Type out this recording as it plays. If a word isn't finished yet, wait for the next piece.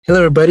Hello,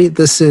 everybody.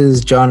 This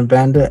is John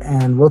Banda,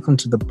 and welcome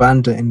to the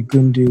Banda and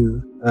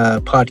Gundu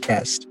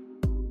podcast.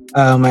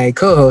 My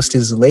co-host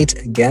is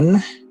late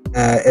again,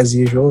 as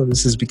usual.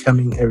 This is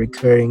becoming a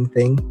recurring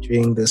thing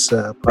during this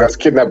I was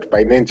kidnapped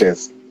by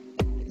ninjas.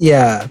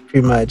 Yeah,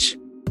 pretty much.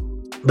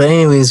 But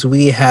anyways,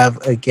 we have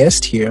a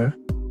guest here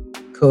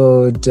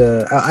called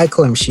I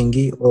call him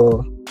Shingi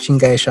or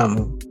Shingai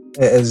Shamu,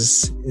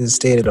 as is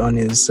stated on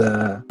his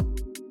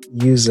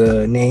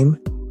username,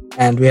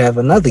 and we have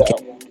another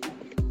guest.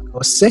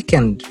 Our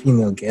second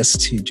female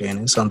guest to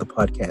join us on the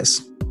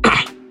podcast,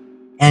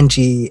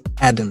 Angie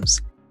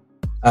Adams.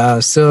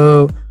 It's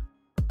going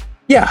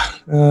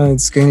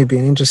to be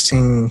an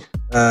interesting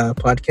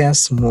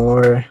podcast,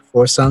 more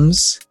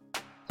foursomes.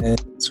 My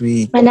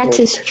network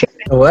is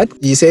tripping. What?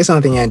 Did you say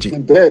something, Angie? You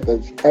did.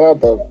 Cut out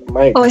the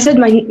mic. Oh, I said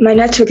my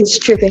network is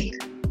tripping.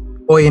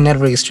 Oh, your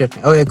network is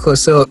tripping. Okay, cool.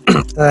 So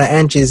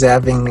Angie is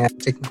having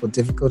technical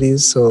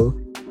difficulties, so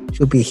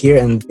she'll be here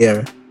and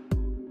there.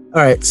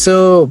 All right,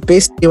 so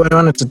basically what I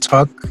wanted to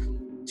talk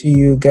to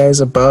you guys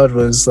about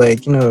was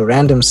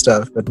random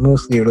stuff, but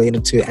mostly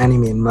related to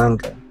anime and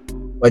manga.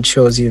 What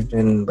shows you've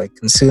been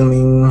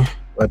consuming,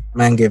 what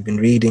manga you've been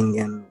reading,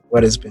 and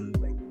what has been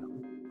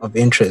of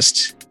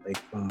interest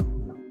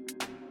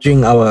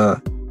during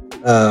our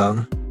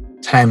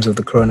times of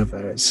the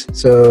coronavirus.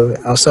 So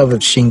I'll start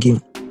with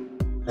Shingi.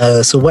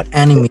 So what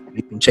anime have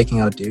you been checking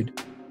out, dude?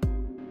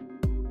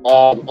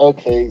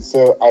 Okay,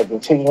 so I've been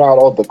checking out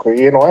all the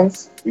Korean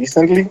ones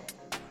recently.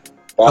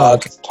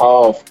 That's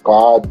Tower of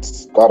God,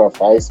 God of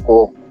High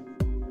School.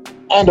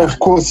 And of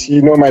course,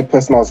 my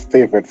personal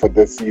favorite for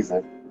this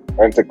season,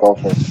 Rent a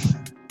Girlfriend.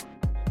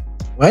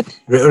 What?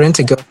 Rent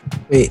a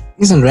Girlfriend? Wait,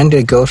 isn't Rent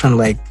a Girlfriend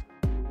like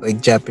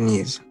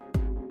Japanese?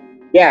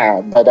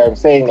 Yeah, but I'm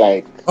saying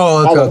okay.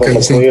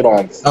 The Korean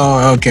ones.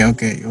 Oh,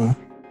 okay. Oh,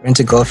 Rent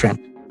a Girlfriend.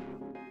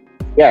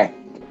 Yeah,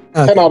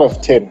 10 out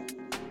of 10.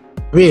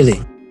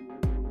 Really?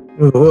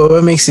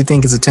 What makes you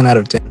think it's a 10 out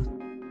of 10?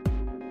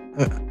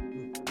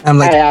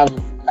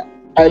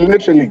 I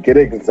literally get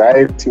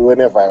anxiety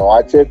whenever I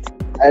watch it.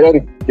 I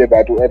don't get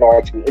that when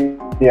watching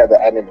any other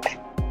anime.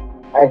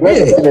 I've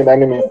never seen an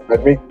anime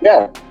that makes,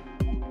 yeah.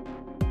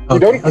 You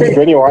don't cringe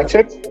when you watch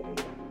it?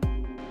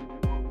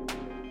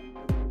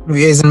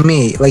 Isn't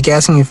me? Like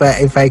asking if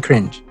I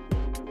cringe?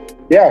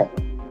 Yeah.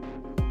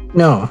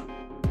 No.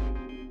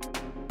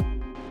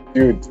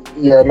 Dude,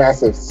 you're a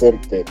massive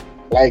simp then.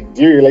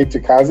 Do you relate to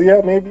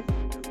Kazuya, maybe?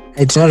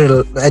 I do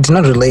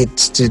not relate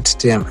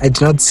to him. I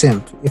do not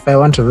simp. If I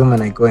want a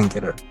woman, I go and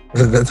get her.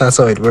 That's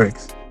how it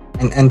works.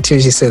 And until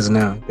she says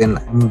no, then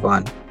I move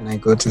on and I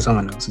go to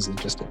someone else who's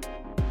interested.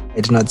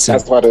 I do not simp.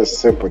 That's what a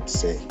simp would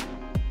say.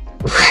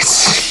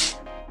 What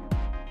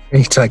are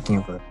you talking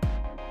about?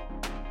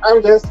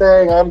 I'm just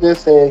saying.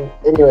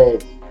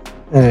 Anyways.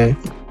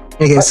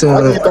 Okay, so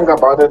what do you think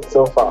about it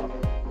so far?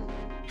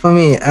 For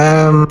me,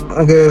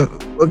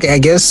 okay, I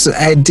guess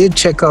I did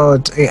check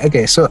out.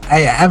 Okay, so I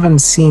haven't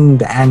seen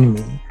the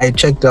anime. I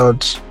checked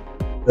out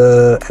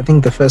I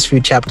think the first few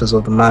chapters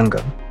of the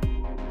manga.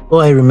 Oh,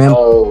 I remember.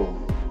 Oh.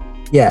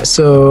 Yeah,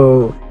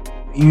 so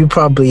you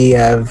probably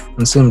have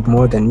consumed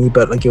more than me,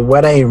 but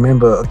what I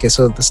remember. Okay,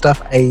 so the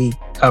stuff I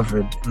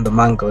covered in the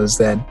manga was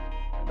that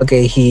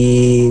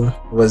he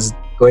was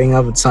going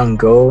out with some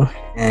girl,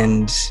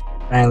 and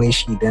apparently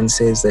she then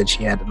says that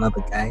she had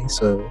another guy.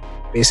 So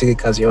basically,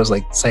 Kazuya was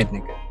side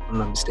nigga, if I'm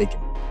not mistaken.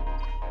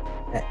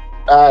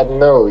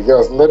 No, he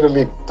was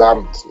literally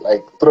dumped,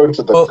 thrown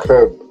to the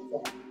curb.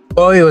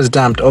 Oh, he was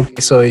dumped. Okay,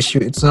 so it's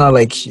not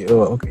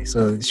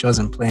so she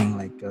wasn't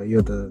playing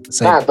you're the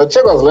side. Nah, the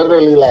chick was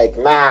literally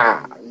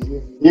nah,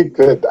 you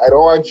good. I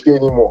don't want you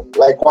anymore.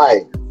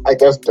 Why? I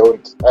just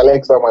don't. I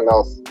like someone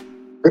else.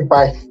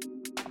 Goodbye.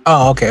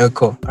 Oh, okay,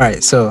 cool. All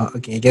right, so I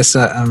guess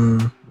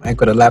I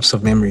got a lapse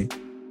of memory.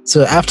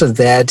 So after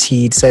that,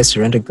 he decides to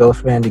rent a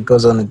girlfriend. He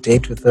goes on a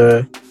date with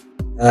her.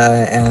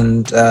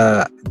 And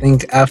I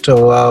think after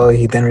a while,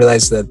 he then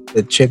realized that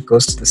the chick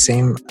goes to the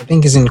same... I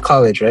think he's in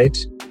college, right?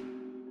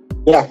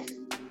 Yeah.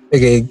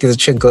 Okay, the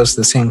chick goes to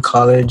the same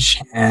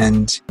college,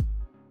 and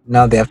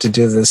now they have to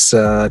do this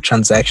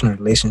transactional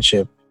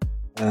relationship.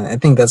 I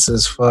think that's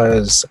as far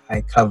as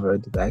I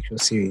covered the actual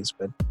series,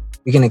 but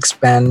we can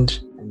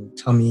expand and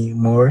tell me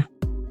more.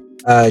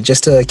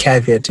 Just a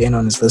caveat to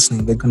anyone who's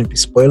listening, they're going to be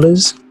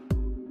spoilers.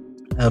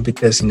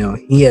 Because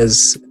he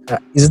has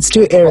is it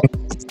still airing?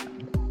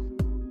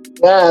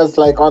 Yeah, it's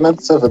on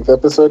its 7th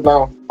episode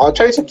now. I'll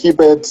try to keep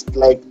it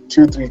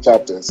 2-3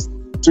 chapters,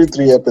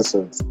 2-3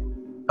 episodes.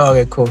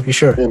 Okay, cool. You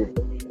sure?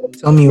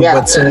 Tell me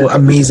what's so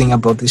amazing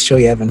about this show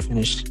you haven't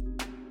finished.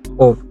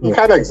 You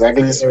can't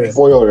exactly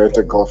spoil Rent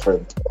a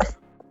Girlfriend.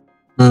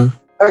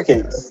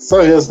 Okay,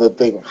 so here's the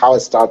thing, how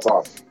it starts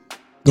off.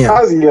 Yeah.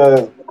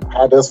 Kazuya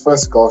had his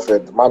first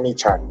girlfriend,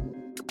 Mami-chan.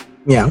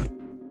 Yeah.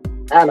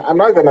 And I'm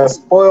not gonna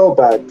spoil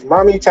that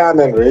Mami-chan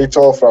and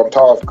Rachel from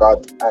Tower of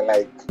God are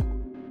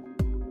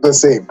the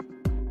same.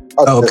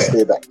 I'll just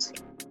say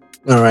that.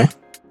 All right.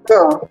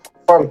 So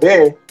from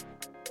there,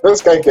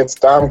 this guy gets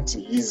dumped.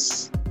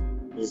 He's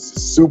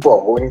super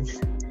horny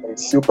and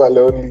super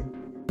lonely.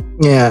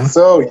 Yeah.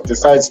 So he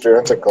decides to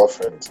rent a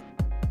girlfriend.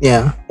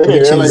 Yeah. Then he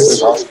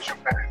realizes how stupid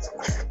it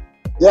is.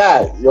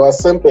 Yeah, you are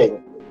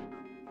simping.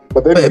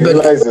 But then he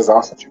realizes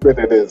how stupid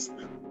it is.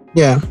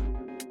 Yeah.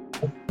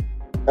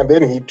 And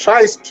then he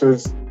tries to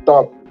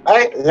stop.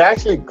 He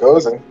actually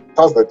goes and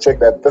tells the chick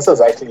that this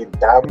is actually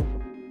dumb.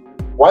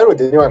 Why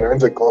would anyone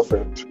rent a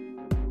girlfriend?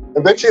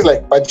 And then she's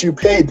like, but you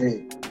paid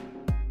me.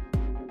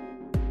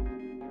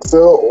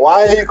 So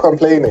why are you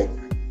complaining?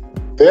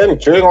 Then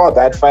during all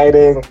that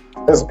fighting,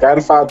 his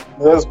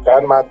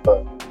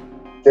grandmother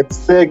gets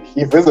sick.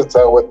 He visits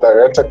her with the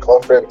rent a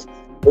girlfriend.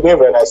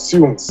 Everyone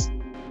assumes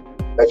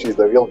that she's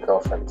the real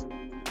girlfriend.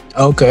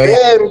 Okay.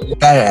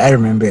 Then, I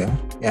remember.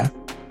 Yeah.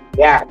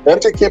 Yeah. Then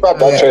to keep up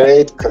that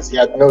charade, because he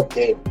had no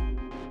game.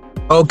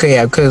 Okay,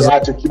 yeah, because he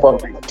had to keep on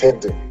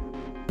pretending.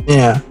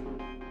 Yeah.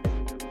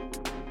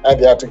 And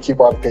you have to keep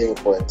on paying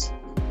for it.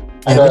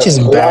 Yeah, which is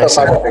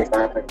embarrassing.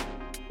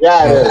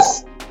 Yeah, it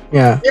is.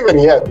 Yeah. Even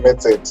he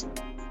admits it.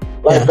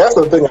 That's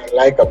the thing I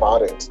like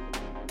about it.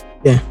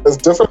 Yeah. It's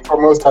different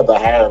from most other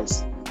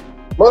harems.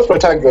 Most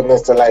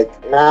protagonists are like,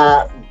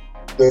 nah,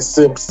 they're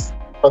simps,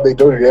 but they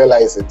don't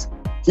realize it.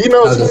 He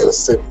knows he's a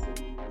simp.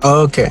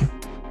 Okay.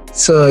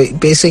 So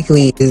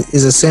basically, it's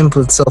a simp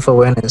with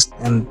self-awareness,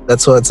 and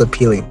that's what's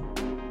appealing.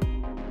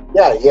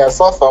 Yeah, he has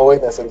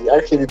self-awareness, and he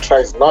actually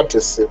tries not to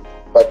simp,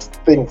 but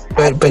things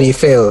happen. But he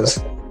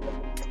fails.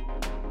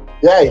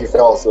 Yeah, he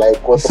fails.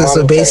 Like with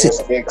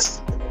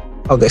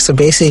Okay, so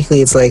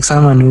basically, it's like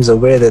someone who's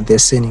aware that they're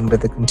sinning,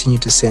 but they continue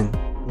to sin.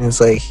 And it's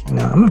like,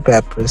 I'm a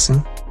bad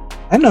person.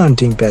 I know I'm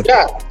doing bad.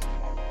 Yeah.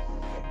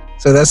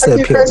 So that's the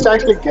appeal. He tries to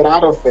actually get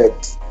out of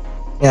it.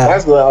 Yeah.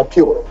 That's the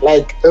appeal.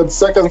 Like, it's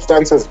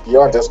circumstances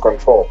beyond his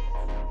control.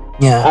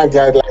 Yeah. And he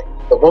had like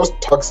the most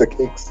toxic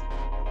ex.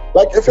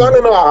 Like, if you want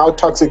to know how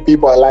toxic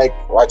people are like,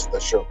 watch the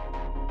show.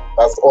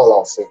 That's all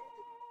I'll say.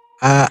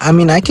 I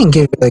mean, I can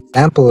give you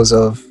examples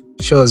of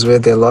shows where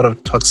there are a lot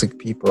of toxic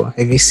people.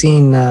 Have you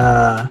seen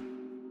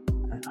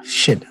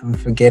shit, I'm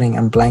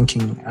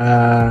blanking.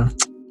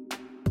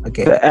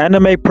 Okay. The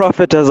anime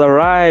prophet has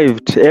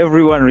arrived.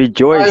 Everyone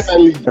rejoice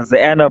because the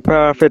anime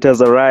prophet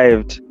has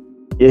arrived.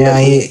 Yeah,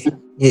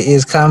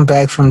 he's come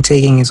back from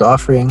taking his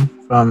offering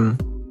from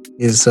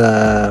his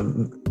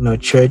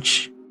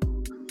church.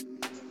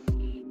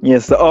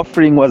 Yes, the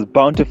offering was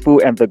bountiful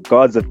and the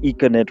gods of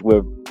Econet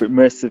were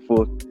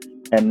merciful.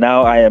 And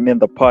now I am in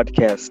the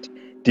podcast.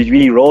 Did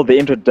we roll the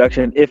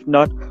introduction? If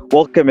not,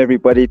 welcome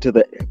everybody to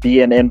the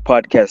BNN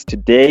podcast.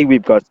 Today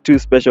we've got two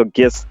special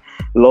guests,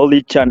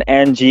 Loli Chan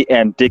Angie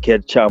and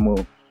Dickhead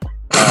Chamu.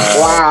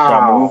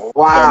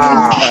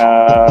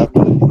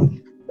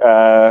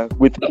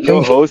 With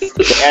your hosts,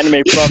 the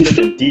anime prophet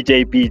and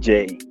DJ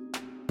BJ.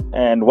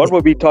 And what were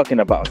we talking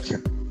about? We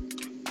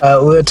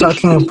were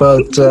talking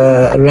about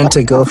Rent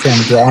a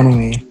Girlfriend, the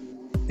anime.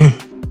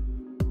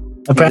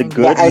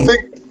 Apparently,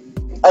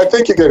 I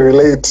think you can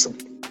relate.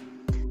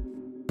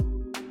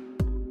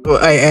 Well,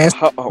 I asked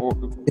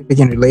if you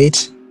can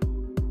relate.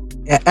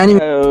 Anime,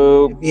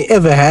 have you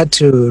ever had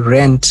to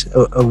rent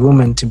a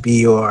woman to be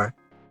your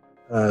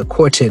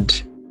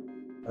courted,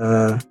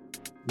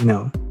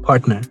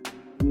 partner?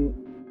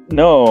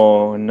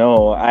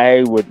 No,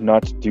 I would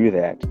not do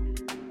that.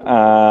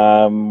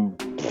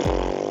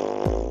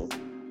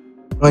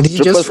 Well, did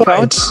you just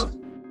fart?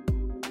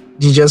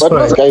 Did you just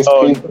fart?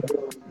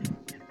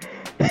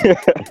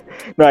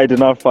 No, I did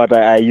not fart.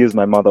 I used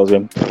my mouth. I was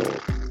going.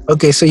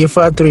 Okay, so you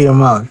fart through your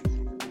mouth.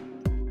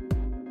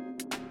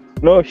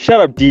 No, shut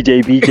up,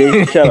 DJ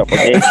BJ. Shut up,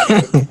 okay?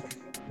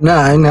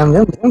 Nah,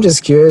 I'm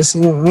just curious.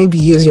 Maybe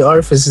use your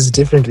orifices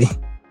differently.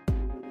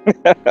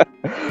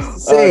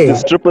 Do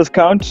strippers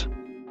count?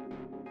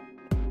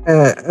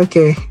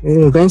 Okay,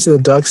 we're going to the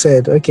dark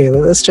side. Okay,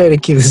 let's try to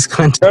keep this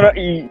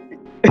content.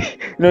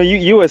 No,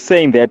 you were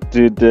saying that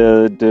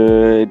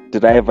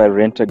did I ever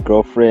rent a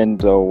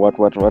girlfriend or what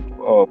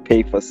or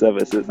pay for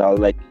services? I was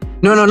like,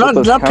 no,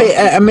 not pay.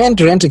 I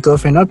meant rent a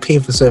girlfriend, not pay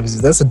for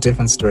services. That's a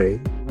different story.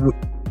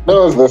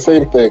 No, it's the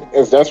same thing.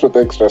 It's just with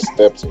extra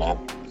steps, man.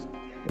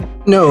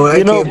 No,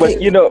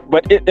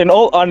 but in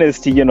all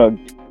honesty,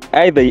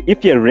 either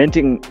if you're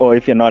renting or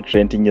if you're not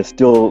renting, you're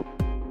still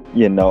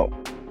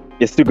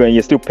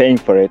paying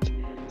for it.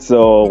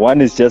 So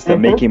one is just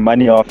making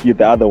money off you.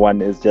 The other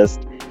one is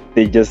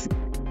they just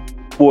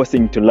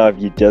forcing to love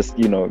you. So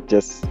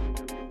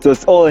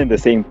it's all in the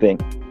same thing.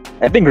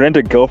 I think rent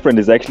a girlfriend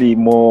is actually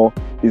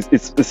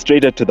it's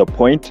straighter to the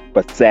point,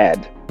 but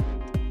sad.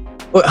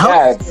 Well,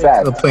 it's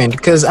sad to the point,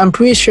 because I'm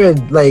pretty sure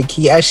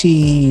he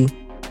actually.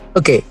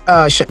 Okay,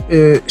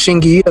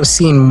 Shingi, you have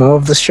seen more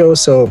of the show,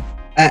 so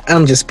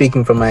I'm just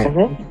speaking from my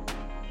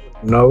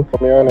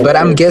but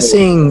I'm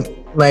guessing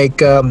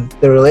the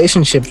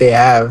relationship they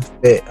have,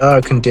 there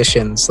are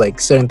conditions, like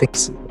certain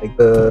things, like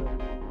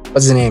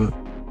what's the name?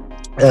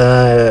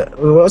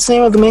 What's the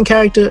name of the main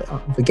character?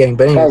 I'm forgetting,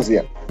 but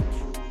anyway.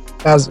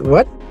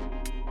 What?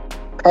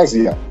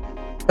 Kazuya.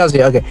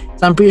 Okay.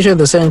 So I'm pretty sure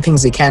there's certain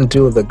things you can't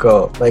do with a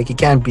girl. Like, you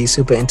can't be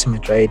super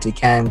intimate, right? You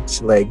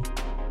can't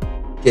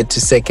get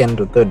to second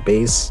or third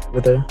base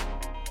with her.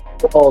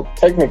 Well,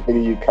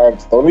 technically you can't.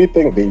 The only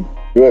thing they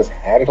do is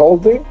hand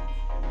holding,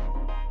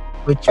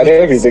 Which and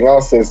everything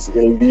else is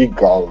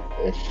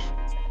illegal-ish.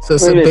 so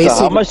So how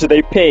basically, much do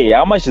they pay?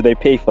 How much do they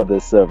pay for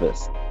this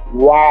service?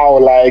 Wow,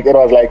 like it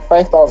was like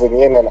 5,000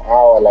 yen an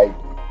hour, like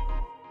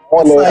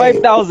more or It's less. like-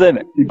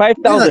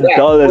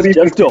 $5,000 Yeah,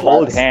 just to 40,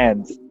 hold 50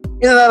 hands.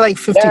 you know, like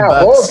 50 yeah,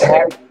 bucks. whole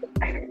hand.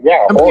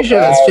 Yeah, I'm whole pretty sure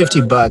that's hand.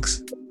 50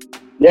 bucks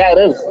Yeah, it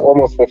is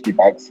almost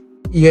 $50.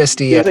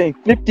 USD. You're Yeah. saying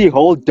 $50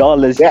 whole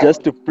dollars Yeah.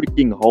 just to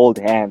freaking hold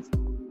hands.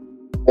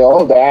 They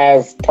hold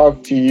ass,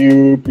 talk to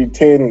you,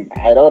 pretend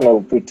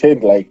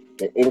like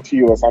they're into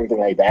you or something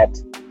like that.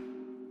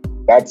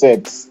 That's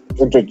it.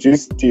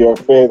 Introduce to your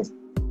friends,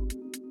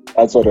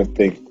 that sort of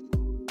thing.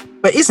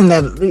 But isn't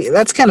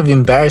that's kind of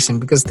embarrassing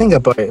because think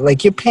about it.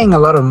 Like you're paying a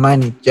lot of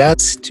money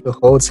just to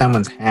hold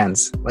someone's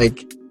hands.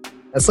 Like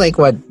that's like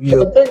what you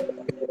The thing,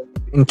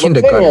 in the thing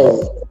kindergarten.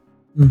 is,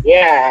 Mm.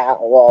 yeah,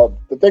 well,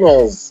 the thing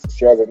is,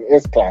 she was in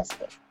S class.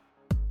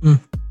 Mm.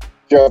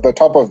 She was the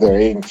top of the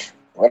range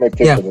when it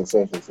came Yeah. to the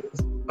surfaces.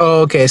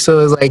 Oh, okay. So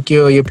it's like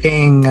you're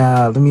paying.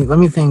 Let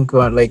me think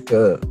about like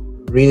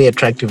really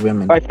attractive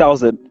women.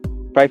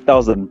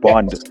 5,000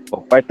 bond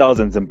or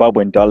 5,000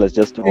 Zimbabwean dollars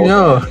just to hold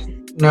No, hands. no.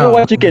 You know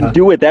what you can no.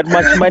 do with that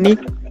much money?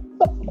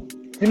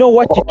 You know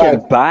what you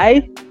can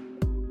buy?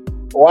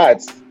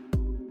 What?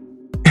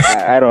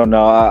 I don't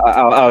know.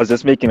 I was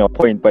just making a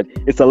point, but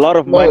it's a lot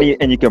of No. money,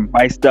 and you can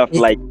buy stuff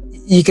like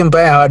You can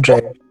buy a hard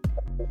drive.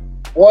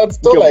 Well, it's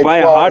still You like buy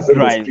a 4 hard hours in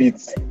the drive.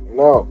 streets.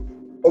 No,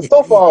 it's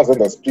still 4 hours in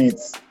the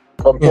streets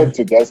compared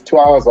to just 2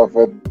 hours of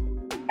an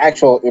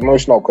actual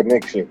emotional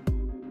connection.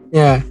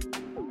 Yeah.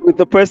 with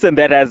the person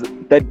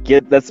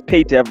that's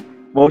paid to have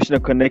emotional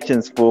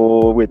connections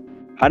with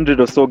 100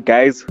 or so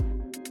guys.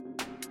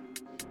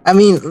 I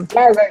mean,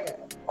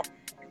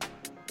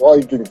 Well,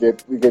 you can pay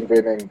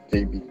them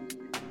JB.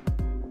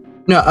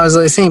 no, I was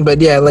like saying, but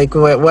yeah, like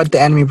what the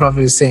anime prophet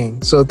is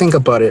saying. So think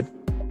about it.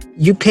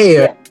 You pay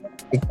her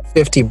like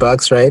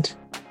 $50, right?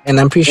 And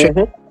I'm pretty sure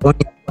only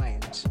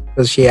client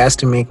because she has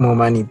to make more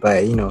money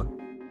by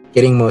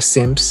getting more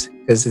simps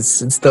because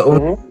it's the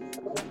only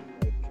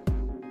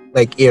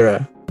like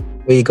era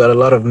where you got a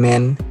lot of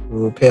men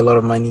who pay a lot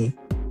of money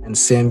and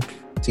simp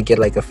to get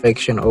like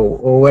affection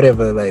or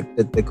whatever like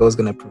that the girl's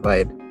gonna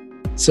provide.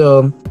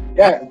 So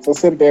Yeah, it's a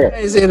simp era.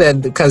 I say that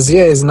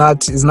Kazuya is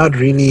not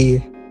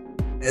really,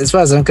 as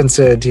far as I'm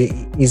concerned,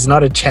 he's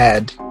not a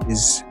Chad.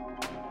 He's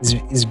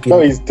No,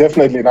 he's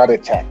definitely not a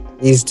chat.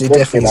 he's Definitely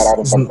definitely not out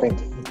of something.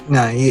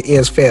 nah, he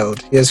has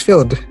failed. He has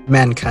failed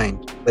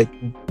mankind, like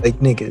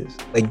niggas,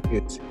 like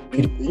dudes.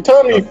 He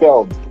totally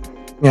failed.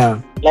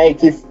 Yeah, Like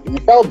he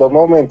felt the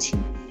moment he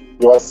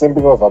was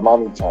simping over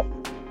mommy chat.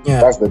 yeah.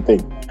 That's the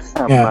thing.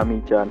 Yeah.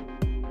 Mommy John.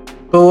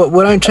 But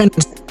what I'm trying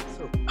to,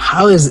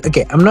 how is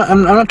okay? I'm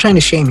not trying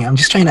to shame you. I'm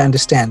just trying to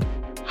understand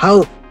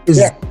how is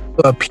Yeah. it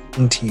so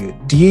appealing to you?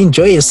 Do you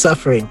enjoy your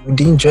suffering?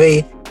 Do you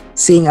enjoy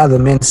seeing other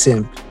men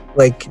simp?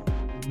 Like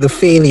the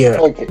failure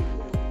Okay.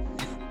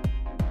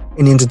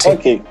 in entertainment.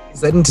 Okay.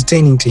 Is that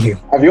entertaining to you?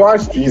 Have you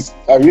watched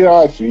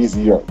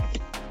ReZero?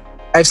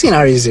 I've seen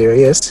ReZero,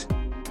 yes.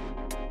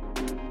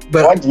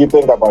 But What do you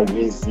think about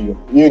ReZero?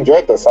 You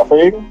enjoyed the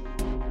suffering?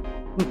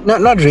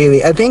 not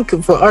really. I think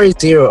for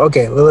ReZero,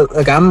 okay, well,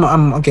 like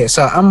I'm okay.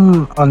 So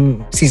I'm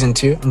on season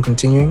 2. I'm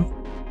continuing.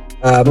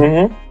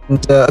 And,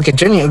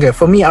 generally,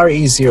 for me,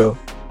 ReZero.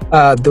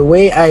 The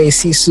way I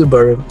see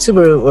Subaru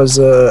was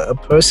a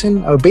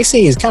person.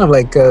 Basically, he's kind of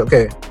like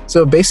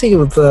So basically,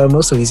 with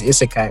most of these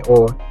isekai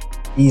or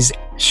these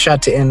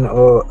shut-in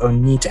or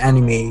neat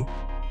anime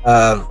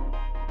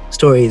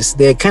stories,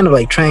 they're kind of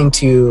like trying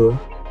to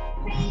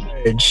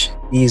merge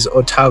these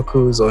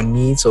otakus or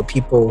needs or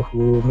people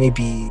who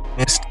maybe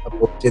messed up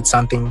or did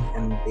something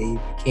and they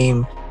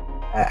became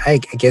I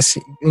guess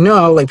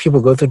how like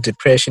people go through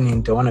depression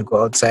and don't want to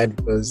go outside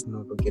because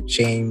they'll get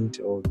shamed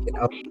or get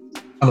out,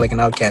 become like an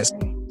outcast.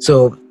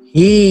 So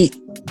he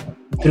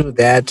through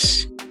that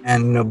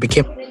and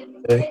became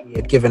he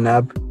had given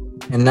up,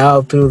 and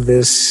now through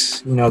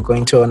this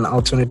going to an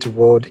alternative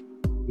world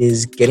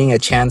is getting a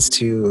chance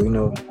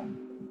to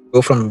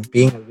go from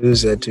being a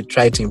loser to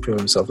try to improve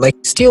himself. Like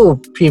still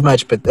pretty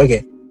much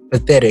pathetic,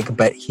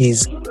 but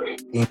he's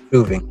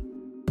improving.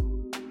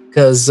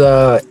 Because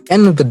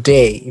end of the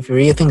day, if you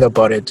really think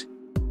about it,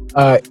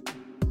 I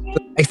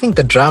think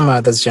the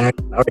drama that's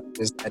generated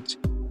is that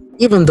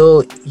even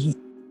though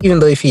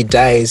if he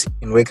dies, he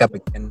can wake up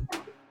again.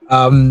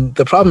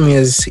 The problem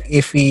is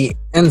if he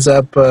ends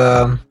up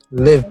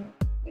living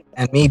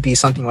and maybe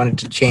something wanted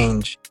to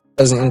change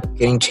doesn't end up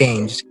getting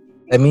changed,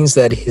 that means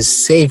that his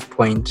save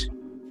point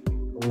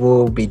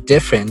will be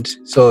different,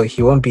 so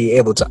he won't be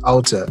able to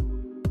alter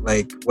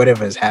like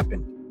whatever has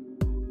happened.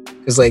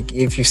 Because like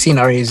if you've seen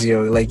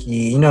ReZero, like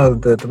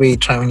the way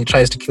when he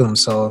tries to kill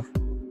himself,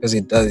 because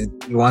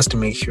he wants to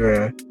make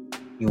sure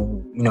he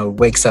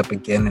wakes up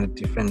again in a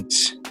different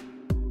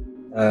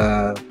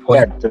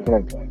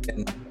point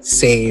and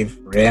save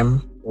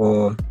Rem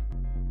or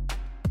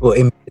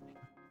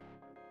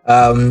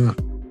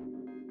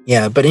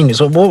Yeah, but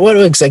anyways, what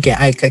exactly?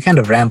 I kind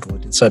of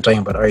rambled and started talking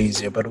about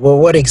RE0, but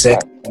what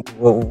exactly?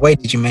 Why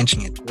did you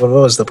mention it? What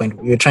was the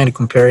point? You were trying to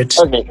compare it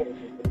to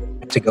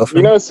Girlfriend?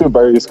 You know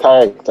Subaru's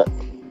character.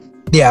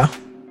 Yeah.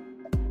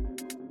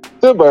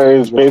 Subaru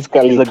is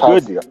basically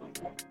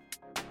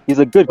He's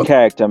a good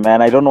character,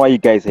 man. I don't know why you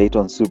guys hate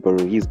on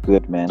Subaru. He's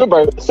good, man.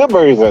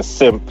 Subaru is a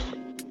simp.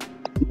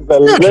 He's a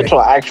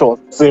literal actual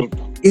simp.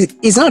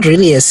 He's not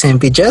really a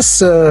simp. He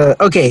just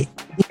okay.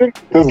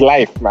 His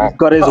life, man. He's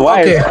got his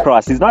wires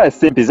crossed. He's not a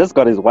simp. He's just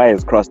got his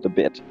wires crossed a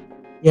bit.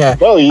 Yeah.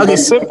 No, he's a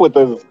simp with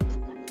his.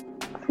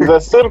 He's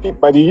a simp,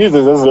 but he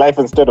uses his life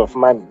instead of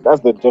money.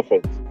 That's the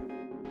difference.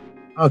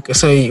 Okay,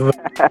 so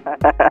That's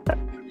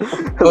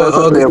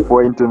a fair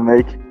point to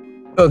make.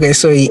 Okay,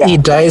 so he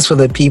dies for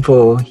the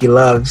people he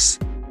loves,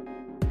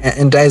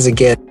 and dies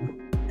again.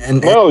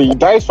 No, he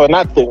dies for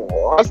nothing.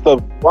 What's the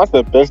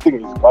best thing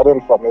he's gotten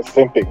from his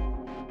simping?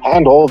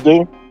 Hand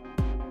holding.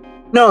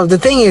 No, the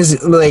thing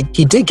is, like,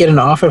 he did get an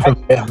offer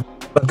from them,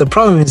 but the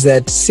problem is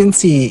that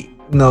since he,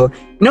 that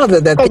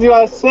because you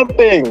are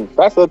simping.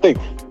 That's the thing.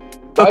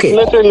 That's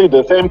literally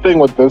the same thing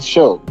with this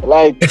show.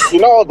 Like,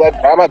 that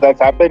drama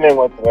that's happening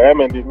with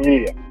Rem and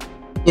Emilia.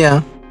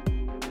 Yeah.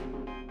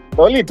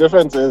 The only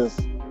difference is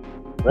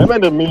Rem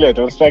and Emilia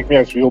don't strike me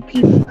as real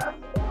people.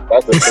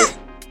 That's the thing.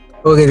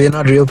 Okay, they're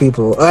not real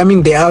people. I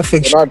mean, they are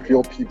fiction. They're not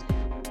real people.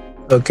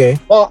 Okay.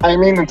 Well, I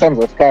mean, in terms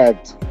of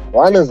character.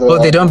 One is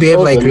they don't behave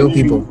like real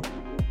people.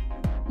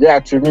 Yeah,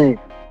 to me.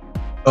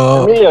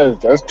 Oh. Emilia is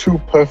just too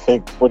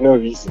perfect for no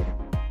reason.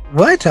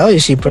 What? How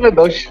is she perfect?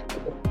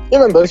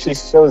 Even though she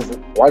shows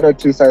one or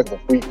two signs of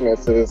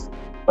weaknesses,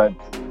 but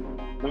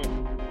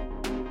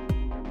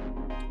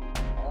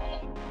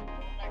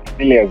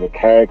Emilia as a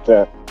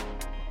character,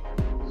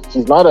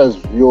 she's not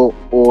as real,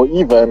 or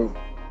even,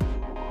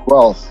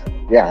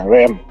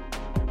 Rem.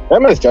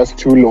 Rem is just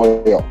too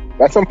loyal.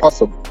 That's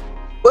impossible.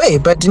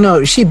 Wait, but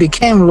she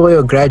became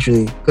loyal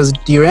gradually. Because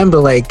do you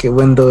remember, when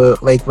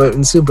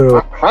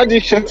Subaru? How do you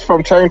shift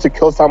from trying to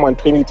kill someone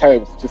 20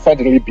 times to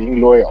suddenly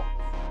being loyal?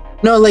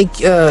 No,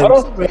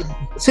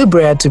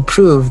 Subaru had to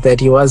prove that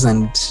he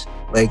wasn't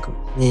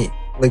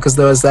because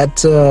there was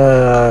that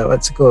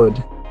what's it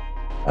called?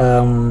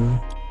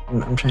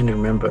 I'm trying to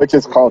remember. Which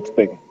is called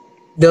thing.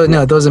 No,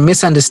 there was a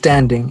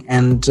misunderstanding,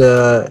 and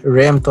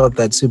Rem thought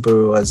that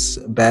Subaru was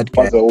a bad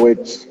guy. Was a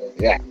witch.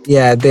 Yeah.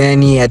 Yeah.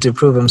 Then he had to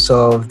prove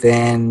himself.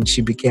 Then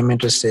she became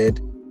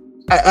interested.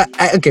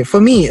 Okay,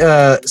 for me,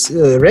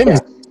 Rem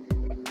is.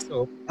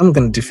 So I'm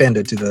gonna defend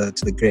her to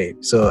the grave.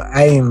 So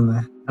I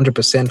am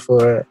 100%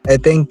 for her. I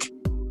think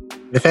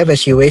the fact that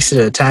she wasted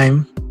her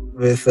time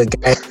with a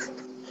guy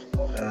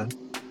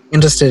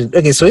interested.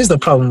 Okay, so here's the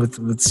problem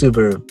with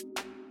Subaru.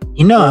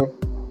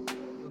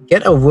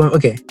 Get a woman.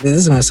 Okay, this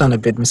is gonna sound a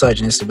bit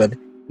misogynistic, but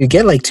you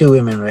get two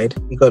women, right?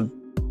 You got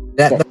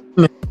that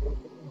woman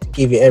to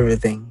give you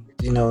everything,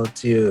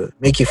 to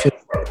make you feel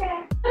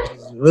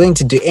she's willing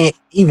to do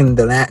even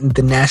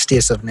the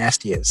nastiest of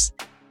nastiest.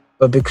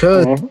 But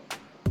because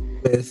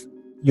with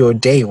your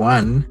day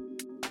one,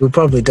 who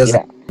probably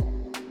doesn't.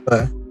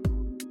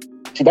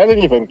 She doesn't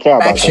even care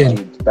about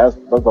that. That's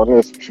the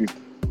honest truth.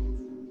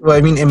 Well,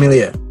 I mean,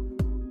 Emilia.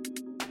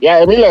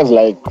 Yeah, Emilia's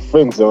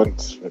friend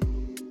zoned.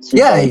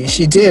 Yeah,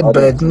 she did,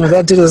 but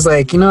that dude was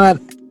like, what?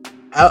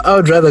 I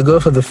would rather go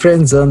for the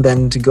friend zone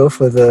than to go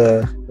for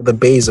the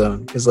bay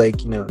zone, because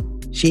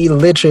she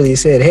literally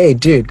said, "Hey,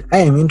 dude, I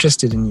am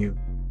interested in you,"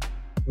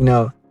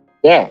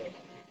 Yeah.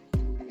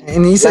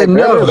 And he said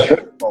no.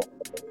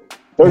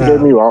 Don't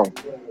get me wrong.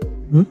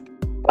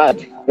 But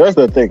here's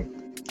the thing: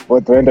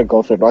 with friend and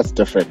girlfriend, what's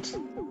different?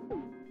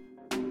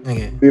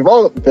 Okay.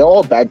 They're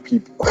all bad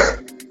people,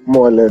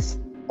 more or less.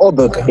 All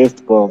the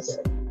best girls.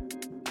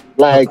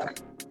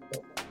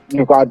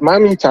 You got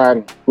Mami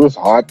Chan, who's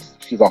hot.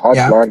 She's a hot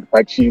blonde,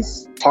 but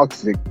she's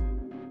toxic.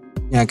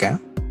 Yeah, okay.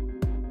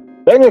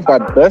 Then you've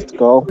got Best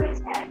Girl,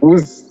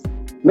 who's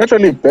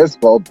literally Best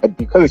Girl, but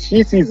because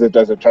she sees it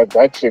as a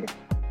transaction,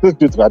 this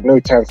dude's got no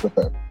chance with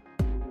her.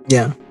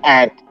 Yeah.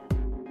 And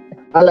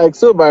I like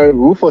Subaru,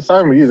 who for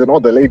some reason all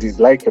the ladies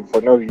like him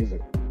for no reason.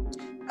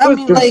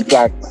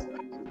 Okay.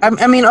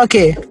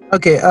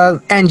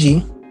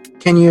 Angie,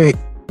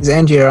 is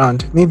Angie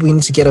around? Maybe we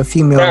need to get a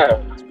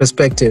female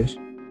perspective.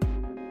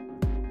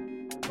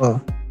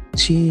 Well,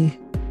 she.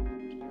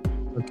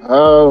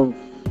 Okay.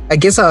 I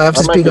guess I'll have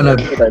to speak on her.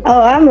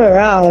 Oh, I'm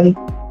around.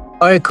 All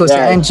right, cool. So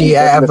Angie,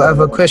 I have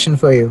a question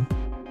for you.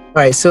 All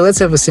right, so let's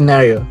have a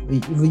scenario.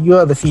 You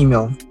are the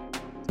female.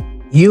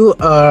 You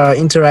are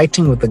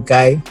interacting with a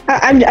guy.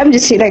 I'm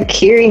just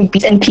hearing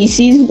beats and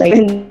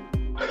PCs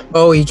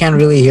Oh, you can't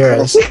really hear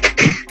us.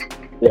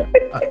 Yeah.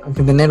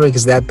 Okay, the network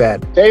is that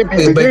bad. Hey,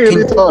 did you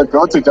really tell a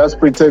girl to just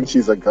pretend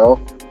she's a girl?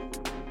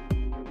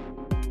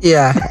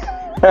 Yeah.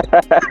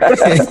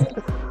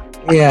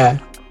 Yeah.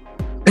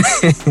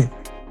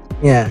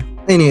 Yeah.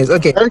 Anyways,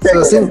 okay.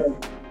 So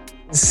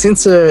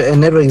since a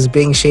network is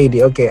being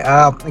shady, I'll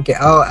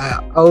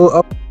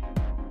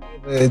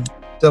the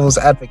devil's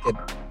advocate.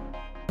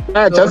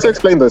 Just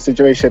explain the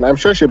situation. I'm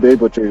sure she'll be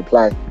able to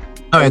reply.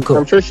 All right, cool.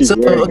 I'm sure she's So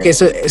wearing okay,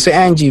 it. so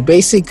Angie,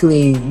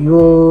 basically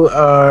you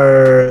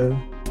are,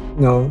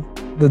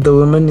 the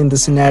woman in the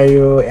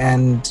scenario,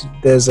 and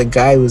there's a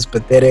guy who's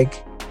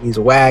pathetic. He's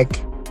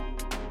whack.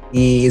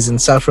 He is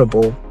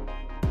insufferable.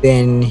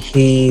 Then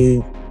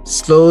he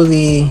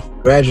slowly,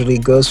 gradually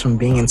goes from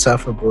being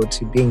insufferable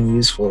to being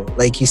useful.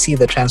 Like you see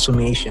the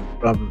transformation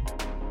from,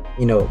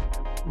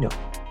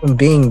 from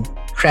being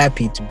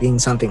crappy to being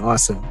something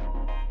awesome.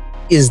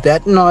 Is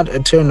that not a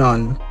turn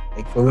on,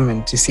 like for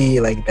women to see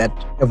like that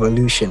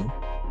evolution?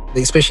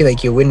 Especially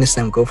like you witness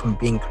them go from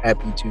being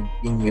crappy to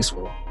being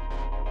useful.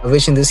 Of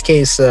which in this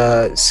case,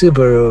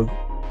 Subaru,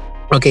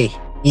 okay,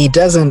 he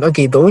doesn't.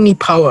 Okay, the only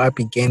power up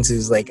he gains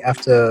is like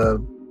after.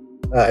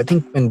 I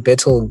think when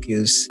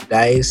Betelgeuse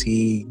dies,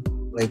 he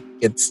like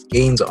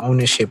gains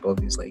ownership of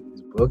his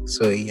book,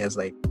 so he has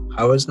like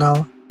powers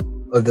now.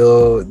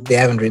 Although they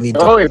haven't really.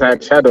 Oh, is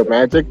that shadow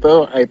magic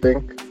though? I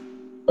think.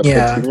 But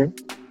Yeah. continue.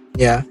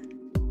 Yeah.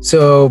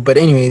 So, but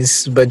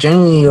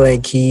generally,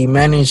 like he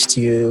managed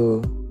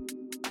to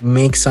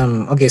make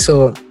some. Okay,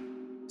 so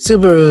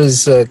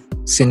Subaru's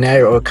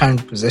scenario or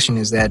current position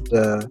is that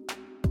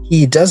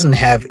he doesn't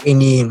have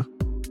any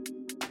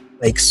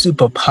like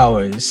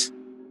superpowers.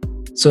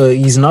 So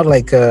he's not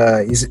like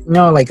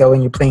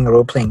when you're playing a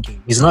role-playing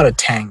game. He's not a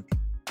tank.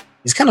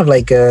 He's kind of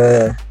like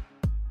a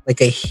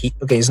okay.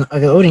 I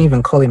wouldn't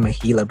even call him a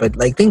healer, but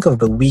like think of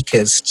the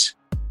weakest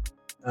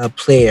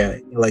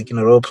player like in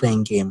a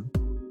role-playing game.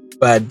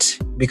 But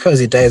because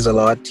he dies a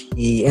lot,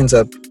 he ends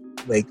up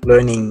like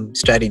learning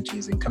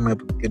strategies and coming up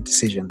with good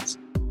decisions.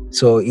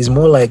 So he's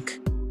more like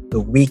the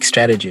weak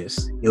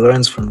strategist. He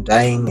learns from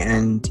dying,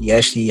 and he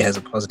actually has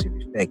a positive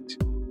effect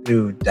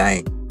through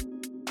dying.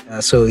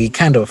 So he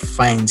kind of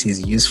finds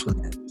his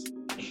usefulness.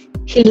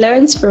 He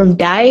learns from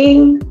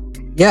dying.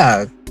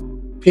 Yeah,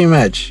 pretty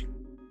much.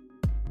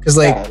 Because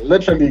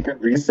literally you can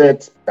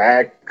reset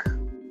back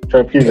to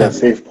a previous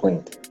save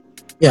point.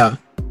 Yeah.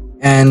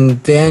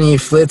 And then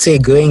if, let's say,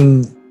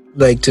 going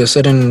like to a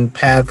certain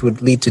path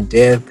would lead to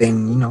death,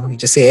 then you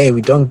just say, hey,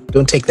 we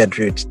don't take that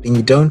route. Then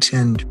you don't,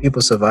 and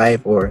people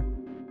survive. Or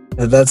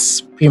that's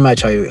pretty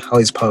much how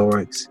his power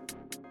works.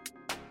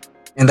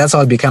 And that's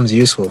how it becomes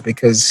useful,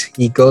 because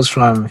he goes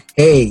from,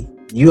 hey,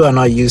 you are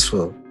not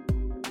useful,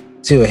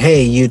 to,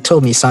 hey, you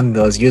told me something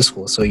that was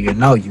useful, so you're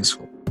now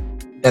useful.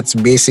 That's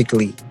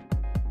basically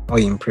how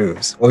he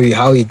improves, or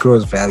how he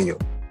grows value.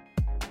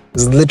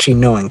 Because literally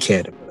no one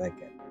cared about that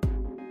guy.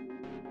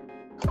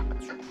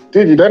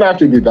 Dude, you don't have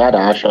to be that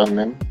harsh on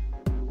him.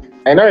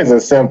 I know he's a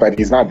simp, but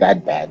he's not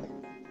that bad.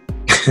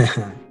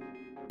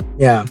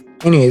 Yeah.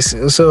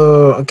 Anyways,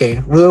 so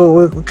okay,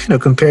 we're kind of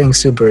comparing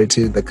Subaru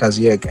to the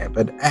Kazuya guy,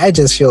 but I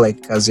just feel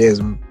like Kazuya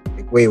is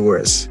like way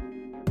worse.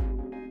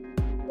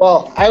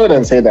 Well, I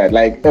wouldn't say that.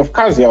 Like, if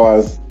Kazuya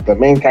was the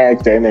main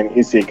character in an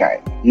isekai,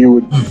 he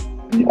would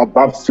be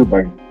above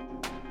Subaru.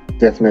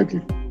 Definitely.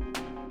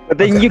 But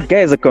then you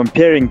guys are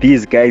comparing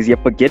these guys.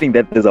 You're forgetting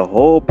that there's a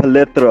whole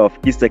plethora of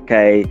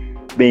isekai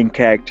main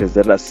characters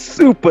that are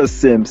super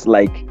simps.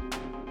 Like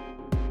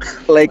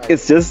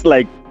it's just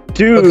like,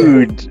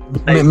 dude.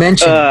 Okay. Like,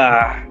 Mention.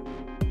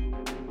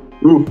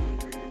 Mention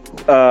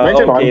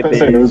okay, one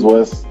person who's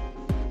worse.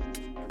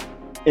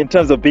 in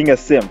terms of being a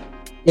simp.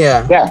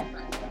 Yeah. Yeah.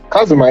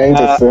 Kazuma ain't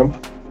a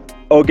simp.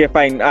 Okay,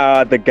 fine.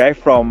 The guy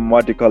from,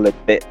 what do you call it?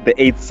 The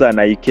Eighth Son.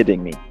 Are you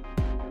kidding me?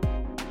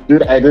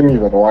 Dude, I didn't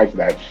even watch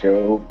that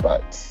show,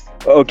 but...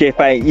 Okay,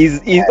 fine. He's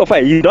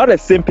fine. He's not a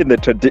simp in the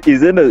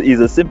he's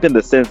a simp in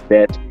the sense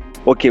that,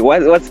 okay,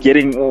 what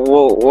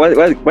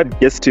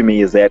gets to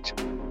me is that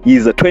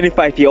he's a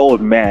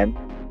 25-year-old man,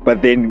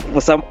 but then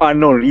for some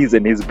unknown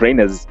reason his brain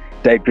has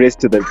digressed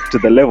to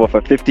the level of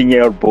a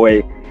 15-year-old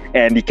boy,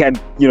 and he can't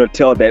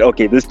tell that,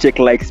 okay, this chick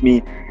likes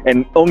me,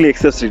 and only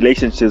accepts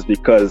relationships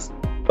because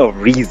of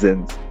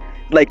reasons.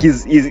 Like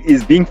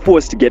he's being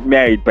forced to get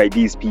married by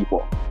these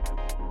people.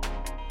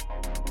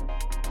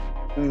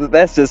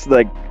 That's just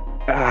like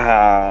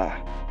I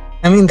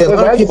mean, there are a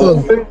lot of people.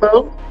 Simping,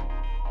 though?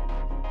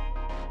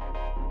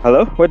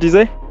 Hello? What did you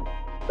say?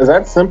 Is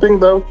that simping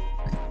though?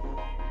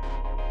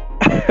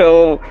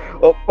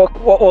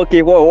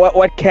 Okay.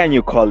 What can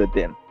you call it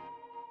then?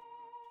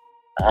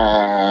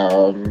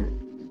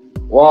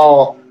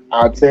 Well,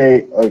 I'd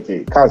say,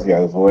 okay,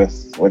 Kazuya is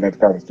worse when it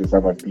comes to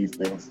some of these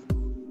things.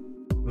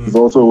 He's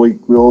also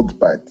weak-willed,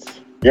 but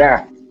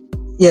yeah.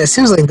 Yeah, it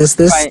seems like this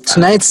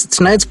tonight's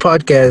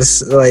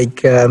podcast,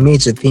 like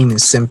major theme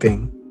is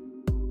simping.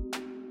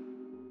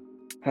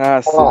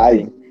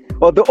 Simping.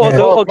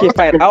 Okay,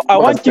 fine. I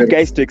want you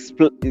guys to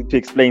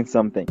explain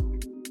something.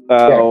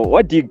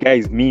 What do you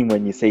guys mean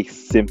when you say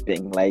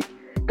simping? Like,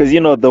 because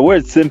the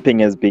word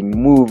simping has been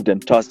moved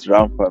and tossed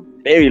around for a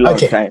very long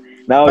time.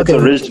 Now its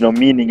original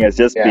meaning has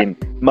just been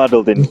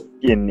muddled in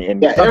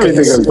everything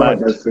is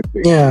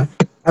simping. Yeah.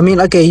 I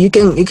mean, okay, you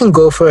can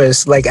go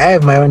first. Like, I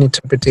have my own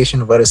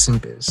interpretation of what a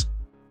simp is.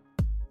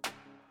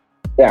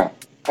 Yeah,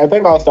 I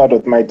think I'll start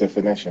with my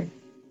definition.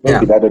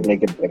 Maybe that would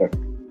make it better.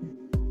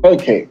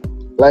 Okay,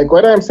 like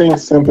when I'm saying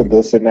simp in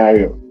this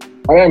scenario,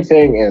 what I'm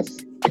saying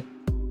is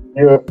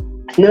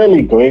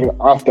clearly going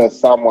after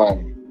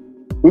someone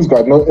who's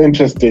got no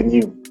interest in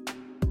you,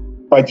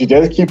 but you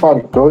just keep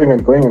on going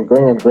and going and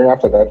going and going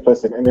after that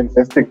person and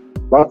investing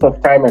lots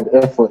of time and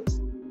effort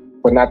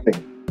for nothing.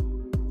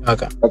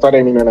 Okay. That's what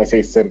I mean when I say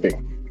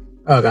simping.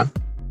 Okay.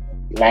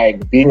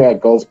 Like being a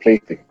girl's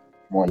plaything,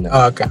 more or less.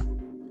 Okay.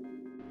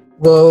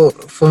 Well,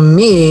 for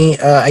me,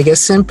 I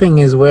guess simping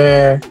is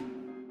where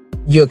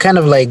you're kind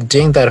of like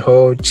doing that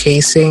whole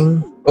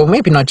chasing, or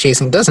maybe not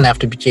chasing. It doesn't have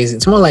to be chasing.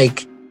 It's more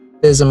like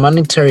there's a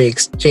monetary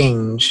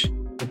exchange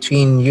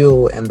between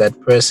you and that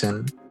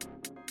person,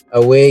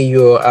 where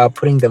you are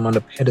putting them on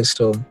a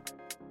pedestal,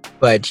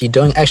 but you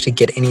don't actually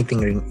get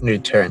anything in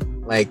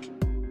return. Like,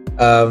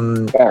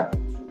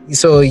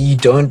 so you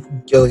don't.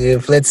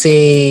 If let's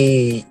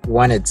say you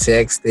wanted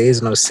sex, there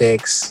is no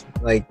sex.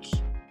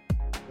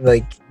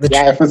 If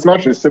it's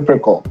not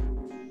reciprocal.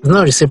 It's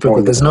not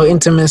reciprocal. There's no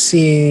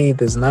intimacy.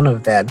 There's none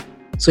of that.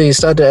 So you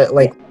start to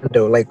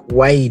wonder,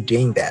 why are you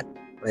doing that?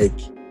 Like,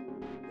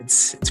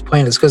 it's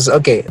pointless. Because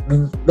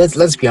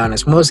let's be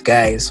honest. Most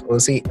guys, or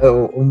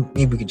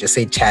maybe we could just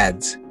say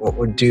chads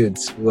or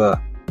dudes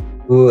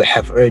who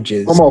have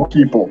urges. Normal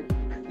people.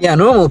 Yeah,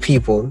 normal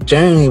people.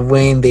 Generally,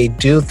 when they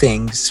do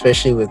things,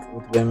 especially with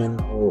women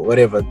or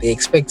whatever, they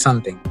expect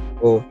something.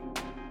 Or,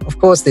 of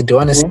course, they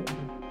don't want to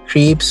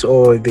creeps,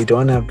 or they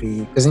don't want to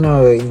be, because you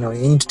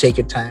need to take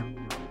your time,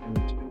 and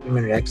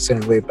women react a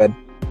certain way. But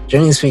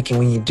generally speaking,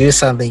 when you do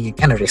something, you're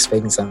kind of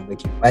expecting something.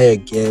 Like you buy her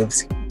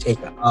gifts, you take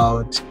her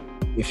out,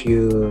 if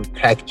you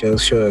crack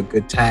jokes, show her a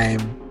good time,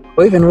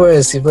 or even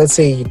worse, if let's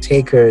say you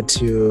take her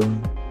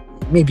to,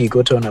 maybe you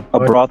go to a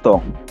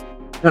brothel.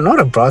 No, not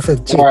a brothel.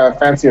 Or a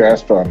fancy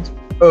restaurant.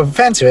 Oh,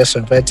 fancy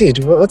restaurant. But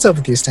dude, what's up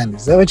with your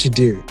standards? Is that what you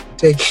do? You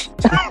take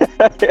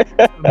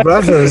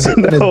brothels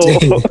on a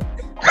date.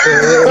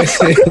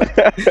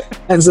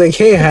 And it's like,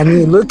 hey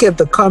honey, look at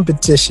the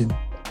competition.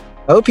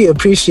 I hope you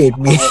appreciate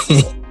me.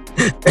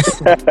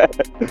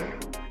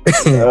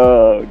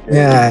 Oh,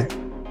 okay.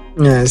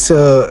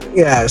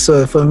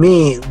 So for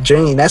me,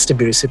 journey has to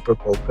be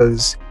reciprocal,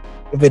 because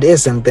if it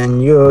isn't,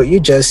 then you're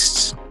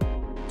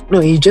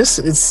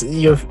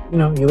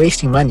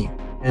wasting money.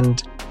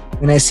 And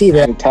when I see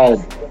that, in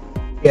time.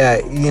 Yeah,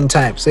 in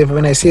time. So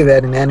when I see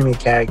that in anime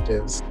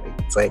characters,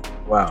 it's like,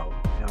 wow.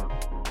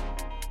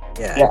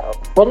 Yeah,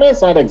 for me,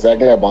 it's not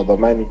exactly about the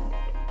money.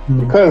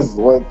 Because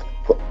the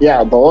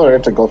whole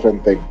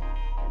rent-a-girlfriend thing.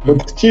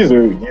 With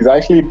Chizu, he's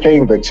actually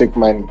paying the chick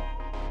money.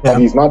 But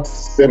he's not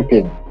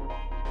simping,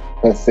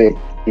 per se,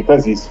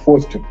 because he's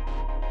forced to.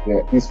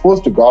 Yeah, he's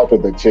forced to go out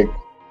with the chick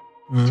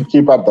to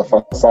keep up the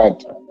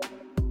facade.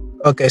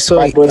 Okay, so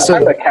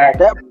the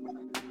character.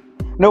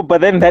 No,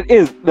 but then that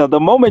is the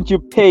moment you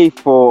pay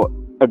for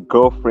a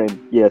girlfriend,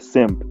 you're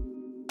simp.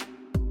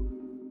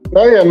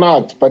 No, you're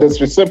not, but it's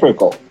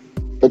reciprocal.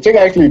 The chick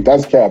actually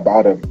does care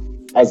about him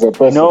as a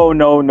person.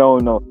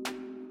 No.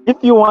 If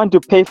you want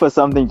to pay for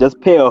something, just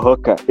pay a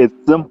hooker. It's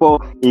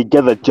simple. You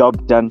get the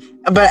job done.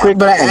 But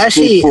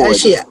actually,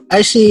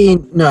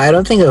 no, I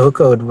don't think a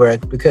hooker would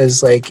work,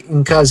 because like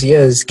in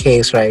Kazuya's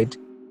case, right?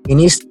 He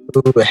needs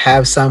to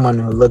have someone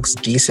who looks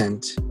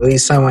decent. At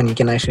least someone he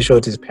can actually show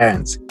to his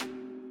parents.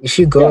 If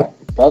you go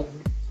to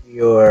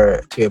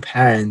your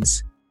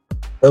parents,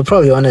 they'll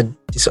probably want to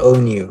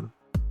disown you.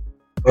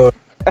 Or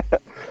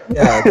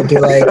they'll be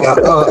like,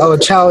 our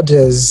child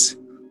has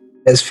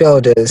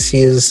failed us.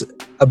 His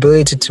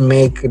ability to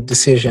make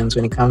decisions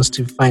when it comes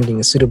to finding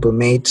a suitable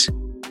mate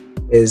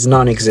is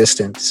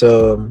non-existent.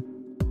 So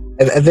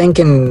I think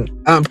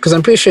because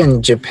I'm pretty sure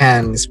in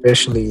Japan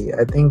especially,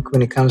 I think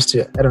when it comes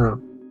to, I don't know,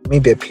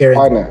 maybe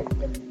appearance,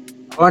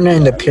 honor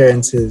and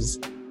appearances,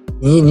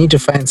 you need to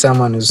find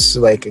someone who's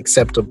like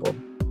acceptable.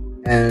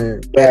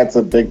 And that's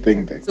a big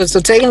thing. So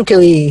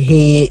technically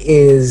he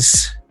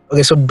is,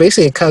 okay, so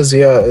basically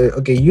Kazuya,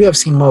 okay, you have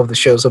seen more of the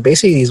show. So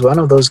basically he's one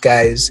of those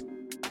guys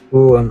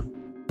who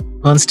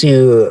wants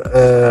to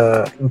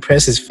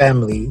impress his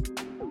family,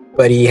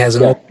 but he has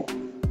no.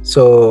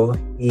 So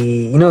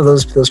he,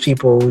 those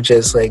people who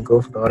just like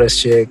go for the hottest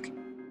chick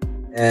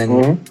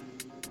and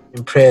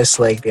impress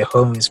like their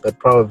homies, but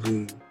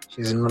probably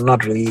she's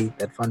not really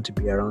that fun to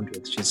be around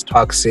with. She's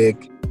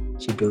toxic.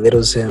 She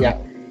belittles him. Yeah,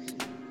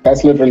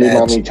 that's literally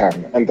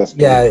Nami-chan. And the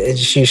story. Yeah,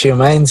 she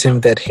reminds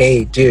him that,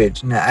 hey, dude,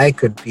 I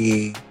could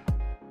be,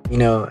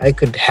 I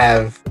could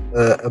have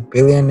a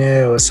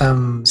billionaire or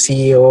some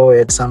CEO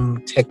at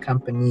some tech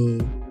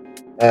company,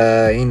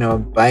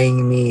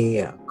 buying me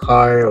a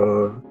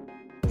car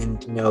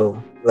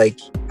like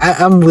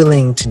I'm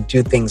willing to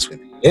do things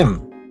with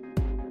him.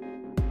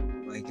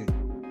 Like,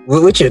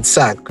 which would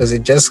suck, because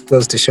it just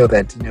goes to show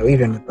that,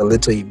 even with the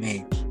little you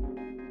make,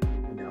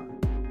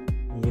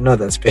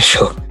 that's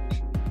special.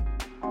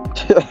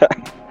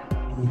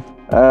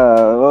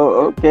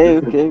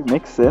 Okay,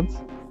 makes sense.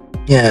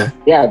 Yeah,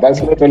 that's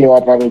literally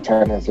what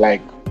Nami-chan is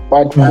like.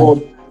 But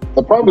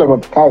the problem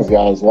with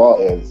Kazuya as well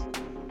is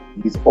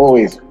he's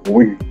always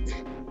weak.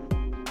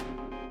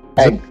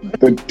 Like,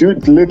 the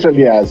dude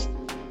literally has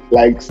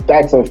like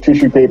stacks of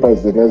tissue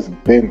papers in his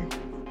bin.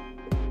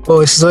 Oh,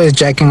 it's always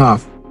jacking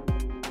off.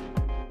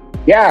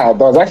 Yeah,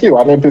 there was actually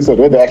one episode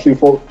where they actually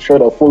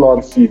showed a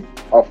full-on scene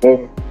of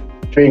him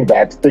doing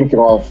that, thinking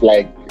of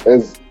like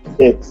his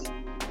ex.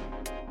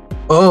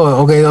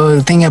 Oh, okay. Oh,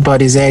 thinking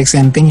about his ex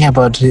and thinking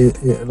about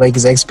like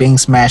his ex being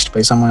smashed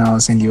by someone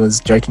else and he was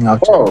jerking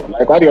off. Oh,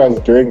 like what he was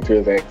doing to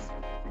his ex,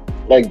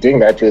 like doing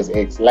that to his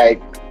ex,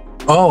 like.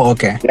 Oh,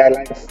 okay. Yeah,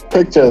 like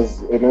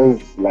pictures in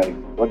his like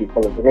what do you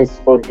call it? In his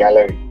phone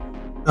gallery.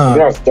 Oh. You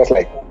know, it's just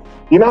like,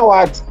 you know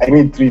what? I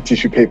need 3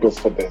 tissue papers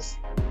for this.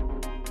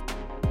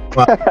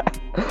 Wow.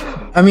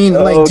 I mean,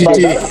 like,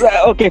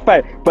 okay,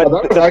 fine, but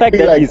the fact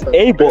that he's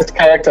able, best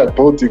character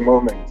building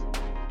moment.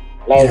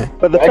 Like, Yeah.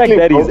 but the fact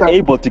that he's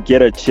able to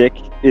get a chick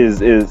is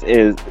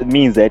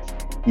means that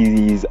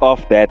he's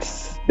off that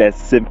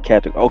simp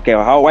category. Okay,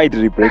 why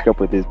did he break up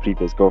with his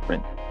previous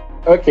girlfriend?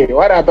 Okay,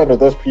 what happened with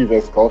those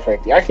previous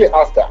girlfriends? He actually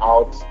asked her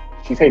out.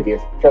 She said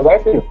yes. She was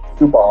actually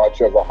super hot.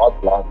 She was a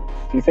hot blonde.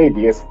 She said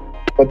yes,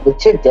 but the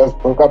chick just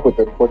broke up with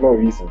him for no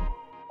reason.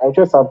 I'm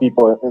sure some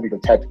people in the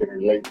chat can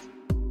relate.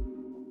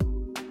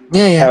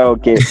 Yeah.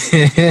 Okay.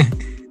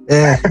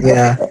 Yeah.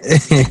 Yeah.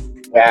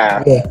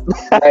 Yeah.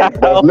 Like,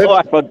 Oh,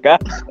 I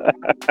forgot.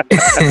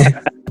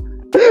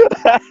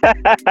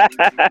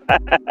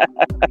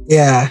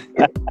 Yeah.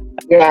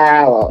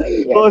 yeah. Well,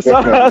 yeah, Oh,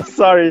 definitely.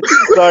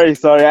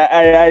 sorry.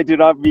 I did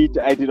not mean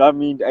to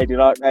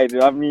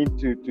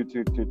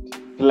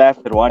laugh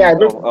at one Yeah,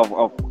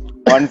 of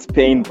one's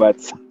pain, but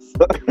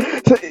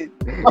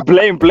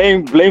blame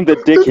the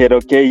dickhead.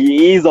 Okay,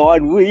 he's the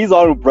one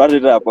who brought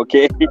it up.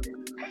 Okay.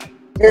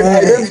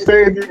 I didn't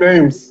say any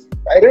names.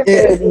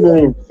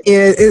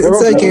 Yeah,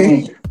 it's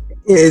okay.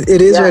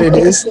 It is what it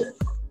is.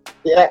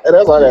 Yeah,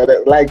 that's what it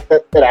is. Like,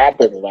 it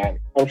happens, man.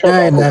 I'm sure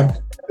Yeah,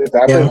 it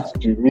happens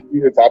to me.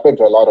 It's happened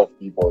to a lot of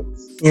people.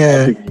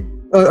 Yeah.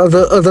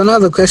 Although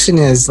another question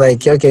is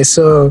like, okay,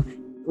 so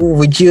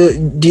do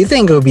you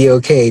think it would be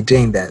okay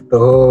doing that? The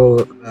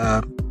whole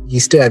you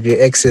still have your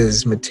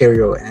ex's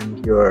material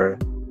and you're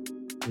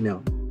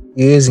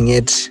using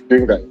it.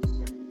 Doing that.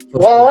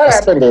 Well, what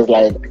happened is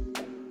like,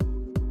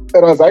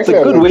 it was actually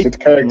a legit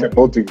character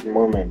building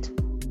moment.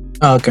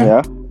 Oh, okay.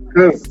 Yeah.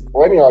 Because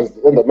when he was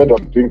in the middle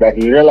of doing that,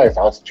 he realized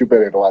how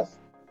stupid it was.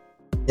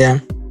 Yeah.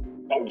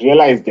 And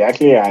realized he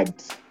actually had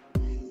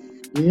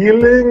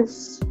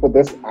feelings for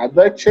this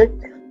other chick.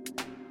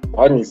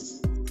 One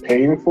is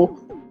painful.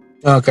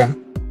 Okay.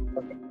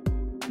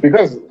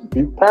 Because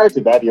prior to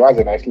that, he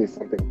wasn't actually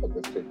something for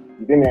this chick.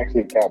 He didn't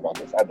actually care about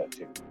this other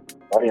chick.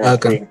 One was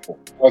painful.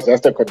 It was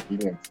just a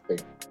convenience thing.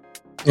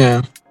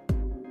 Yeah.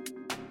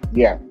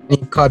 Yeah. He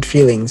caught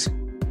feelings.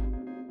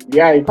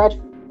 Yeah, he caught.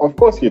 Of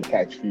course, he'd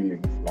catch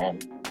feelings, man.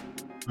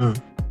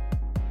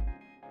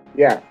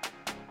 Yeah.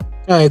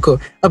 Alright, cool.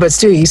 Oh, but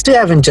still, you still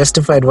haven't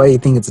justified why you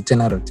think it's a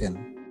 10 out of 10.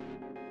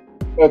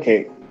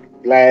 Okay,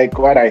 like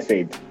what I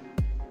said.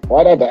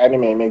 What other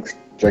anime makes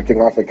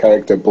jerking off a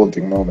character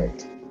building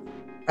moment?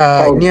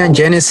 Neon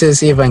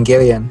Genesis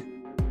Evangelion.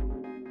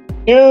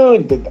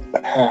 Dude,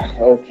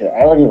 okay,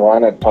 I don't even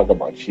want to talk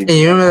about Shinji.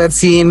 Hey, you remember that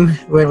scene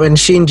when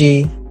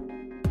Shinji?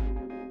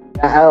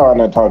 I don't want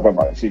to talk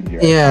about Shinji.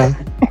 Right? Yeah.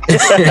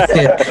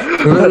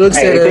 Looks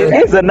at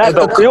There is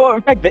another.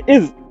 In fact, there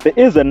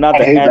is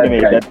another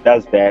anime that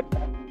does that.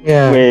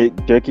 Yeah. Where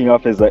jerking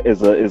off is a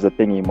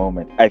thingy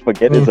moment. I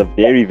forget. It's a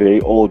very,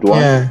 very old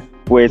one. Yeah.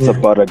 Where it's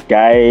about a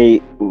guy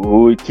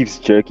who keeps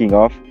jerking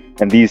off,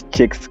 and these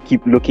chicks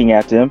keep looking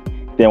at him.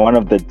 Then one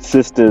of the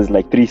sisters,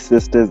 like 3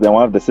 sisters, then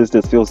one of the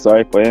sisters feels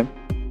sorry for him,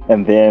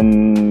 and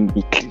then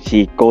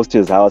she goes to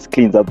his house,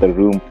 cleans up the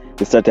room.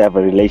 They start to have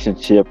a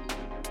relationship.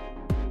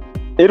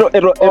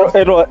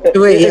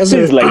 It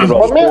seems like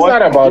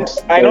not about.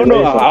 I don't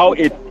know how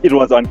it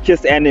was on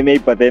Kiss Anime,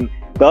 but then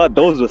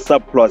those were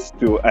subplots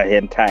to a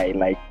hentai.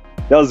 Like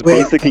that was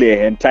basically a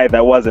hentai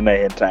that wasn't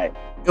a hentai.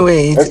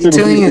 Wait, Kiss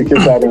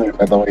Anime,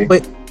 by the way.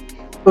 Wait,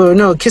 oh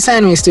no, Kiss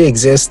Anime still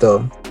exists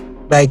though.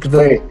 Like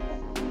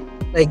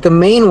the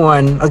main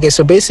one. Okay,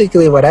 so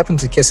basically, what happened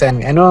to Kiss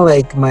Anime? I know,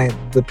 like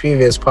the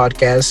previous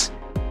podcast,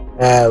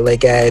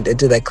 like I did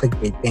that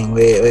clickbait thing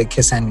where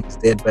Kiss Anime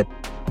did, but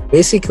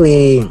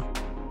basically,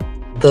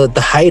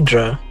 the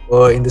Hydra,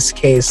 or in this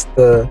case,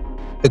 the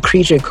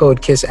creature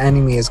code Kiss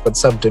Anime has got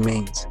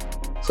subdomains.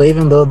 So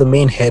even though the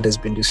main head has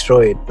been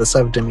destroyed, the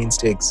subdomains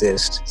still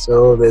exist.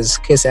 So there's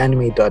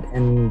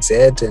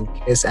kissanime.nz and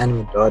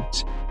kissanime.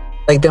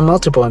 Like there are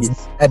multiple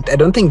ones. I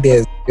don't think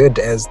they're as good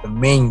as the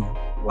main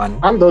one.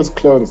 And those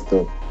clones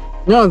though.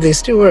 No, they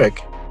still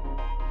work.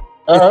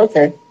 Oh,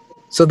 okay.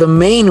 So the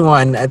main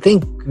one, I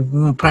think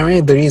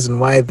primarily the reason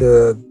why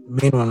the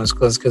main one was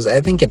closed, because I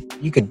think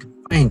you could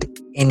find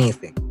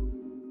anything.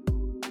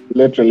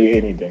 Literally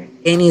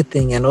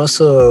anything. And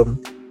also,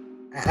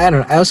 I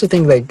don't know, I also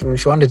think like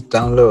if you wanted to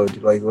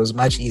download, like it was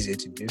much easier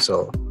to do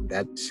so on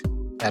that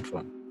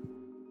platform.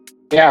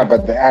 Yeah,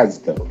 but the ads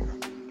though.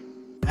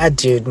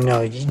 Dude,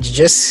 no, you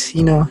just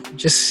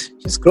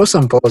grow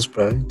some balls,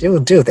 bro. Deal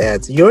with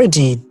ads. You're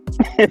already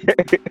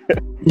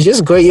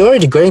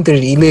going through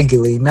it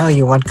illegally. Now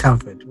you want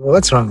comfort.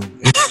 What's wrong with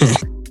you?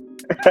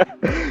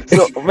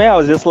 So man, I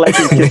was just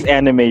liking Kiss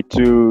Anime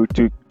to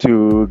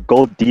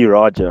Gold D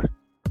Roger.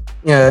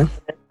 Yeah.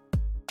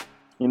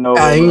 You know,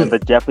 I- when the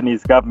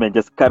Japanese government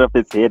just cut off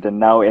its head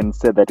and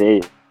said that,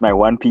 hey, my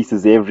One Piece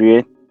is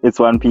everywhere. It's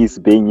One Piece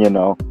being,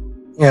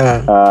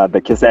 Yeah.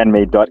 the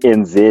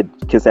kissanime.nz,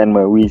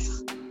 Kissanime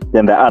Whis,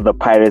 then the other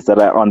pirates that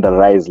are on the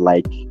rise,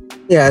 like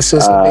Yeah. So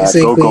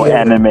basically, Go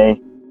Anime.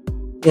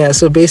 yeah.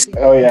 So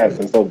basically, Oh yeah,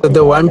 there's no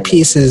the One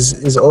Piece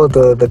is all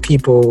the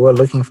people who are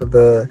looking for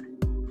the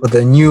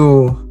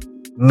new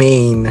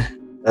main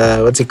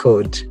what's it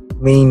called,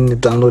 main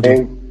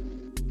downloading.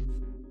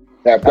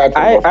 Yeah,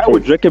 platform of I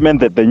would choice.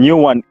 recommend that the new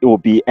one, it will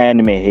be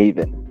Anime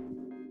Haven.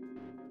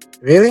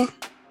 Really?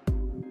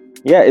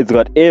 Yeah, it's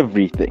got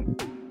everything.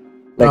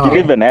 Like Oh. it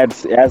even has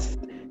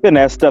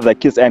stuff that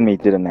Kiss Anime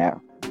didn't have.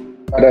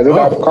 But does it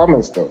have Oh.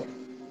 comments though?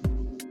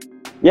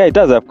 Yeah, it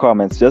does have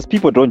comments. Just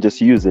people don't just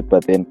use it.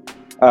 But then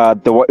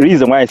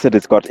reason why I said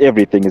it's got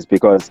everything is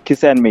because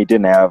Kiss Anime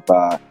didn't have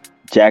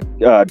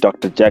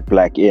Dr. Jack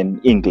Black in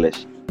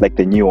English, like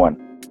the new one,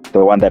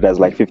 the one that has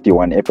like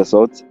 51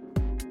 episodes,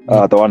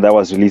 the one that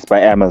was released by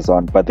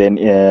Amazon. But then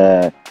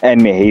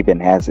Anime Haven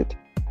has it,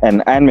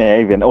 and Anime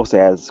Haven also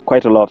has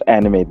quite a lot of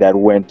anime that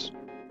went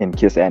in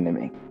Kiss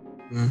Anime.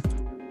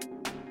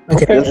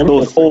 Okay. Just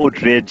those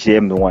old red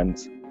gemmed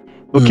ones.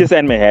 So Kiss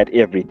Anime had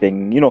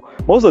everything. You know,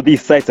 most of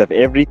these sites have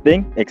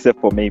everything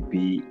except for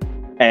maybe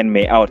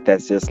Anime Out.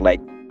 That's just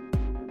like,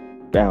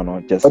 I don't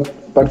know, just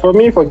But for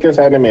me, for Kiss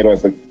Anime, it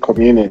was the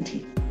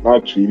community,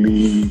 not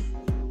really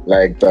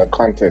like the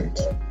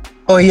content.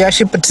 Oh, you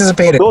actually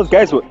participated. those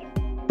guys were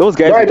No,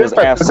 I just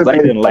did assholes. I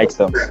didn't like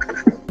them.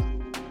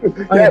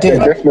 Oh, Yeah, you they did.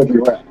 definitely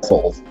were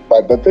assholes.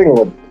 But the thing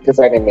with Kiss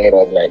Anime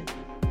was like,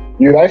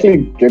 you'd actually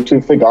get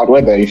to figure out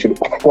whether you should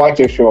watch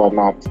a show or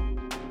not.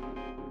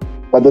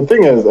 But the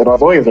thing is, it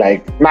was always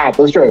like, nah,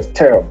 this show is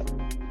terrible.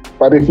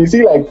 But if you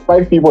see like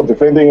 5 people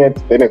defending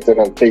it, then it's an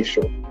okay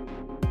show.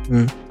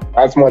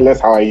 That's more or less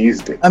how I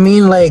used it. I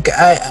mean, like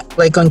I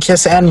like on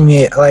Kiss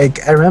Anime,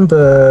 like I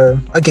remember.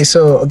 Okay,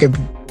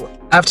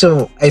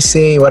 after I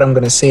say what I'm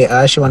gonna say,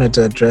 I actually wanted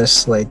to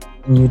address like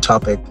a new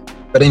topic.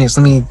 But anyways,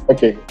 let me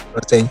Okay.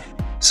 thing.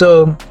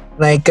 So,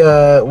 like,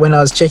 when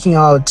I was checking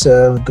out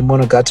the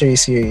Monogatari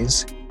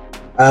series,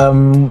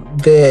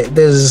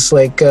 there's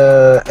like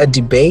a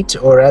debate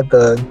or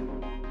rather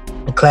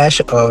a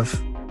clash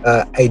of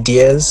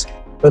ideas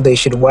whether you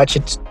should watch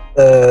it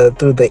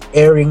through the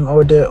airing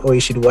order or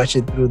you should watch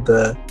it through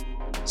the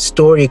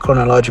story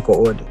chronological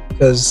order.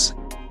 Because,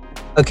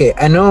 okay,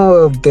 I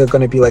know there are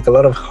going to be like a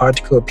lot of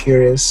hardcore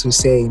purists who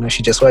say, you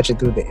should just watch it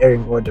through the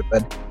airing order,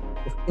 but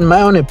in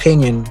my own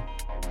opinion,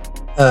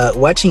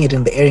 watching it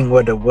in the airing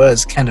order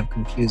was kind of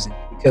confusing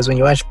because when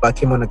you watch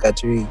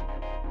Bakemonogatari,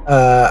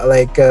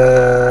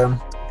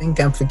 I think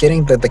I'm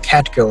forgetting the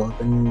cat girl,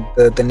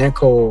 the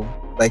Neko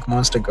like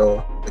monster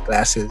girl, the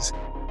glasses.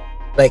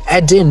 Like I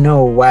didn't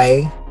know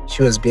why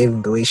she was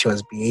behaving the way she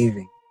was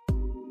behaving,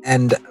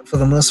 and for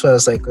the most part,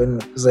 it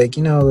was like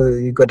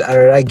you got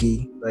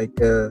Araragi, like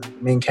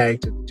main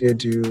character,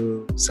 dude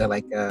who's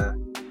like a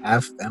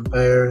half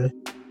vampire,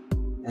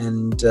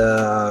 and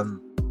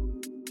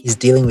he's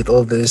dealing with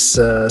all this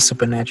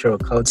supernatural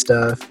occult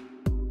stuff.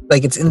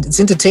 Like it's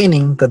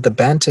entertaining, that the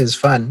banter is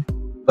fun,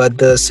 but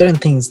the certain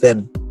things that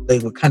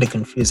were kind of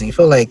confusing. It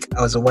felt like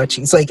I was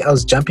watching. It's like I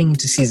was jumping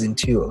into season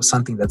 2 of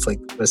something that's like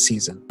the first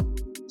season.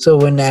 So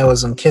when I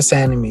was on Kiss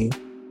Anime,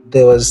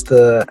 there was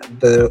a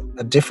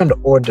different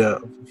order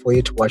for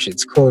you to watch it.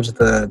 It's called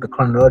the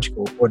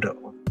chronological order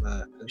of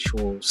the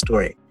actual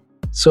story.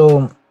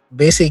 So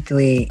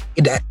basically,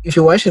 if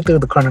you watch it through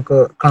the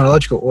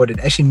chronological order, it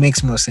actually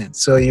makes more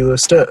sense. So you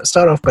start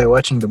off by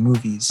watching the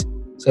movies.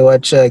 So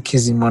watch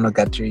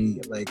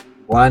Kizimonogatari, like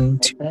 1,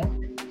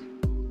 2.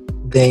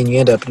 Then you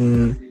end up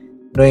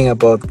knowing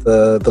about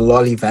the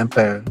lolly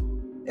vampire,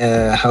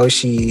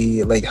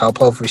 how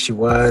powerful she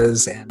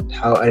was, and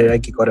how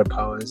Araragi got her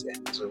powers,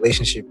 and the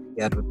relationship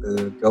he had with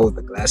the girl with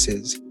the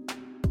glasses.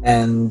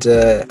 And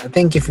I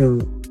think if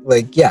you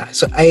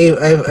so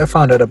I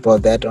found out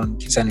about that on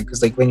Kiss Anime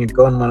because like when you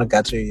go on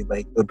Monogatari,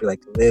 like there'll be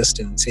like a list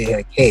and say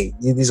like, hey,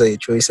 these are your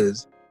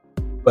choices,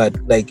 but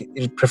like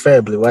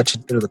preferably watch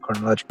it through the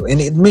chronological,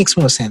 and it makes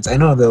more sense. I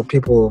know there are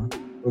people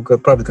who are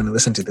probably going to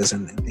listen to this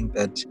and think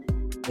that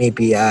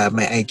maybe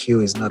my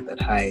IQ is not that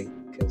high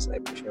because I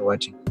prefer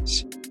watching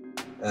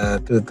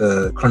it through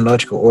the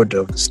chronological order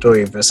of the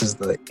story versus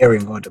the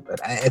airing order, but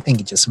I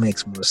think it just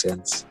makes more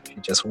sense if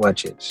you just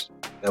watch it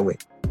that way.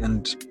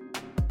 And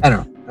I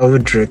don't know, I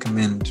would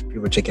recommend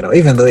people check it out,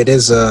 even though it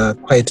is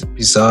quite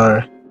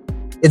bizarre.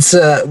 It's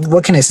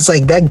what can I say? It's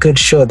like that good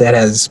show that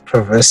has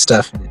perverse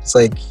stuff in it. It's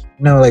like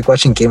like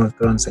watching Game of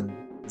Thrones, and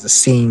there's a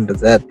scene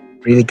that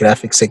really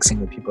graphic sex scene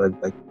where people are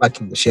like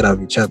fucking the shit out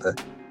of each other,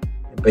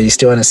 but you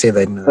still want to say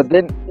that But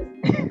then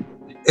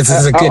it's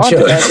a good I show.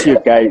 want to ask you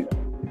guys.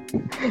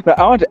 Now,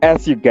 I want to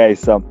ask you guys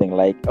something.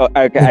 Like,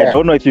 I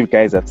don't know if you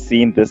guys have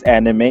seen this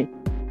anime.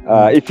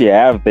 If you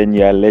have, then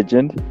you're a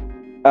legend.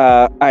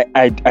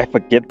 I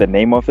forget the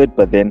name of it,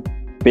 but then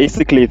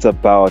basically it's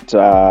about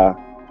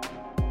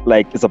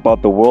it's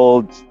about the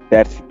world,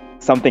 that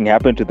something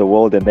happened to the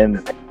world, and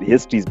then the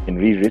history's been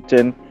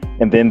rewritten,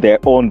 and then they're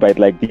owned by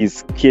like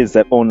these kids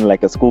that own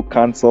like a school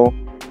council.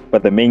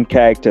 But the main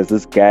character is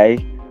this guy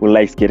who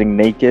likes getting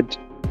naked,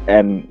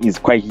 and he's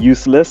quite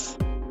useless,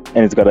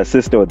 and he's got a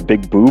sister with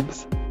big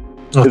boobs.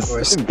 Of It's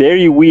course.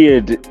 very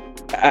weird.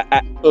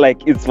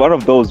 Like it's one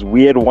of those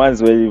weird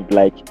ones where you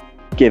like,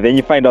 okay, then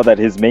you find out that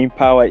his main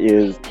power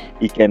is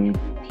he can,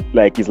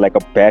 like, he's like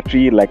a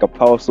battery, like a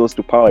power source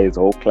to power his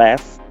whole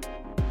class.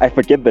 I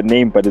forget the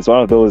name, but it's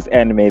one of those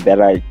anime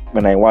that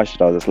when I watched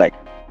it, I was just like,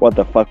 what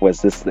the fuck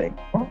was this thing?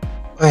 And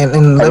I let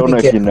don't me know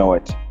if get, you know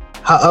it.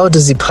 how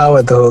does he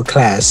power the whole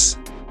class?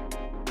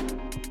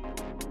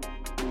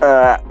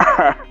 I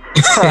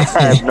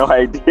have no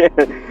idea.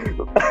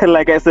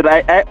 Like I said,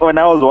 I when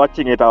I was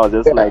watching it, I was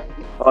just like,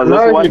 I was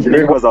just watching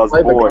it because I was why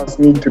the bored. class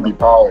need to be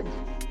powered?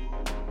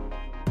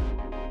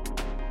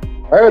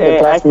 Why would the I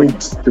class think-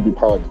 need to be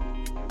powered?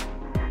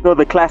 No,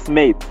 the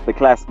classmates.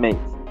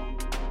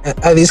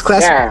 Are these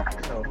classes? Yeah.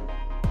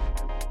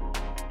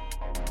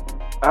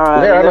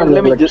 They run on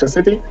Let me just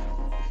electricity.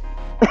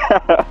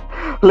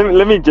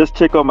 let me just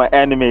check on my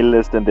anime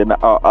list, and then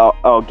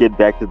I'll get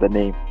back to the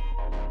name.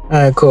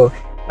 Alright, cool.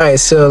 Alright,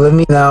 so let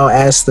me now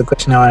ask the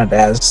question I wanted to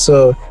ask.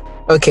 So,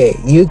 okay,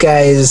 you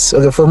guys,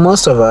 okay, for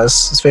most of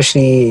us,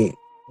 especially,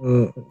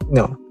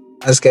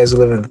 us guys who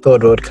live in the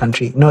third world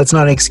country, no, it's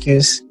not an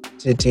excuse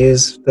to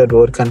use third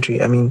world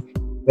country. I mean,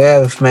 we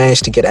have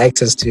managed to get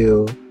access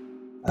to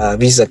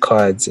Visa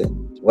cards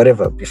and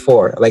whatever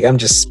before. Like, I'm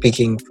just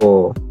speaking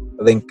for,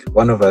 I think,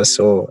 one of us.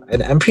 So,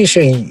 and I'm pretty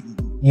sure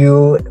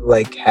you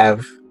like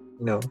have,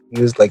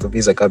 used like a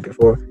Visa card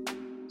before.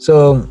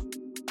 So,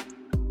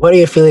 what are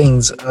your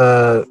feelings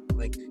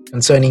like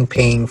concerning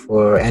paying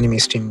for anime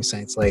streaming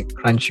sites like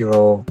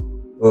Crunchyroll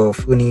or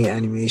Funny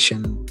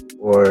Animation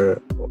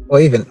or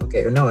even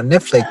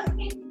Netflix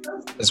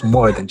is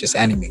more than just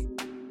anime.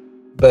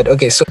 But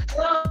okay, so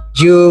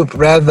do you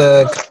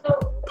rather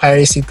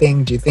piracy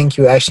thing? Do you think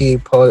you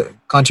actually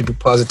contribute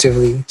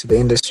positively to the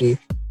industry,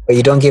 or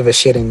you don't give a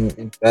shit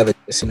and rather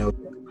just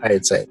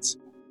pirate sites?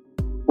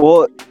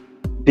 Well,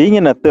 being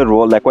in a third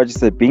world, like what you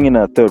said, being in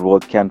a third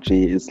world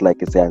country is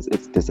like it has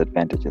its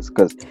disadvantages.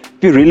 Because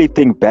if you really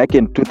think back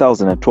in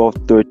 2012,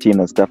 13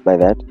 and stuff like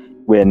that,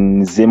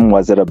 when Zim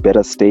was at a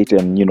better state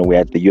and, we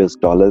had the US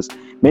dollars,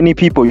 many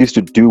people used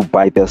to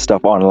buy their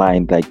stuff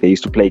online. Like they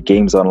used to play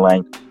games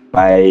online,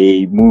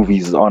 buy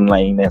movies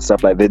online and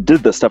stuff like that. They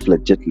did the stuff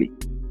legitly.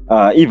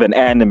 Even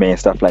anime and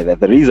stuff like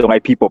that. The reason why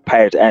people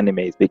pirate anime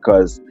is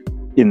because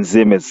in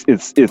Zim it's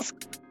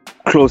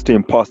close to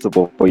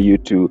impossible for you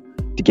to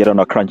get on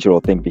a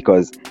Crunchyroll thing,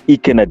 because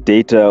Ethernet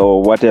data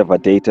or whatever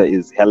data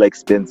is hella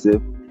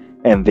expensive,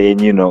 and then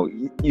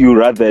you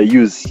rather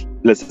use,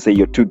 let's say,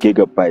 your 2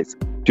 gigabytes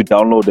to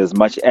download as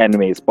much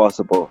anime as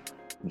possible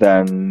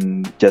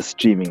than just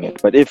streaming it.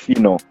 But if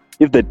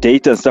the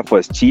data and stuff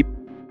was cheap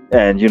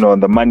and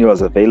the money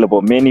was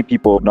available, many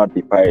people would not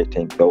be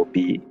pirating. A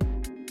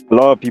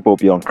lot of people will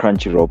be on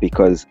Crunchyroll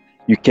because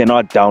you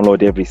cannot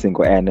download every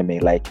single anime.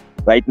 Like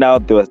right now,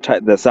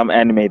 there's some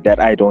anime that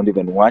I don't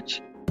even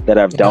watch that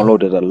I've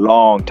downloaded a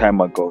long time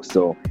ago.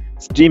 So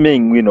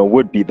streaming,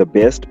 would be the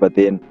best, but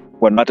then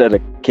we're not at a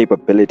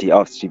capability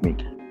of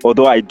streaming.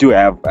 Although I do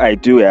have a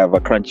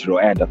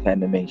Crunchyroll and a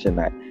Funimation.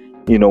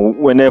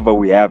 Whenever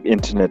we have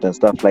internet and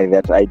stuff like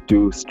that, I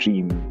do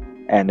stream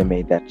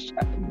anime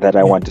that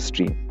I want to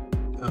stream.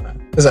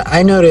 Because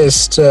I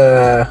noticed,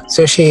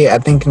 especially I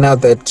think now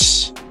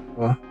that,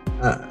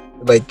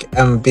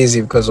 I'm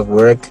busy because of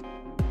work,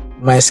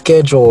 my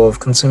schedule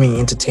of consuming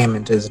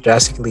entertainment has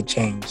drastically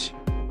changed.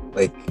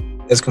 Like,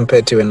 as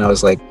compared to when I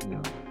was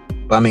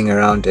bumming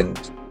around and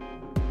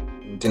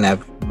didn't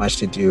have much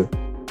to do.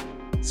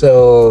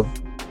 So,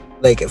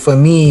 like, for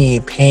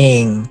me,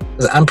 paying,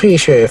 because I'm pretty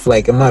sure if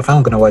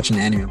I'm gonna watch an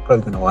anime, I'm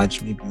probably gonna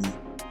watch maybe.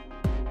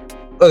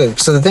 Okay,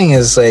 so the thing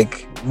is,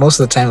 like, most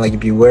of the time,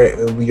 like,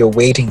 you're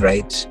waiting,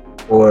 right,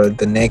 for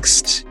the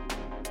next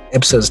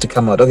episodes to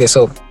come out. Okay,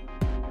 so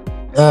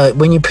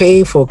when you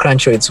pay for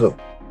Crunchyroll, it's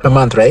per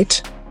month, right?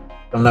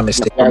 If I'm not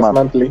mistaken. Yeah, it's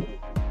monthly.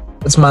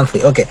 It's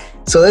monthly. Okay,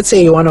 so let's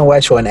say you want to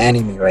watch one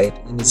anime, right?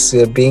 And it's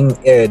being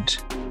aired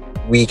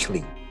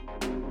weekly.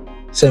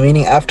 So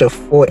meaning after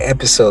 4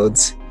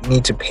 episodes, you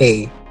need to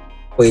pay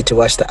for you to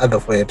watch the other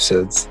 4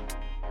 episodes.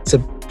 So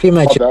pretty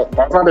much.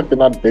 That's not if you're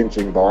not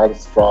binging the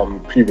ones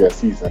from previous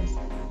seasons.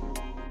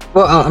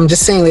 Well, I'm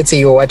just saying, let's say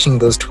you're watching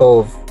those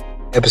 12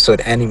 episode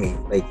anime,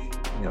 like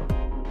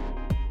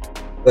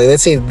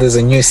let's say there's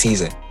a new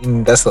season,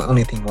 and that's the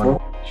only thing you want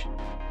to watch.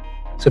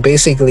 So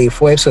basically,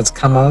 4 episodes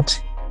come out,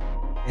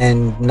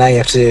 and now you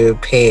have to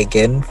pay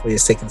again for your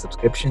second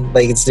subscription.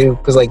 Like, it's due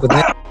because with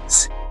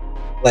Netflix,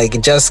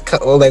 it just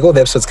all the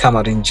episodes come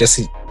out and you just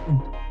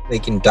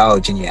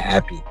indulge and you're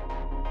happy.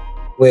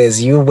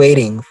 Whereas you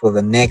waiting for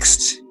the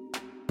next,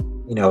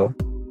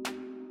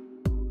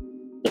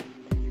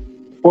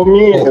 For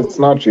me, it's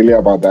not really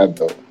about that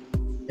though.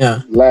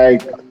 Yeah.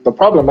 Like, the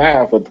problem I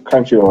have with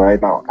Crunchyroll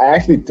right now, I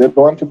actually did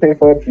want to pay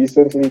for it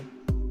recently,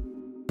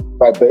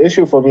 but the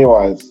issue for me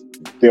was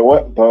there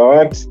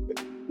weren't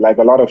like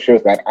a lot of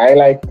shows that I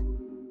like.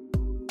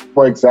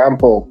 For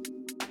example,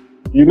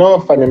 You know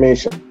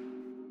Funimation.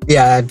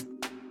 Yeah.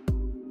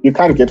 You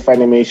can't get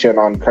Funimation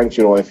on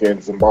Crunchyroll if you're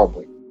in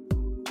Zimbabwe.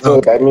 So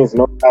Okay. that means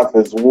no doubt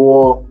there's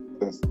war.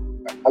 There's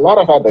a lot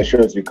of other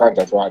shows you can't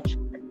just watch.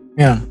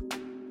 Yeah.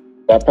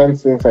 Japan,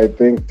 since I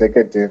think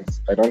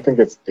Decadence, I don't think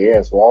it's there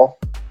as well.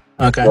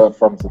 Okay.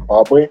 From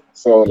Zimbabwe.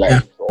 So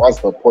like, what's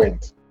the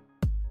point?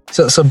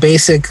 So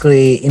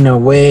basically, in a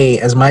way,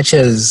 as much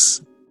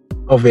as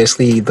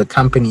obviously the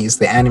companies,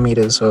 the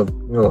animators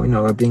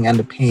are being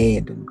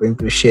underpaid and going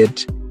through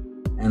shit,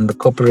 and the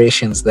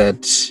corporations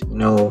that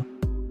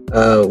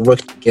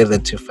work together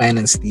to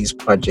finance these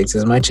projects,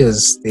 as much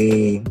as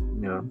they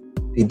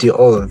do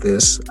all of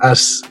this,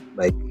 us,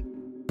 like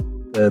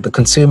the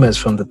consumers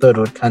from the third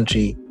world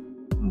country,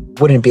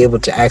 wouldn't be able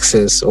to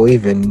access or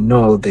even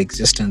know the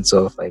existence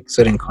of like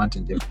certain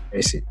content if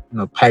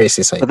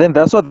piracy site. But then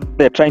that's what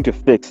they're trying to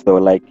fix, though.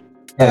 Like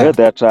I heard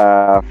that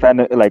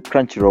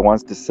Crunchyroll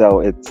wants to sell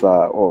its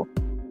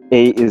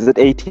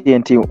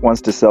AT&T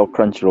wants to sell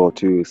Crunchyroll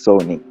to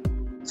Sony.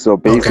 So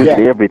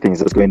basically,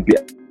 everything's just going to be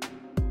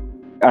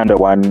under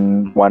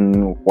one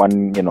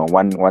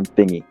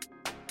thingy.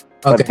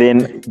 But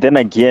then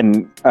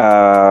again,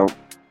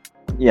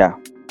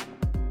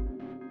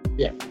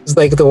 it's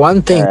like the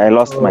one thing I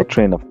lost my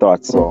train of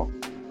thought. So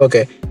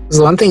okay,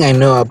 there's one thing I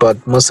know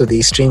about most of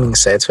these streaming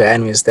sites for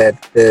anime is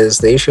that there's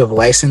the issue of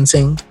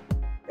licensing,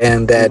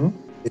 and that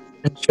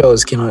different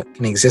shows can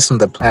exist on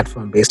the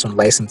platform based on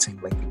licensing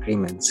like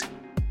agreements.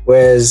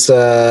 Whereas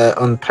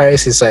on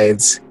piracy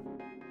sites,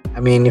 I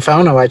mean, if I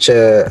want to watch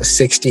a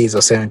 60s or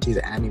 70s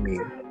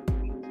anime,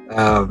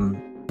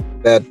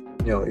 that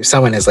if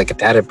someone has like a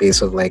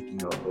database of like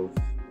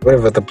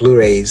whatever the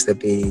Blu-rays that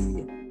they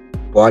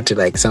bought to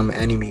like some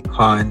anime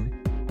con,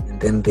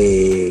 and then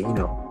they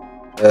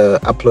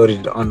uploaded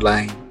it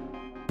online,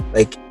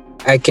 like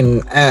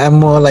I'm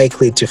more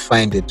likely to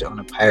find it on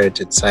a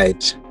pirated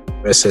site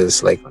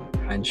versus like on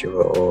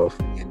Crunchyroll or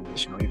Funny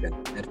Animation or even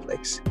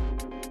Netflix.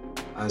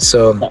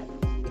 So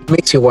it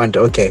makes you wonder,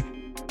 okay,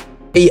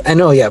 I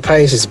know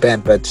piracy is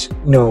banned, but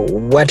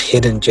what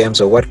hidden gems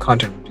or what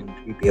content would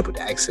we be able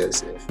to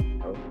access if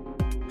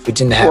we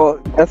didn't have? Well,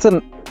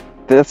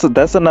 that's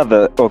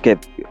another okay.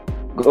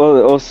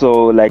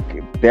 Also,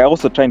 like they're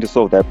also trying to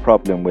solve that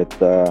problem with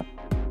that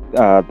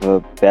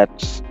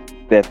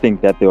thing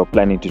that they were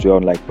planning to do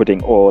on like putting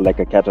like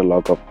a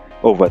catalog of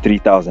over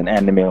 3,000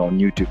 anime on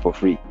YouTube for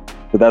free.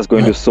 So that's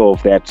going to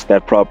solve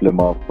that problem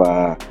of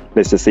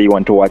let's just say you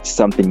want to watch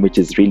something which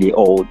is really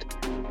old,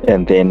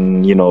 and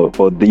then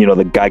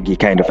the gaggy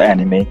kind of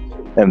anime,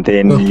 and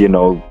then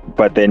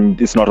but then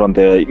it's not on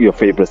your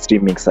favorite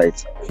streaming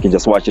sites. You can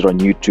just watch it on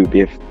YouTube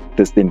if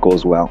this thing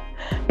goes well.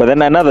 But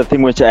then another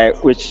thing which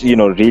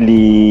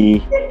really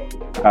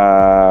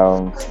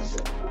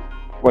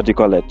what do you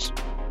call it,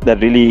 that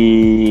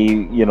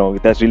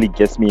really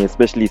gets me,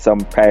 especially some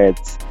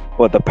pirates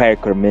or the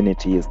pirate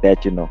community, is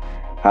that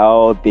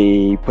how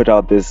they put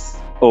out this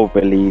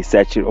overly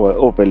saturated or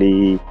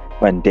overly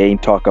mundane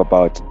talk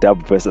about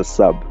dub versus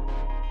sub.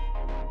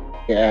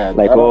 Yeah,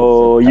 like I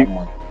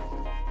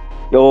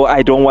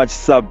don't watch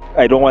sub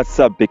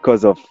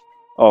because of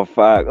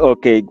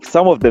okay,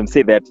 some of them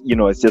say that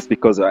it's just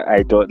because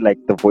I don't like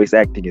the voice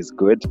acting is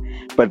good,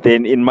 but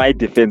then in my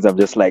defense I'm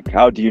just like,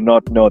 how do you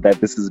not know that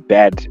this is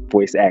bad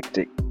voice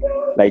acting?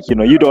 Like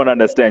you don't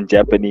understand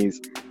Japanese,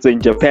 so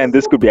in Japan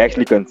this could be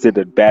actually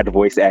considered bad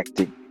voice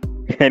acting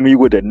and we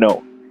wouldn't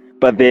know.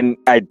 But then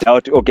I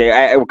doubt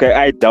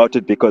I doubt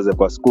it because they've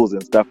got schools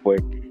and stuff where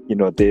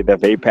they're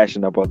very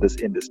passionate about this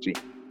industry.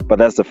 But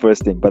that's the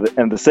first thing.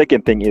 And the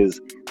second thing is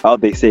how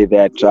they say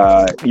that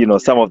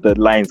some of the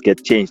lines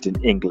get changed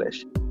in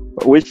English,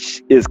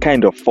 which is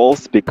kind of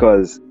false,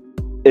 because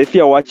if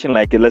you're watching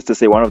like, let's just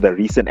say, one of the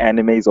recent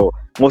animes, or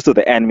most of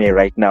the anime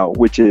right now,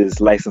 which is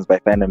licensed by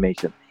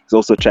Funimation, is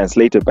also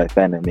translated by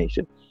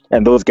Funimation,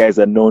 and those guys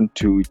are known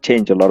to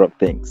change a lot of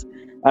things,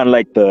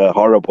 unlike the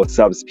horrible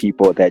subs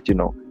people that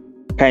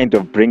kind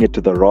of bring it to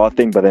the raw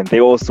thing, but then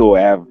they also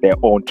have their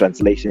own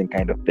translation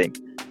kind of thing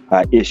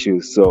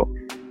issues. So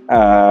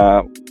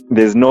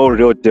there's no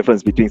real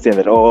difference between saying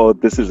that, oh,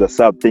 this is a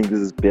sub thing, this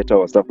is better,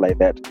 or stuff like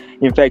that.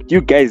 In fact,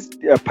 you guys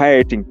are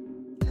pirating.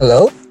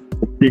 Hello?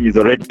 The thing is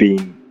already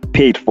being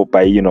paid for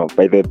by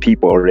the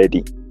people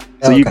already.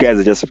 So you guys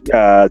are just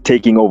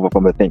taking over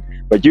from the thing.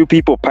 But you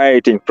people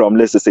pirating from,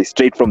 let's just say,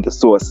 straight from the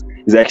source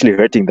is actually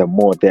hurting them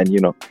more than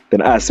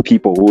than us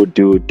people who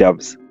do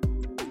dubs.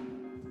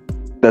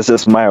 That's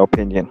just my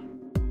opinion.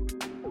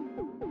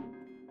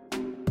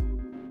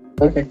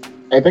 Okay,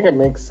 I think it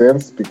makes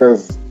sense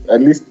because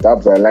at least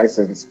dubs are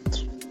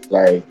licensed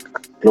like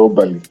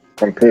globally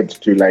compared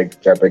to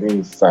like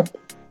Japanese sub.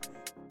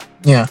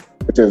 Yeah.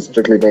 Which is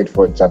strictly made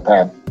for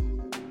Japan.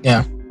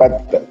 Yeah.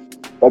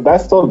 But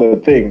that's still the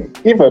thing.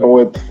 Even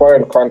with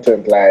foreign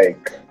content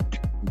like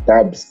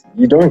dubs,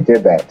 you don't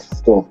get that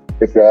still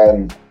if you're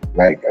in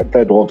like a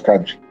third world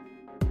country.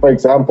 For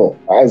example,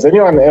 has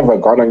anyone ever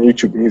gone on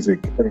YouTube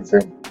Music in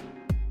Zim?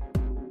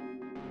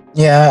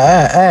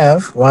 Yeah, I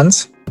have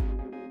once.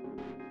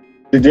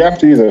 Did you have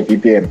to use a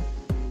VPN?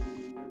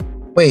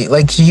 Wait,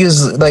 like you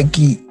use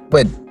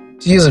Wait,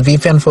 to use a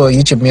VPN for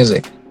YouTube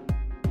Music?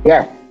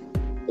 Yeah.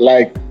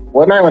 Like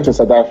when I went to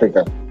South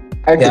Africa,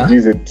 I could Yeah.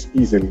 use it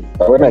easily.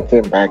 But when I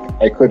came back,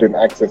 I couldn't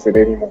access it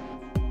anymore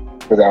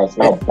because I was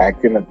now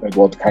back in a third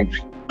world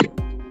country.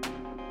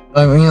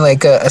 I mean,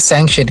 like a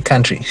sanctioned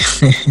country.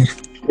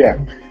 Yeah.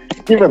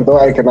 Even though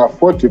I can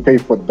afford to pay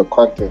for the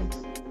content,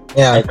 I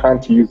Yeah.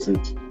 can't use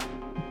it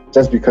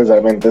just because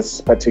I'm in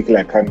this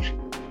particular country.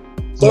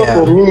 So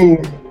Yeah. for me,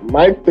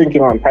 my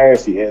thinking on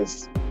piracy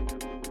is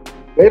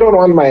they don't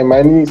want my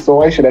money, so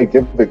why should I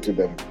give it to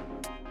them?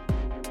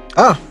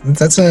 Oh,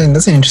 that's an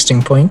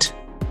interesting point.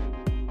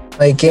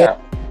 Like, yeah.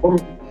 Um,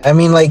 I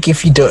mean, like,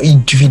 if you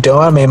don't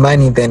want my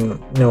money, then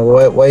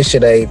why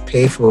should I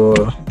pay for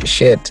the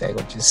shit? I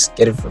could just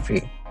get it for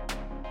free.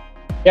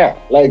 Yeah,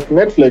 like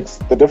Netflix,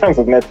 the difference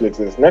with Netflix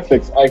is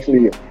Netflix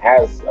actually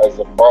has a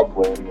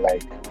Zimbabwean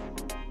like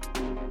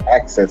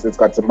access. It's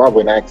got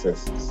Zimbabwean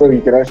access. So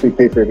you can actually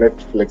pay for your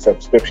Netflix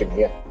subscription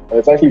here. And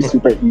it's actually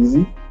super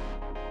easy.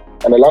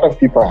 And a lot of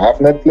people have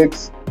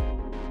Netflix,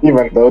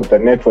 even though the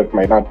network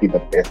might not be the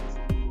best.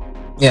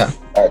 Yeah.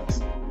 But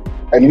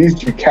at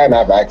least you can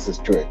have access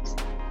to it.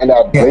 And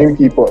I'd Yeah. blame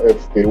people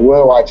if they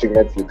were watching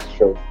Netflix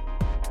shows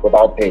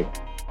without paying.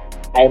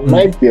 I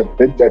might be a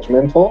bit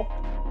judgmental,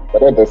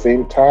 but at the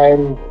same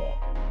time,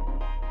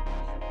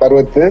 but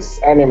with this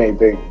anime,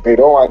 they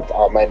don't want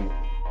our money.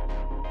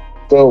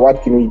 So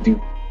what can we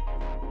do?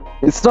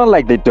 It's not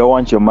like they don't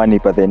want your money,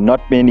 but then not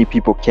many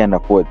people can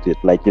afford it.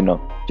 Like,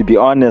 to be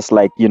honest,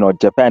 like,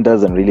 Japan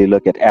doesn't really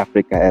look at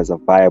Africa as a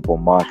viable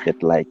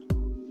market. Like,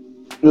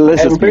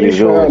 let's I'm just be pretty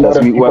sure real a with lot us.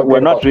 of people We're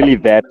can not really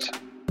that.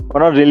 We're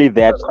not really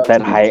that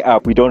contribute. high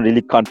up. We don't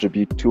really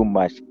contribute too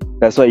much.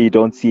 That's why you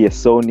don't see a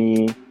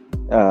Sony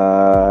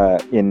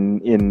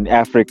in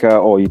Africa,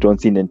 or you don't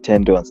see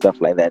Nintendo and stuff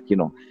like that.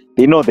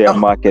 They know their Oh,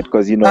 market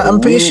because I'm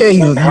pretty sure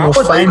you will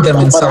find them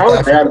in But South how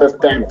would they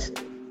Africa.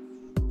 understand?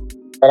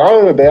 But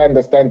how would they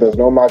understand there's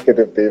no market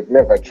if they've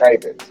never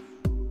tried it?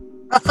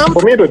 I'm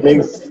For me, it would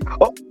make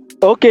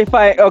Okay,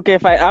 fine.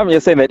 I'm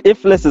just saying that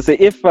if, let's just say,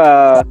 if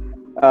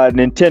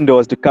Nintendo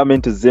was to come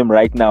into Zim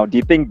right now, do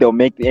you think they'll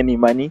make any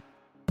money?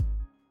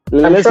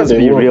 Let's sure just they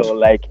be won't. real.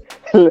 Like,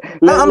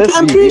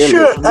 I'm pretty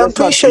sure. I'm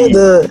pretty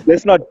sure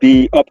let's not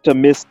be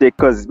optimistic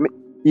because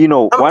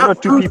one or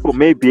two people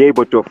may be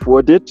able to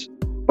afford it,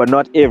 but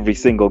not every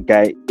single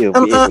guy will be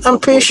able to I'm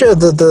pretty afford sure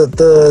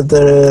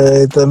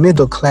the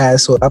middle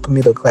class or upper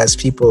middle class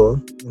people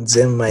in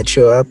Zim might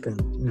show up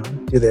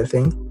and do their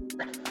thing.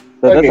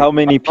 So Okay, that's how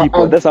many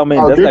people. That's how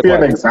many. I'll That's give like you an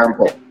what?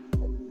 example.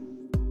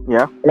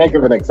 Yeah. Can I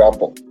give an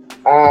example?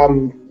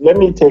 Let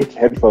me take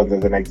headphones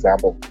as an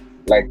example,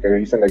 like a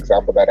recent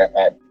example that I've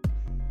had.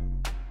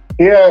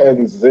 Here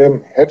in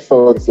Zim,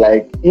 headphones,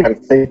 like even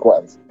fake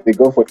ones, they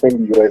go for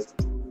 20 US.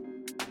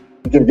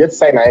 You can get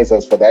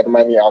Sennheisers for that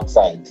money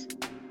outside,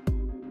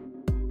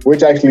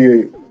 which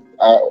actually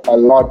are a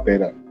lot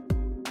better.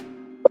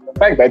 But the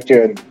fact that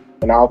you're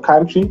in our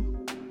country,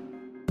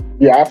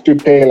 you have to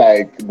pay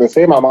like the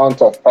same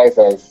amount of price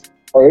as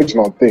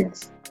original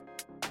things,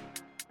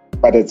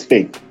 but it's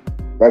fake.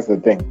 That's the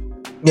thing.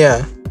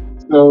 Yeah.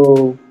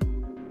 So,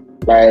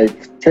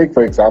 like, take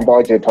for example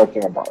what you're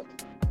talking about.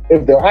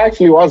 If there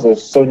actually was a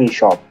Sony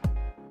shop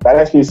that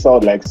actually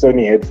sold like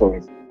Sony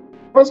headphones,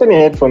 most Sony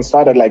headphones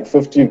started like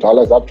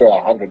 $15 up to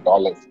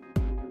 $100.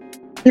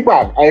 People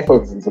have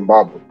iPhones in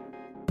Zimbabwe.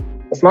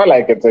 It's not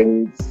like it's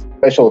a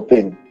special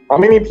thing. How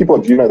many people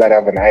do you know that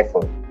have an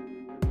iPhone?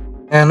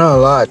 I know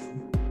a lot.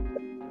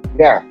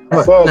 Yeah.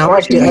 Now, So how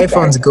much do it's not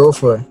iPhones unique. go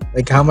for?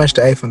 Like, how much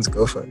do iPhones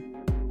go for?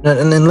 No,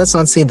 and then let's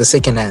not say the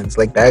second hands,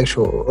 like the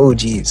actual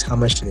OGs. How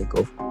much do they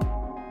go for?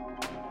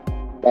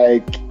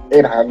 Like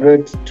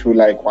 800 to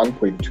like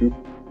 1.2.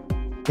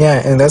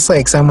 Yeah, and that's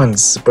like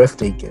someone's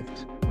birthday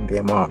gift from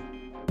their mom.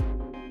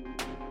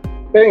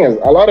 Thing is,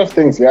 a lot of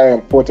things here are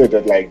imported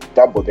at like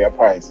double their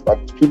price, but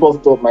people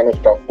still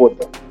manage to afford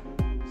them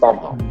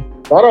somehow.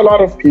 Not a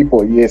lot of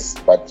people, yes,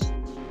 but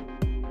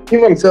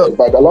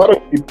but a lot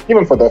of people,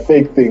 even for the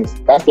fake things,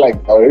 that's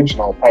like the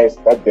original price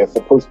that they're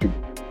supposed to be.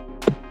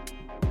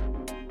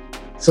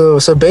 So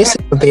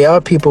basically, there are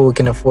people who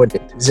can afford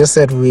it. It's just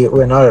that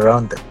we're not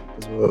around them.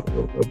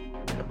 'Cause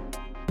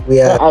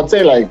we are. I'd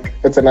say like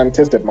it's an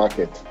untested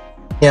market.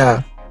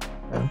 Yeah.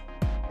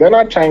 They're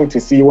not trying to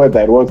see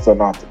whether it works or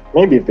not.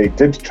 Maybe if they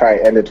did try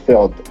and it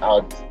failed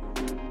out,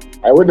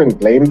 I wouldn't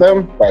blame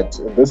them. But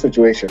in this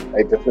situation,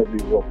 I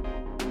definitely will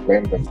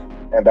blame them.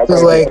 And that's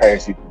It's why like-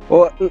 piracy.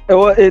 Well,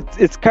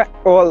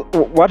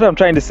 what I'm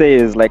trying to say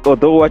is like,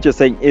 although what you're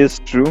saying is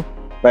true,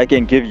 but I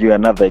can give you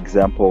another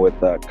example with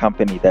a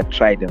company that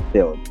tried and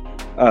failed.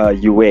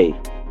 UA.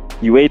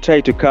 UA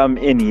tried to come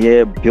in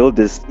here, build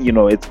this,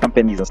 its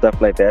companies and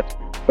stuff like that,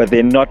 but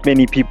then not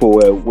many people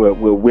were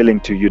willing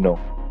to,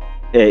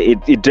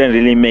 it didn't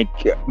really make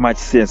much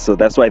sense, so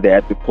that's why they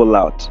had to pull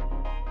out.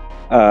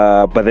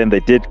 But then they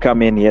did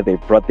come in here, they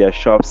brought their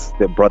shops,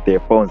 they brought their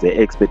phones, their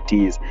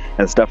expertise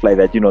and stuff like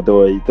that.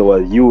 There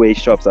were UA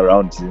shops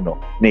around,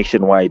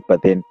 nationwide,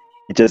 but then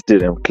it just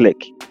didn't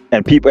click.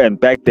 And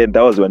back then,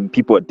 that was when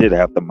people did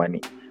have the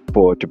money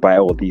to buy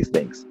all these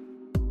things.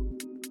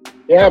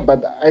 Yeah,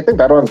 but I think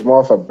that one's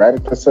more of a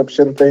brand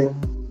perception thing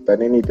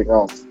than anything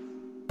else.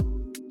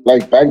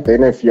 Like back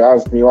then, if you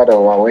asked me what a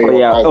Huawei Oh,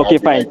 yeah, was, okay,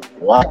 I'd be fine. like,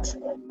 what?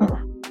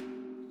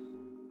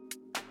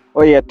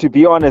 Oh yeah, to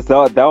be honest,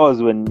 that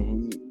was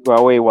when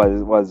Huawei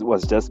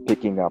was just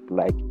picking up.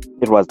 Like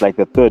it was like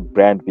the third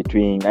brand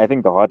between. I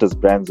think the hottest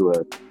brands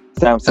were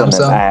Samsung.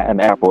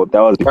 And Apple.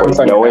 That was because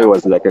Samsung and Huawei Apple.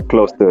 was like a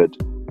close third.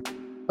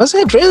 Was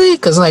it really?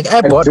 Because like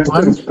I bought Just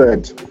one.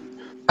 third.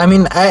 I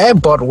mean, I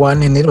bought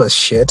one and it was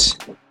shit.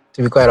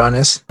 To be quite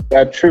honest.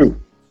 Yeah, true.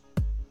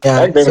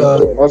 Yeah. Back then,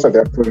 So most of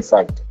their phones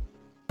sucked.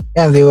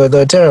 yeah, they were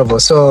terrible.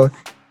 So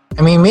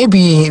I mean,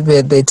 maybe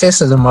they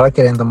tested the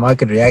market and the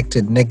market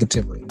reacted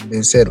negatively.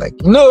 They said like,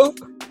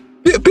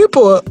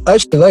 people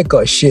actually like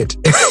our shit.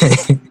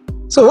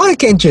 So why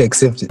can't you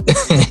accept it?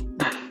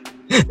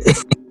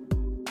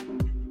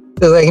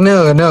 They're like,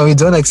 no, we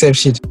don't accept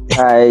shit.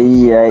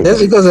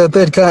 Just because a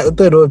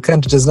third world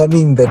country does not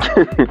mean that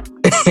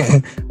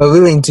we're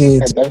willing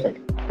to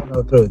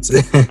our throats.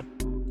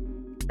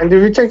 And if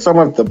you check some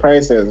of the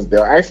prices,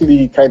 they're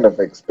actually kind of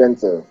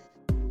expensive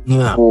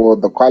Yeah. for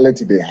the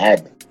quality they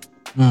had.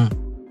 Mm.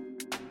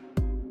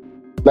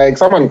 Like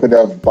someone could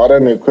have bought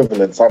an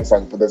equivalent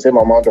Samsung for the same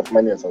amount of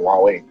money as a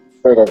Huawei.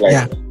 So it was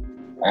like,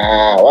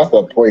 what's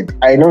the point?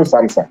 I know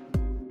Samsung.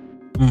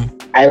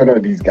 I don't know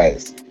these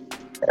guys.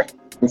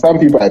 And some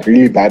people had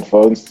really bad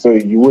phones, so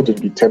you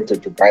wouldn't be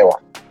tempted to buy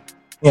one.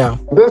 Yeah.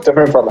 This is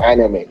different from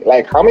anime.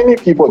 Like, how many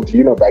people do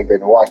you know back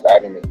then who watched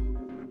anime?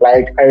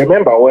 Like, I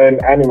remember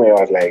when anime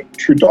was like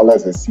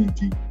 $2 a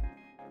CD.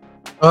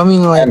 I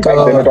mean, like, and back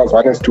then it was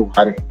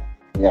 1:1.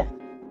 Yeah.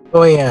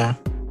 Oh yeah.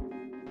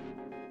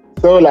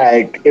 So,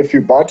 like, if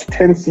you bought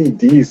 10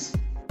 CDs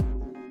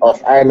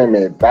of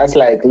anime, that's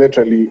like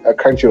literally a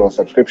Crunchyroll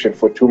subscription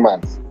for 2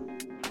 months.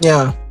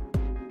 Yeah.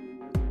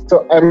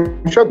 So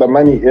I'm sure the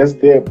money is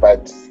there,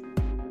 but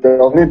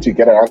they'll need to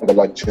get around the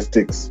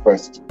logistics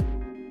first.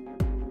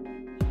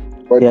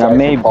 But Yeah,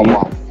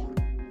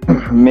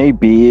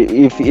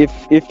 maybe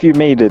if you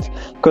made it,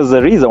 because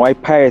the reason why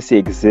piracy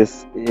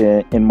exists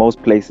in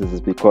most places is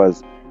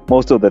because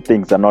most of the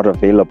things are not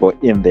available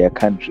in their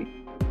country.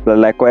 But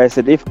like what I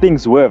said, if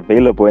things were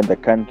available in the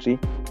country,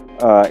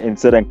 in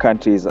certain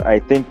countries, I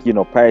think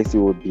piracy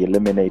would be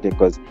eliminated,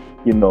 because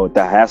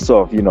the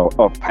hassle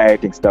of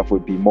pirating stuff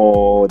would be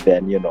more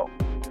than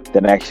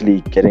than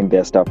actually getting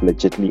their stuff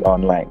legitly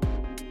online.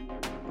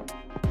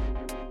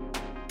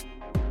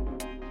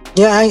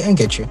 Yeah, I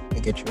get you.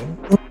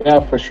 Yeah,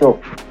 for sure.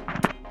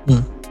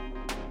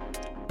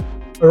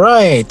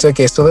 Right.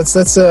 Okay. So let's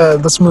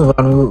move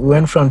on. We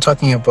went from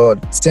talking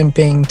about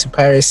simping to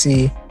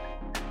piracy.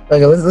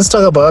 Okay, let's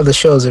talk about other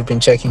shows we've been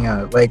checking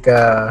out, like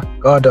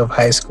God of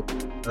High School.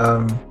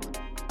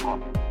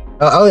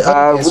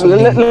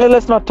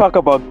 Let's not talk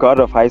about God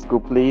of High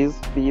School, please.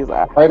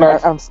 Why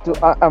not?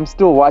 I'm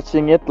still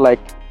watching it. Like,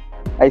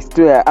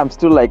 I'm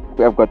still like,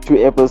 I've got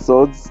 2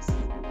 episodes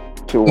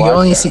to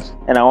watch,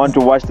 and I want to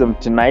watch them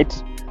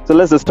tonight. So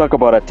let's just talk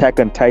about Attack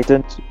on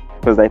Titan,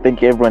 because I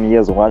think everyone here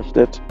has watched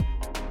it.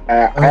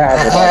 I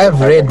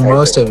have read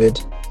most of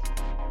it.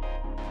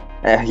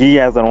 He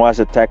hasn't watched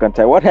Attack on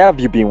Titan. What have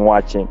you been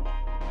watching?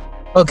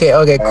 Okay,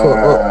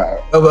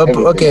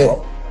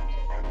 cool.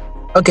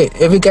 Okay.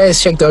 Have you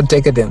guys checked out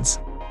Decadence?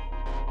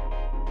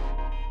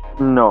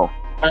 No.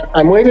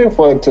 I'm waiting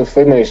for it to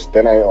finish,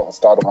 then I'll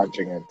start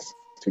watching it,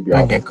 to be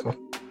honest. Okay, cool.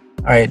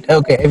 All right.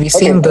 Okay. Have you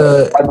seen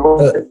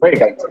Wait,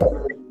 guys.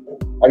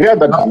 Have you heard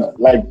that,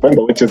 like, when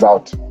The Witch is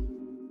out? Is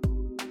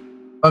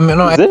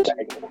it?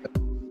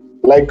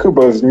 Like,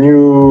 Kubo's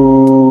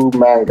new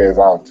manga is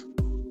out.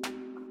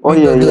 Oh,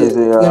 yeah. I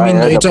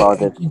heard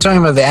about it. You're talking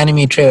about the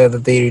anime trailer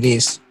that they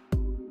released?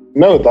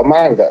 No, the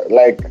manga.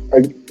 Like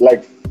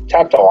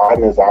chapter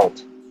 1 is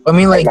out. I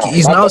mean, like,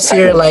 he's now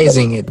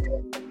serializing it.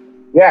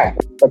 Yeah,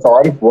 that's a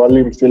 1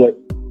 volume still.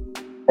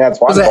 Yeah, it's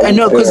 1 volume. I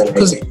know,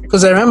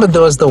 because I remember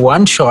there was the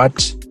one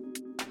shot.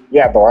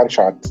 Yeah, the 1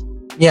 shot.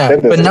 Yeah,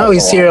 but now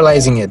he's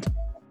serializing it.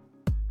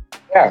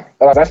 Yeah,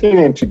 that was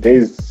actually in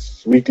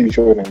today's weekly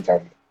Shonen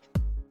Jump.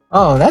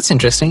 Oh, that's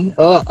interesting.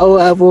 Well,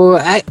 I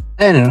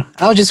don't know.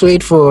 I'll just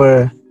wait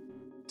for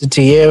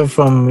to hear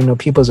from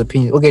people's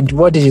opinion. Okay,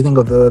 what did you think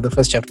of the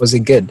first chapter? Was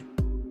it good?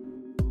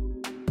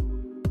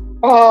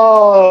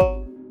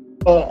 I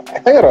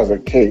think it was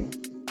okay,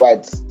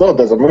 but still,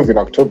 there's a movie in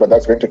October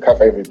that's going to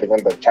cover everything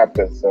in the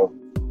chapters. So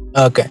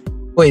okay.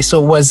 Wait,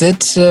 so was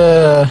it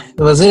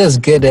as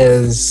good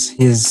as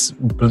his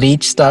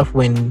Bleach stuff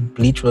when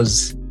Bleach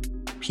was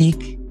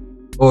peak,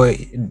 or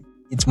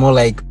it's more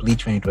like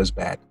Bleach when it was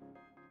bad?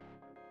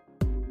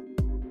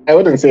 I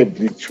wouldn't say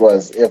Bleach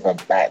was ever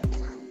bad.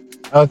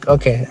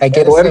 Okay, I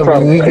guess it went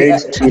from great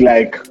to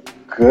like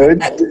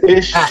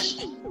good-ish.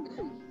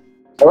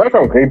 It went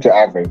from great to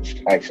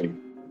average, actually.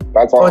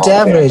 That's all. Oh, to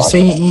average.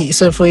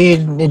 So for you,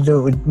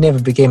 it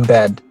never became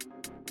bad.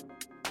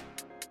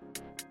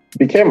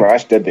 Became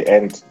rushed at the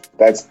end.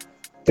 That's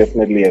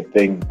definitely a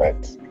thing, but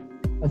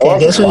okay, I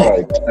guess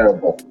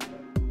terrible.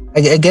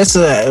 I guess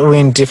we're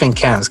in different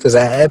camps, because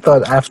I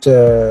thought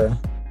after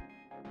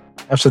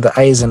the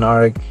Aizen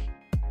arc,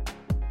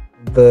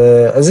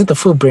 is it the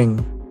full bring?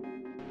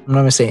 I'm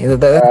not mistaken.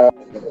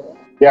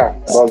 Yeah,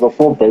 it was a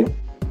full bring.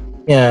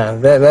 Yeah,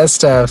 that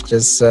stuff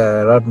just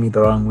rubbed me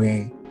the wrong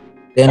way.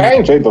 Then I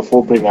enjoyed the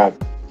full bring arc.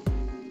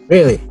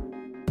 really,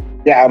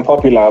 Yeah,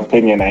 unpopular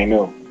opinion, I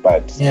know,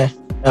 but yeah,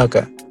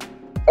 okay.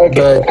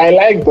 okay. But- I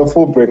like the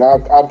full bring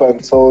arc up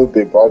until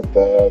they brought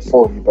the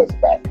Soul Reapers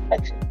back.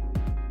 Actually,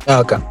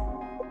 Okay.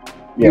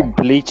 yeah. You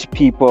Bleach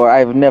people,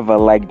 I've never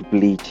liked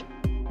Bleach.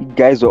 You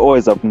guys were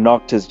always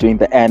obnoxious during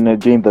the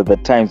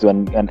times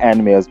when an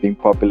anime was being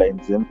popular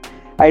in Zim.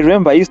 I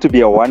remember I used to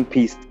be a One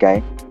Piece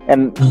guy,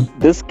 and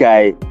this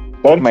guy,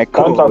 my Don't talk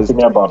co-host to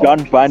me about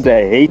John it. Banda,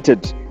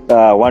 hated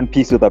One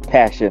Piece with a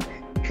passion.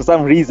 For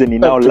some reason, he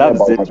now Don't talk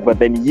loves about it, but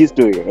then he used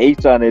to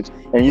hate on it,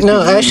 and used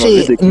No, to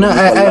actually, no.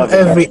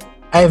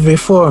 I've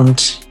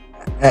reformed.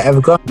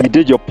 I've gone. You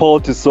did your Paul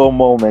to Soul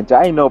moment.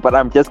 I know, but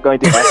I'm just going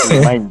to have to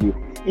remind you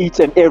each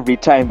and every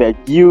time that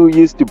you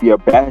used to be a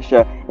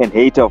basher and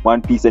hater of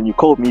One Piece, and you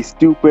called me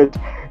stupid,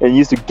 and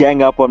used to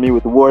gang up on me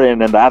with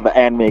Warren and the other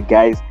anime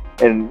guys,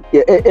 and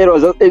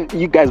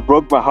you guys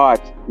broke my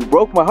heart. You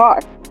broke my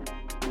heart.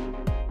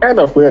 Kind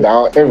of weird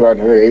how everyone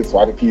who hates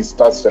One Piece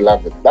starts to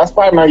love it. That's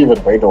why I'm not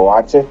even going to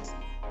watch it.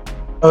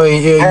 Oh,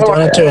 you I don't don't-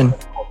 want to turn.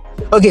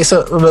 Okay,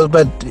 so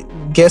but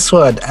guess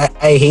what?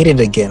 I hate it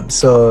again.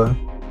 So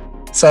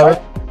I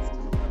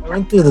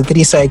went through the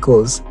 3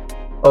 cycles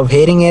of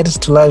hating it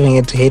to loving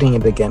it to hating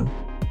it again.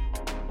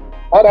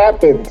 What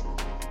happened?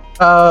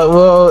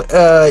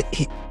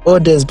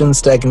 Oda's been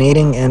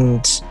stagnating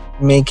and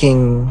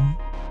making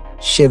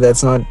shit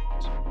that's not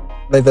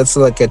that's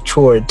like a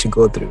chore to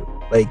go through.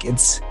 Like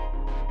it's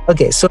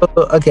okay. So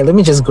let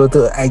me just go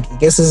through. I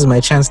guess this is my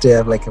chance to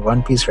have like a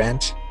One Piece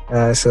rant.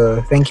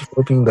 So thank you for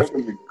opening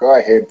the. Go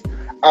ahead.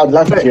 I'd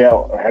love to hear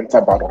a rant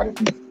about One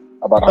Piece.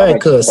 About how All right,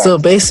 much cool. you So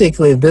like.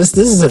 basically, this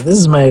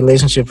is my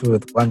relationship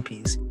with One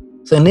Piece.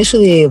 So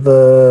initially,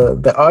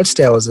 the art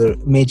style was a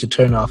major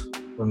turnoff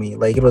for me.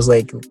 Like it was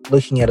like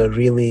looking at a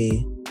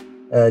really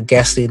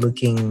ghastly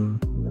looking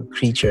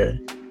creature,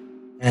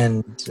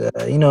 and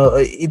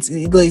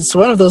it's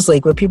one of those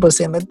like where people are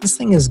saying that this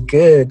thing is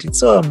good, it's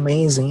so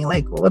amazing. You're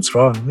like, well, what's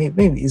wrong?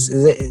 Maybe is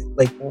it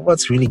like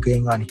what's really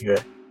going on here?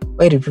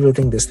 Why do people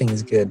think this thing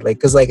is good? Like,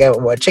 because like I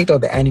checked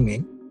out the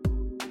anime.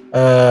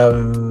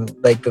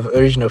 Like the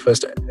original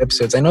first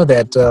episodes. I know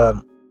that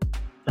if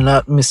I'm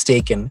not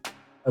mistaken,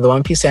 the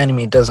One Piece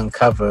anime doesn't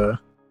cover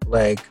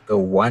like the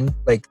one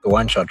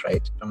shot,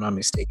 right? If I'm not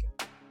mistaken.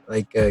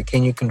 Like,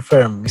 can you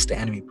confirm, Mr.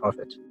 Anime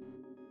Prophet?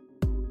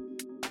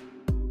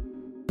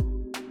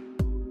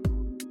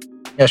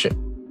 Yeah, sure.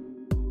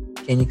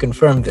 Can you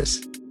confirm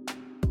this?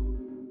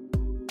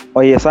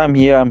 Oh yes, I'm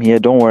here.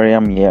 Don't worry,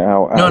 I'm here.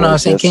 No, I'm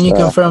saying, can you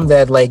confirm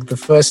that like the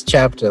first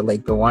chapter,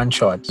 like the one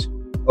shot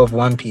of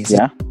One Piece,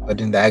 Yeah. but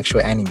in the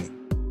actual anime?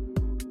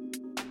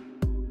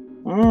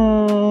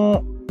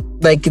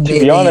 Like, To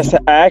be honest,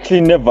 I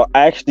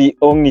actually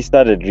only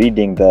started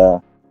reading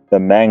the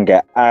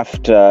manga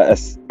after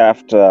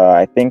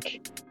I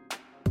think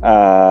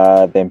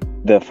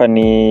the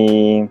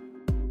funny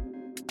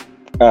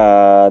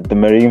the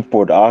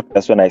Marineford arc.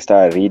 That's when I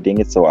started reading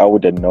it, so I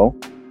wouldn't know.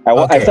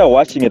 I started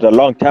watching it a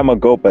long time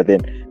ago, but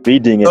then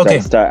reading it, Okay.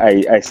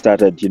 I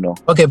started,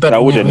 okay, but I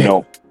wouldn't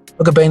know.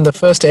 Okay, but in the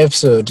first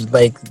episode,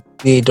 like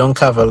they don't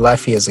cover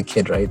Luffy as a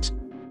kid, right?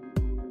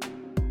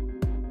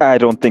 I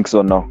don't think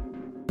so. No.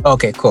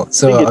 Okay, cool. I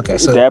So think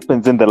it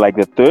happens in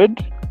the third.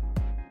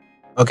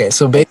 okay,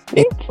 so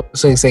basically,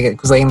 so it's like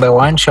because like in the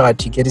one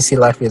shot you get to see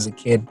Luffy as a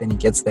kid, then he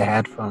gets the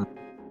hat from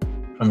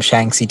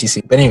Shanks,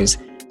 etc. But anyways,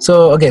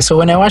 so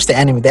when I watched the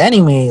anime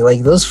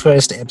like those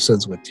first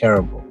episodes were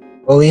terrible.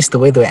 Or at least the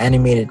way they were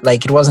animated,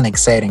 like it wasn't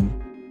exciting,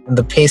 and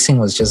the pacing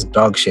was just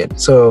dog shit.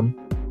 So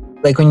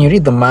like when you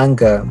read the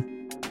manga,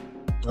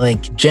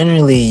 like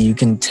generally you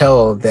can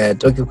tell that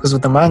because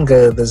with the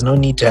manga there's no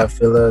need to have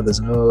filler, there's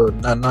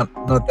not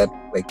that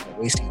like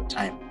wasting of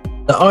time.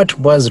 The art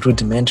was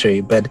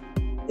rudimentary, but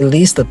at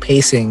least the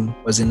pacing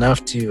was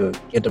enough to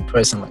get a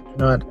person like,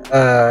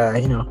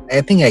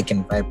 I think I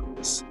can vibe with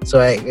this. So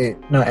I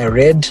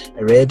read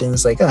and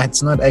it's like,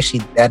 it's not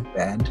actually that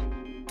bad.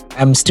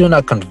 I'm still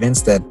not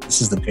convinced that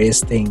this is the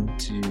greatest thing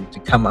to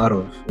come out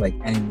of like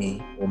anime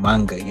or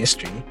manga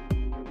history.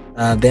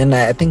 Then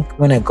I think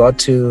when I got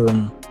to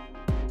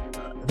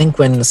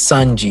when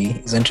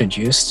Sanji is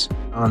introduced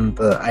on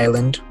the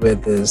island where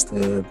there's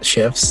the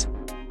chefs,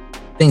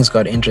 things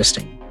got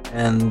interesting,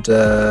 and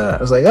I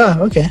was like,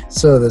 okay,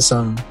 so there's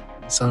some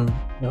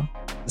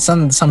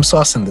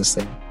sauce in this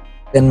thing.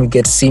 Then we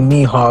get to see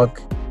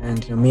Mihawk,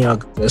 and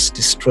Mihawk just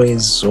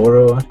destroys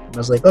Zoro, and I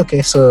was like,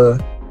 okay, so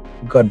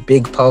we've got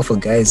big powerful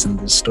guys in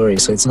this story,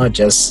 so it's not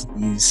just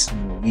these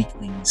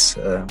weaklings,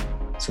 so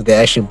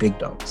they're actually big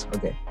dogs.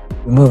 Okay,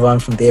 we move on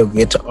from there, we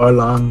get to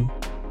Arlong.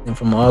 Then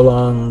from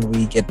Arlong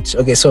we get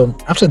so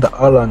after the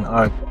Arlong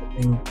arc,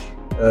 I think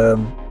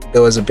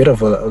there was a bit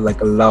of a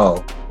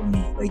lull for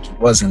me. Like it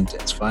wasn't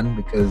as fun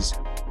because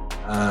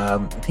I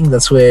think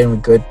that's where we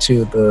go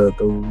to the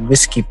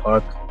Whiskey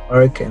Park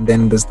arc, and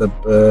then there's the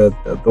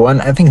one,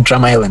 I think,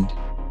 Drum Island,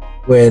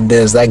 where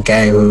there's that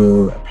guy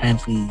who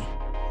apparently.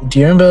 Do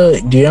you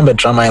remember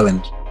Drum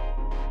Island?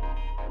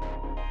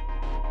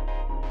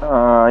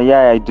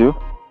 Yeah, I do.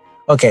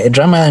 Okay,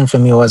 Drum Island for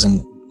me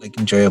wasn't like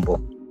enjoyable.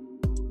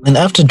 And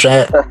after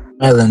Drum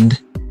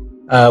Island,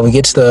 we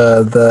get to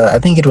the I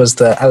think it was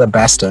the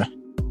Alabaster,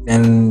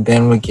 and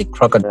then we get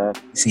Crocodile.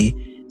 See,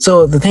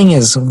 so the thing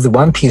is, the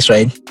One Piece,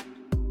 right?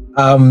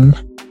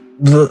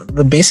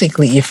 The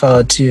basically, if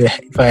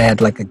I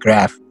had like a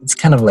graph, it's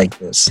kind of like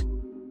this.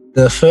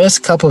 The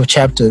first couple of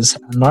chapters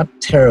are not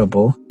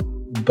terrible,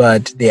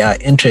 but they are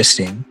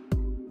interesting.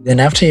 Then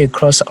after you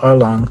cross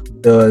Arlong,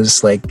 there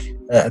was like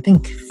I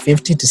think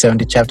 50 to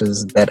 70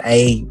 chapters that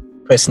I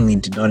personally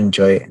did not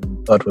enjoy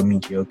and thought were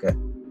mediocre.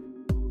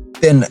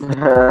 Then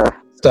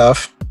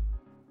stuff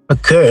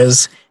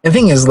occurs. The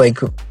thing is, like,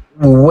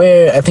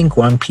 where I think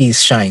One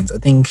Piece shines, I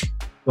think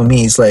for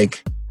me is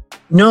like,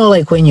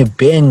 like when you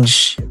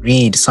binge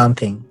read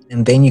something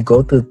and then you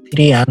go through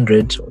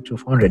 300 or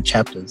 400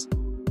 chapters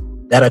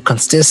that are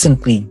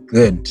consistently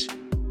good.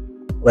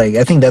 Like,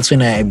 I think that's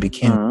when I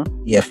became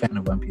a fan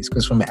of One Piece,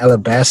 because from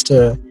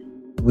Alabaster,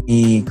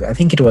 I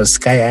think it was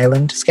Sky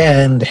Island. Sky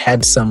Island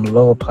had some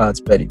lower parts,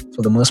 but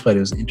for the most part, it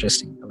was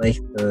interesting. I like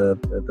the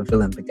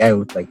villain, the guy who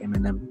looked like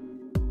Eminem.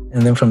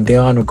 And then from there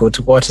on, we go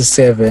to Water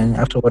 7.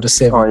 After Water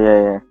 7,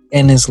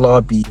 Enies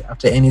Lobby.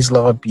 After Enies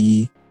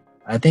Lobby,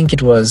 I think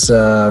it was,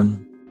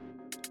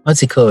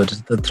 what's it called?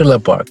 The Thriller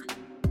Bark.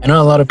 I know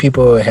a lot of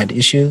people had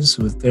issues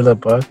with Thriller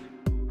Bark,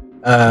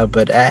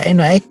 but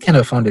I kind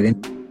of found it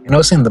interesting. And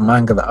also in the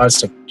manga, the art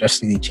style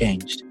drastically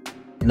changed.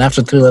 And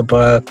after Thriller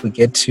Bark, we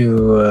get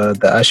to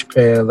the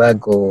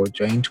Archipelago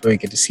joint, where we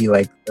get to see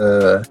like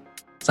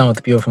some of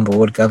the people from the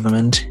world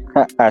government.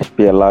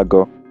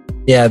 Archipelago.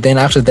 Yeah, then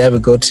after that, we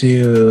go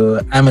to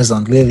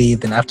Amazon Lily.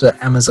 Then after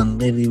Amazon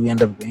Lily, we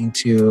end up going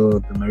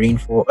to the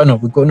Marineford. Oh, no,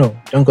 we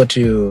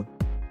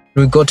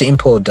go to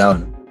Impel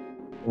Down.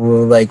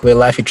 Where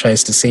Luffy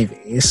tries to save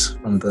Ace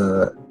from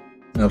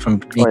from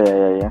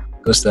being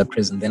goes to that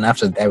prison. Then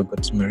after that, we go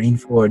to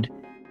Marineford.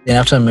 Then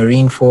after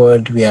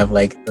Marineford, we have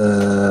like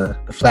the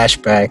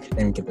flashback.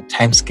 Then we get the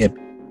time skip.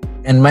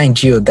 And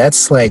mind you,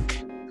 that's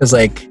like, because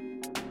like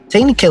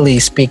technically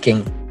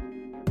speaking,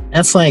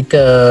 that's like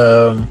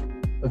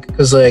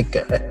because like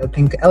I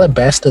think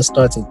Alabaster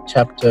starts at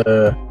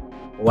chapter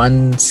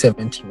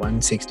 170,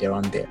 160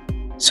 around there.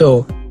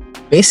 So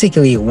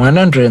basically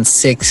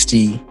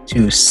 160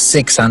 to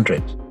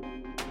 600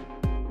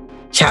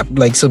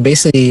 so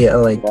basically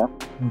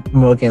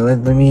okay,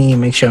 let me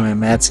make sure my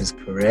maths is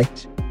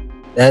correct.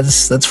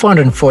 That's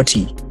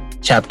 440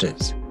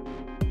 chapters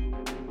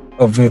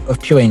of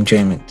pure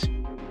enjoyment.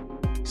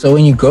 So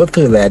when you go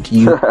through that,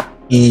 you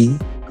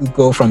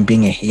go from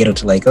being a hater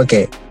to like,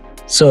 okay,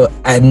 so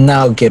I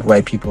now get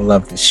why people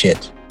love this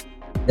shit.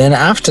 Then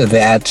after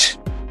that,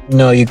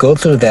 you go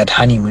through that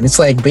honeymoon. It's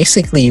like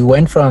basically you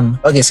went from,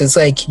 okay, so it's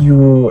like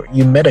you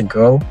met a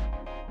girl,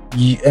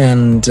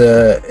 and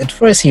at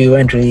first you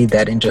weren't really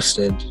that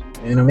interested.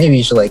 Maybe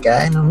you're like,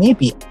 I know,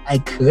 maybe I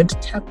could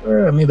tap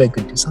her, or maybe I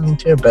could do something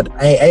to her, but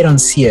I don't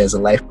see her as a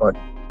life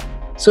partner.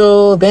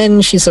 So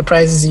then she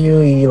surprises you.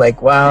 You're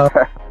like, wow.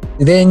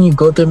 Then you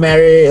go to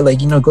marry,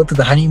 go to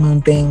the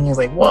honeymoon thing. It's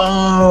like,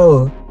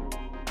 whoa.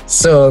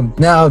 So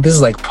now this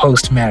is like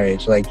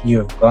post-marriage. Like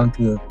you've gone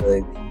through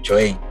the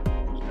enjoying.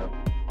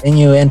 Then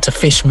you enter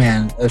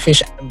Fishman. I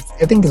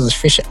think it was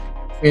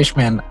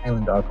Fishman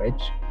Island arc, right?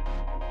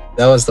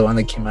 That was the one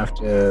that came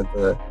after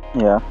the.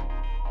 Yeah.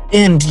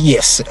 And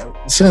yes,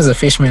 as soon as the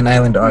Fishman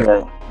Island arc,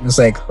 it was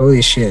like,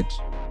 holy shit,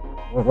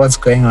 what's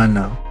going on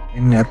now?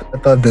 And I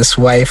thought this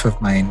wife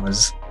of mine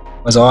was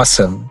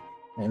awesome,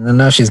 and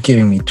now she's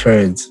giving me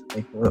turds.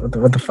 Like,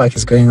 what the fuck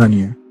is going on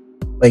here?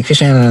 Like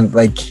Fishman,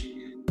 like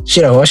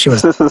Shirahoshi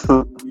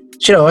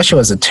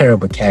was a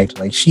terrible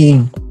character. Like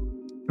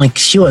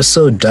she was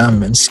so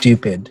dumb and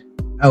stupid.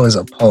 I was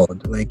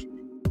appalled. Like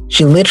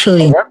she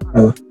literally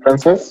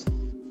Princess.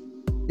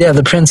 Yeah,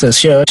 the princess.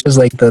 She was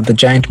like the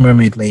giant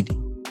mermaid lady.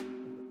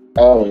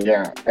 Oh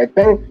yeah, I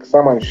think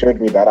someone showed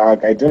me that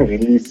arc. I didn't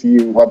really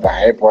see what the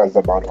hype was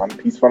about One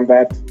Piece from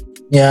that.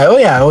 Yeah. Oh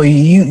yeah. Oh,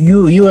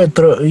 you are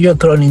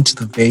thrown into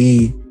the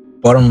very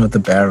bottom of the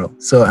barrel.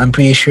 So I'm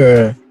pretty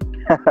sure.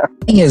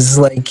 The thing is,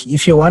 like,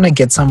 if you want to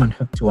get someone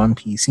hooked to One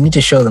Piece, you need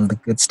to show them the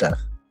good stuff.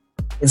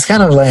 It's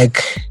kind of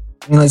like,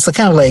 it's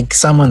kind of like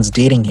someone's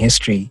dating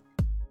history,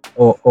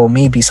 or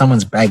maybe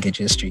someone's baggage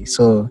history.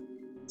 So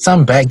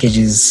some baggage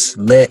is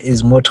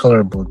more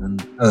tolerable than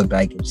other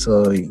baggage.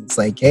 So it's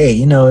like,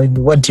 hey,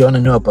 what do you want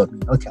to know about me?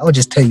 Okay, I'll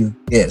just tell you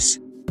this.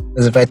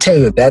 Because if I tell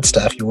you that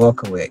stuff, you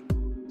walk away.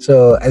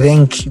 So I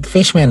think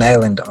Fishman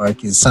Island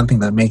arc is something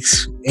that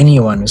makes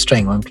anyone who's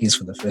trying One Piece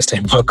for the first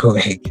time walk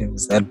away. It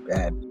was that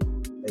bad.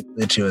 Like,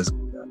 literally was.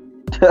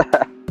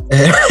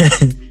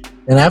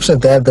 And after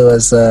that, there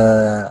was,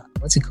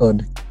 what's it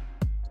called?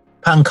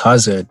 Punk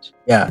Hazard.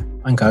 Yeah,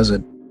 Punk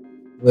Hazard.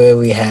 Where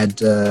we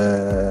had,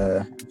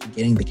 I'm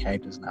forgetting the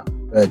characters now,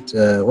 but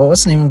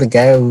what's the name of the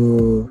guy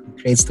who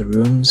creates the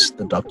rooms?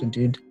 The doctor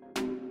dude,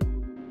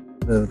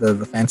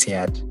 the fancy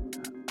hat.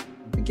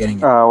 I'm forgetting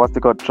it. What's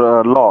it called?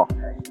 Law.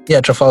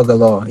 Yeah, Trafalgar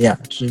Law. Yeah,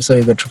 so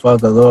you got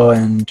Trafalgar Law,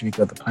 and we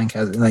got the Punk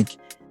House. Like,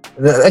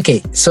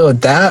 okay, so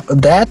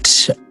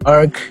that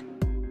arc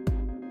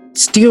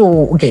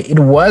still okay. It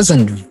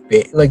wasn't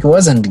it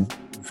wasn't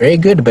very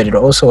good, but it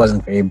also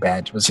wasn't very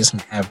bad. It was just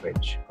an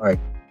average arc.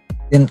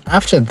 Then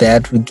after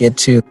that, we get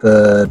to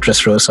the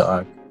Dressrosa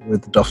arc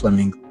with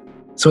Doflamingo.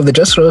 So the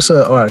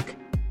Dressrosa arc,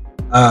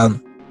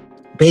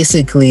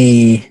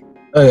 basically.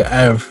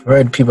 I've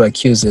heard people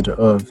accuse it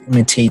of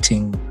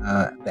imitating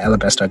the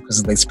Alabasta arc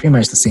because it's pretty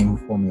much the same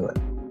formula.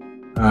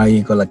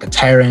 You got like a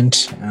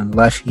tyrant, and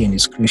Luffy and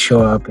his crew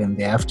show up, and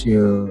they have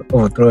to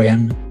overthrow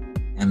him,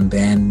 and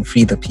then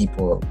free the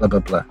people. Blah blah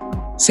blah.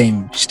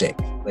 Same shtick.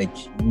 Like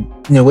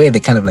in a way, they're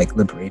kind of like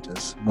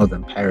liberators more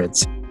than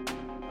pirates.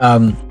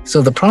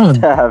 So the problem.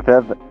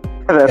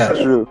 That's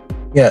true.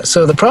 Yeah.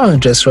 So the problem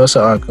with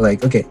Dressrosa arc,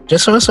 like, okay,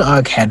 Dressrosa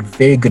arc had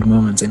very good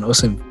moments and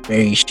also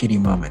very shitty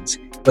moments.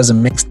 It was a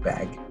mixed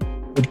bag.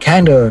 It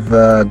kind of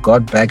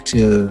got back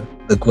to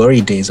the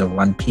glory days of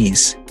One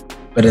Piece,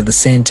 but at the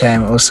same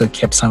time also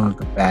kept some of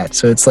the bad.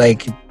 So it's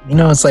like,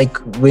 it's like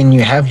when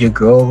you have your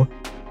girl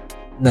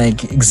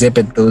like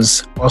exhibit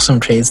those awesome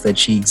traits that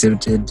she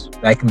exhibited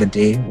back in the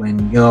day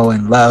when you're all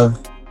in love,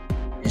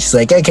 and she's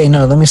like, okay,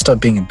 no, let me stop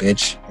being a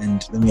bitch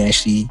and let me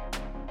actually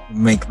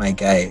make my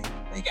guy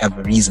like have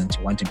a reason to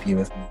want to be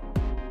with me.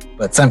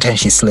 But sometimes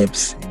she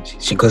slips and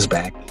she goes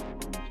back.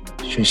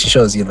 She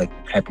shows you like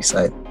the crappy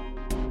side.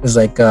 It's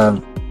like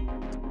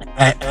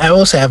I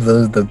also have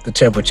the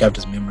terrible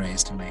chapters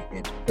memorized in my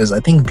head because I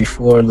think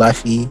before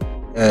Luffy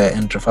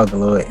and Trafalgar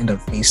Law end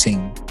up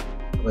facing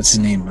what's his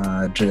name?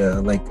 What's his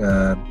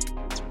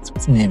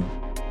name?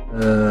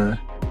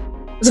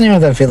 What's the name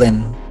of that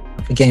villain?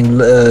 I'm forgetting.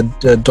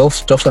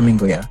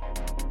 Doflamingo. Yeah.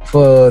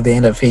 Before they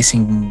end up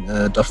facing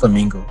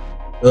Doflamingo,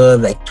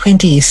 like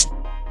 20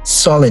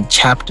 solid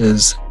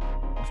chapters.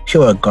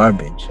 Pure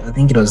garbage. I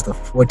think it was the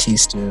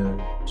 40s to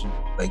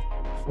like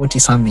 40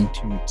 something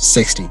to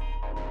 60,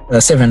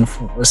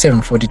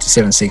 740 to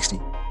 760.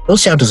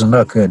 Those chapters were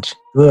not good.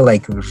 They were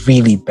like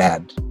really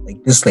bad.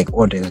 Like this, like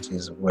order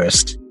is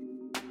worst.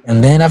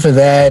 And then after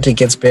that, it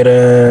gets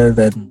better.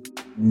 Then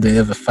they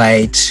have a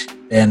fight.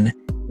 Then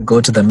we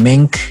go to the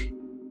Mink.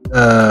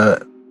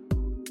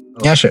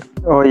 Yeah, sure.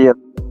 Oh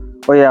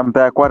yeah, I'm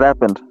back. What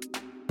happened?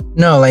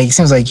 No, like it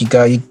seems like you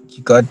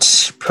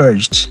got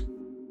purged.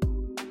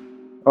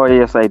 Oh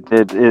yes, I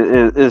did.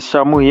 Is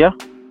Shamu here?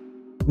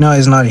 No,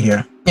 he's not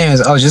here.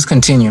 Anyways, I'll just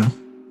continue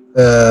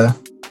for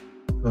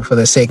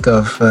the sake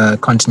of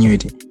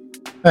continuity.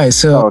 All right,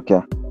 so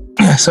okay.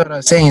 So what I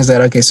was saying is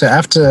that, okay, so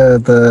after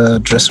the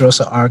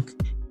Dressrosa arc,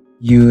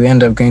 you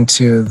end up going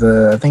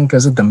to I think,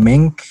 was it the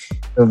Mink?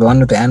 The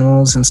one with the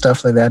animals and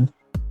stuff like that.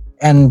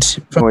 And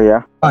from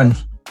on,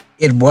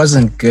 it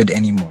wasn't good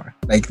anymore.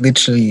 Like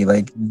literally,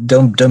 like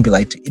don't be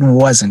like, it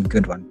wasn't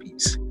good One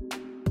Piece.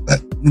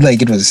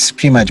 Like it was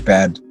pretty much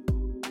bad.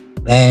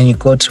 Then you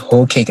go to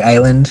Whole Cake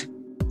Island.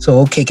 So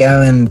Whole Cake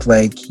Island,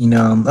 like,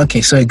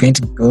 okay, so you're going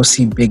to go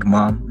see Big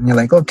Mom. And you're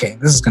like, okay,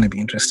 this is going to be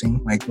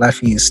interesting. Like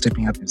Luffy is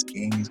stepping up his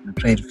game. He's going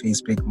to try to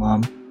face Big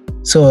Mom.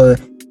 So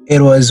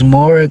it was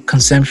more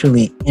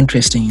conceptually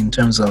interesting in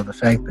terms of the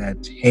fact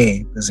that,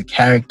 hey, there's a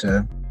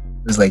character,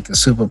 there's like a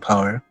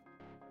superpower,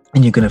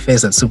 and you're going to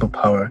face that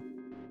superpower.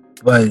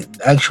 But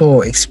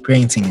actual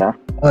experiencing it,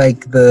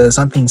 like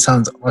something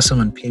sounds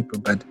awesome on paper,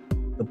 but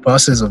the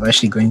process of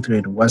actually going through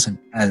it wasn't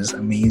as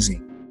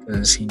amazing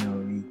because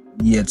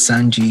you had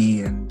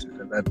Sanji and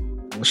that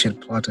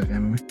bullshit plot of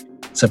him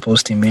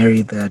supposed to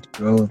marry that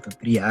girl with the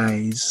 3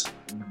 eyes,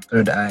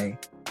 third eye,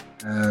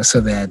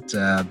 so that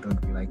there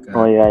would be like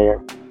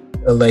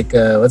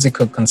what's it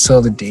called,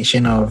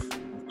 consolidation of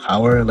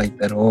power, like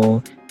that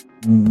whole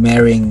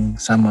marrying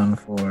someone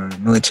for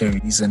military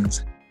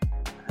reasons.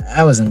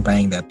 I wasn't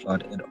buying that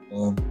plot at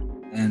all,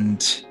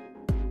 and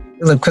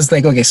because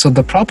like, okay, so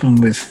the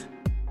problem with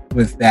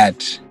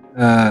that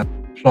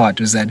plot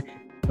was that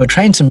we're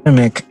trying to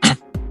mimic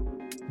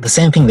the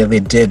same thing that they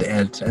did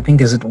at, I think,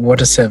 is it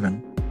Water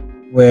 7,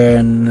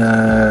 when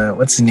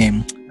what's the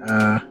name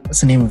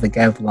of the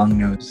guy with the long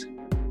nose?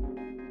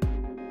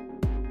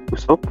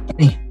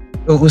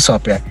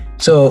 Usopp, yeah.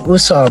 So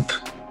Usopp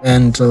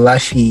and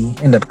Luffy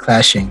end up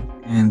clashing,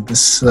 and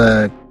this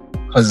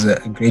causes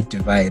a great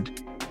divide.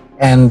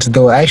 And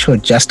there were actual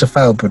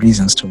justifiable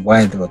reasons to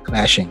why they were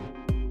clashing.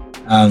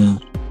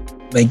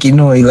 Like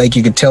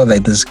you could tell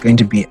that there's going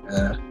to be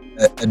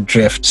a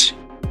drift,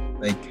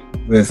 like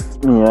with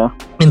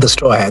in the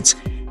Straw Hats.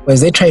 Whereas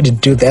they tried to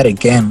do that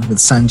again with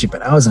Sanji,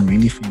 but I wasn't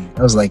really feeling it.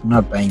 I was like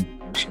not buying the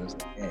bullshit. I was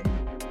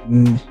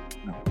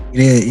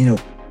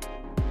like,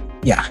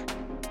 yeah.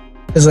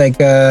 It's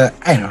like I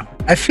don't know.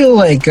 I feel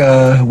like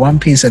One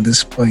Piece at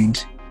this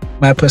point,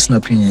 my personal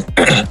opinion,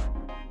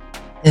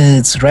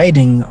 it's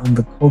riding on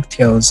the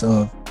coattails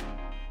of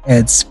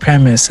its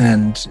premise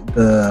and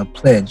the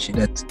pledge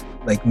that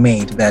like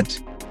made that,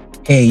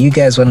 hey, you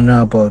guys want to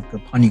know about the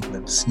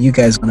poneglyphs, you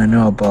guys want to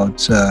know about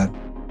the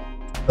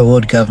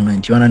world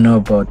government, you want to know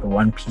about the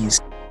One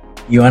Piece,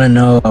 you want to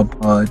know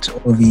about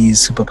all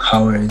these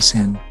superpowers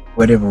and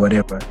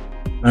whatever.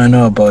 I don't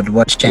know about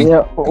what Shank.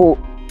 Yeah.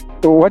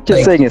 What you're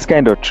Like- saying is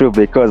kind of true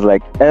because,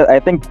 like, I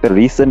think the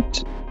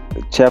recent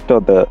chapter,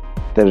 the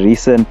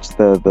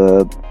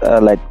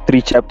like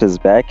 3 chapters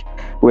back,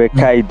 where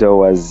Kaido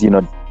was,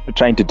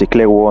 trying to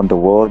declare war on the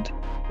world.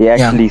 He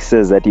actually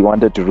says that he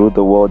wanted to rule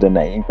the world, and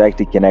in fact,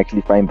 he can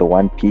actually find the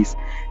One Piece.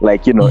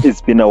 Like,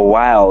 it's been a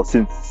while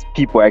since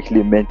people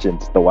actually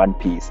mentioned the One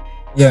Piece.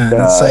 Yeah,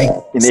 it's like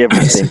in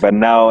everything, but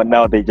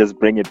now they just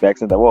bring it back,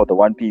 saying that, well, the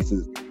One Piece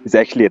is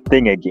actually a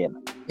thing again.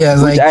 yeah,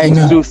 it's Which like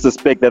I do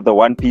suspect that the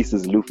One Piece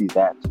is Luffy's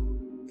hat.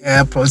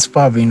 yeah, it's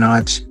probably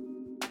not.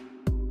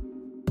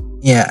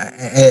 Yeah,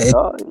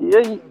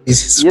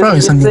 it's probably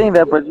you're something. saying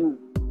that, but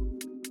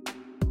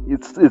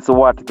it's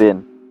what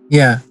then?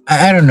 Yeah,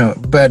 I don't know,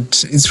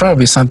 but it's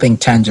probably something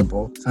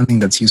tangible, something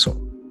that's useful.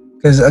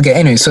 Because okay,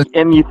 anyway, so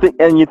And you think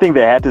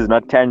the hat is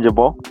not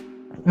tangible?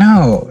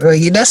 no,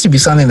 like, it has to be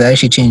something that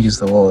actually changes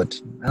the world.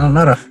 No,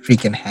 not a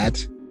freaking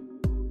hat.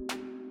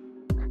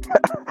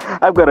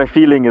 I've got a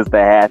feeling it's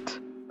the hat.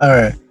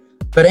 Alright.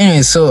 But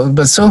anyway,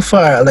 so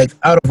far, like,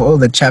 out of all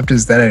the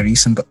chapters that I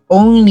recent, the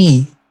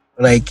only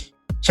like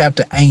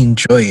chapter I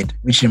enjoyed,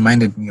 which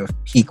reminded me of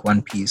peak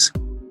One Piece,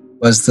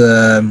 was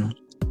the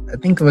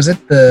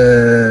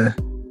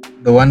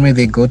one where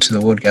they go to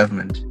the world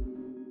government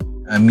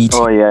meeting.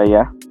 Oh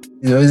yeah.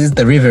 Was it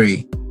the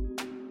Reverie?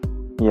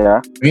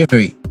 Yeah.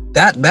 Reverie.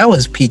 That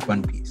was peak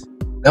One Piece.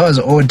 That was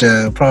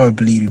Oda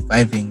probably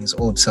reviving his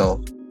old self.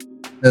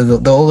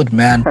 The old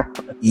man,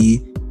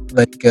 he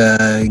like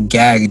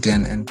gagged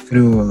and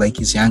threw like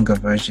his younger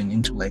version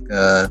into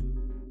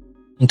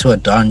a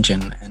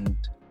dungeon, and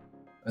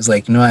was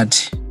like, you know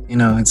what,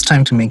 it's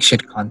time to make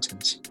shit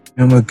content.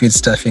 No more good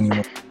stuff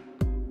anymore.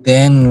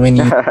 Then when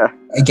you,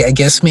 I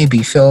guess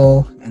maybe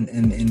Phil and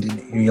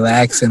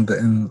relax and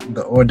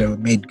the Order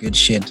made good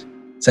shit,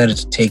 decided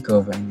to take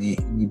over, and he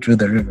drew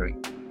the Reverie.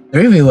 The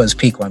Reverie was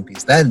peak One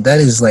Piece. That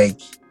is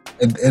like,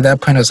 at that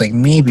point I was like,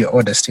 maybe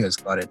Order still has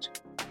got it.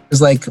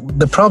 It's like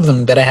the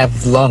problem that I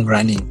have long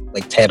running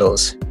like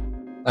titles,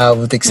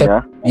 with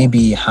except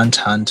maybe Hunter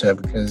x Hunter,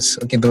 because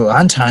the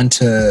Hunter x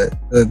Hunter,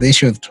 the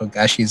issue with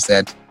Togashi is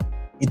that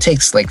it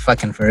takes like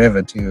fucking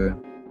forever to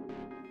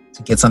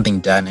get something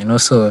done, and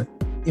also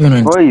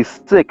even when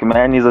he's sick,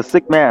 man. He's a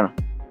sick man.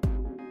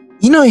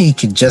 You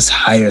could just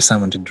hire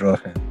someone to draw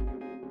him.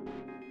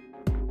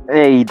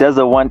 Hey, he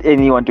doesn't want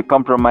anyone to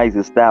compromise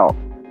his style.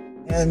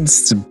 And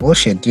it's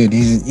bullshit, dude.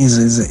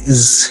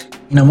 He's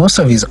most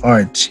of his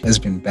art has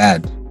been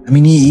bad. I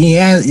mean, he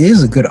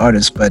is a good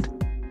artist, but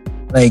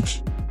like,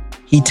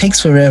 he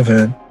takes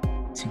forever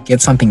to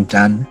get something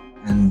done.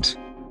 And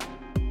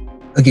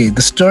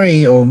the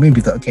story, or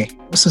maybe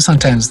also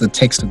sometimes the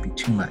text would be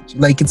too much.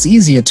 Like, it's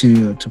easier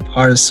to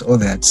parse all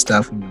that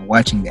stuff when you're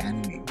watching the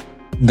anime.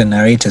 The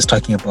narrator's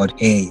talking about,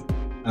 hey,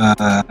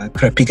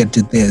 Kurapika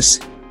did this,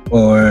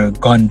 or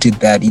Gon did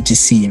that,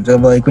 etc.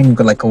 And like, when you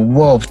got like a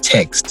wall of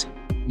text,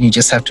 you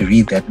just have to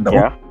read that, and the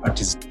whole art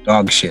is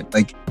dog shit.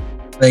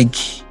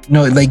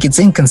 It's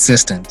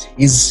inconsistent.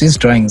 His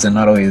drawings are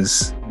not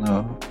always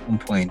on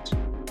point.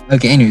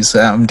 Anyways,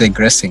 I'm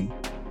digressing.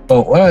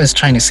 But what I was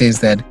trying to say is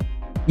that,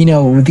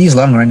 with these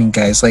long running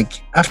guys,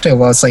 like, after a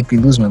while, it's like they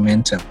lose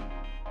momentum.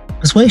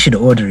 That's why should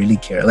Oda really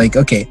care? Like,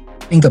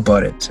 think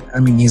about it. I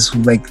mean, he's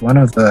like one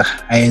of the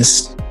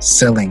highest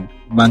selling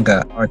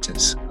manga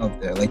artists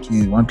out there. Like,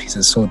 One Piece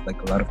has sold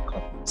like a lot of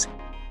copies.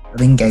 I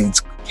think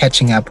it's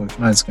catching up, if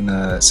not, it's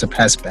gonna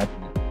surpass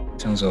Batman in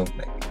terms of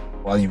like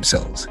volume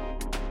sales.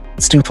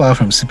 It's too far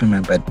from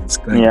Superman, but it's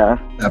going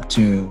up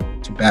to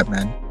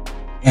Batman.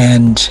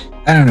 And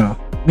I don't know,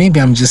 maybe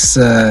I'm just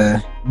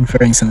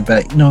inferring something,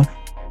 but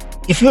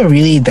if you're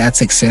really that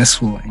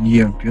successful and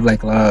you're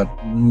like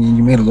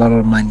you made a lot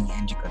of money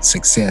and you got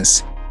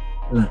success,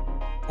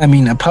 I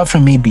mean, apart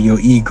from maybe your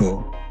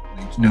ego,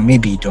 like,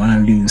 maybe you don't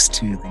want to lose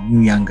to the new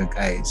younger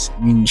guys.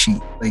 I mean,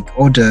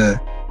 Oda,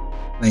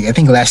 like, I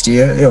think last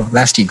year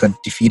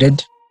got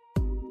defeated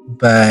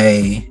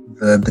by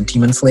the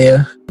Demon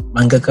Slayer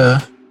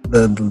mangaka,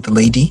 the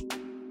lady,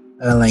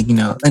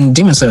 and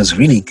Demon Slayer was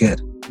really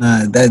good.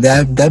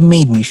 That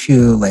made me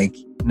feel like,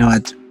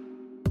 what,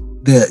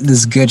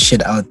 there's good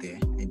shit out there.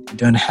 I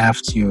don't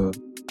have to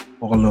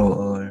follow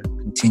or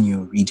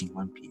continue reading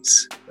One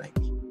Piece. Like,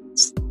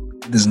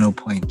 there's no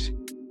point,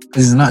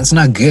 because it's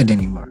not good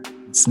anymore.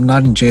 It's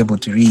not enjoyable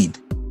to read.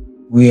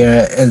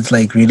 We're at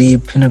like really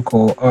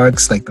pinnacle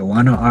arcs, like the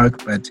Wano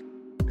arc, but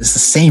it's the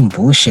same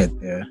bullshit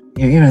there.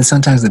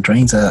 Sometimes the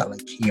drawings are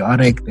like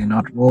chaotic, they're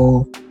not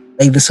well.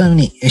 Like, there's so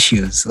many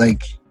issues.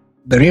 Like,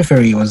 the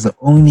Reverie was the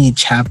only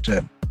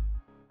chapter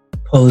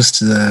post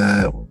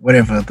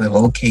the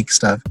whole cake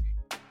stuff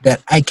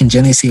that I can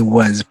generally say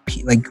was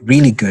like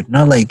really good.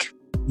 Not like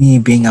me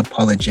being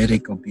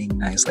apologetic or being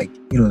nice. Like,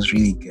 it was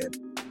really good.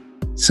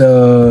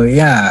 So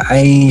yeah,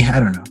 I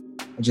don't know.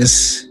 I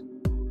just,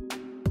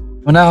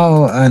 for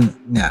now,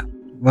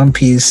 One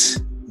Piece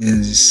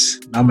is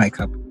not my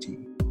cup of tea.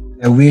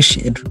 I wish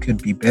it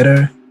could be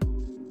better.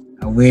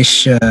 I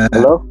wish.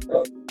 Hello?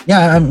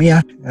 Yeah,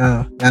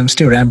 I'm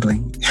still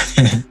rambling.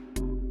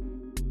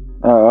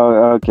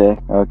 Oh, okay,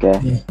 okay.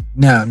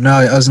 Yeah. No,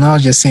 I was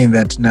not just saying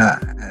that. No,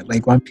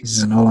 like One Piece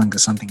is no longer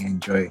something I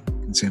enjoy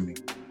consuming.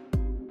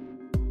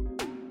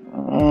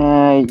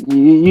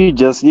 You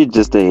just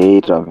a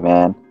hater,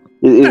 man.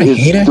 Not a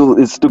hater.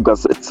 It's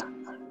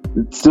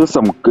still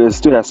some good. It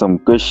still has some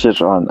good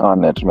shit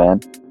on it,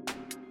 man.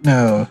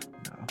 No.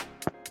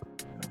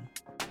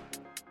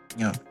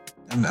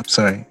 I'm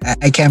sorry.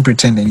 I can't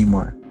pretend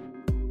anymore.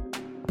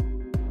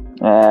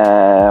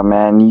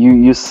 Man,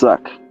 you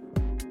suck.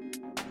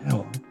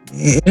 Oh,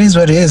 it is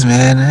what it is,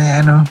 man.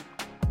 I know.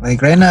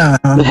 Like right now,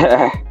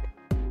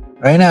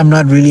 I'm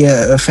not really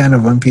a fan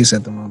of One Piece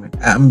at the moment.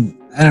 I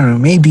don't know.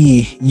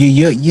 Maybe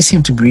you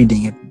seem to be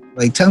reading it.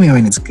 Like, tell me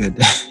when it's good.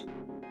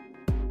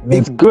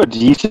 It's good.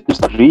 You should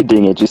start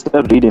reading it. You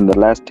start reading the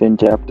last 10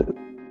 chapters.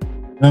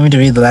 You want me to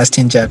read the last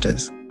 10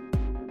 chapters?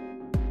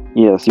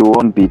 Yes, you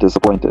won't be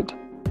disappointed.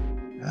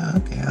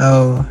 Okay.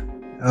 I'll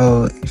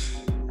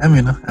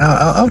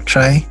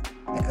try.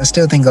 I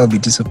still think I'll be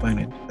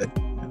disappointed, but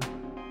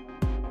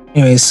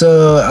anyway.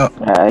 So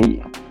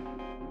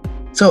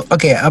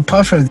okay.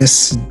 Apart from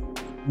this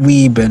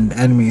weeb and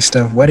anime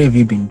stuff, what have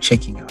you been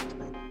checking out?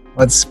 Like,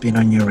 what's been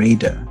on your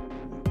radar?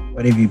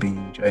 What have you been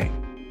enjoying?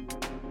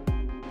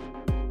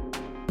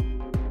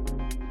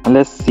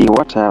 Let's see.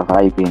 What have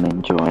I been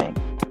enjoying?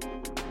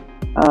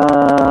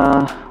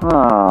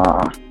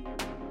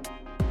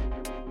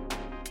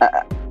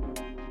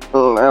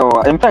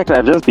 In fact,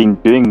 I've just been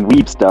doing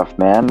weeb stuff,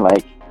 man.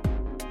 Like,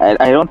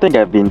 I don't think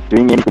I've been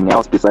doing anything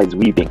else besides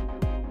weaving.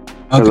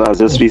 Because I was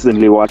just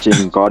recently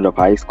watching God of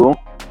High School.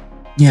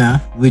 Yeah,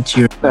 which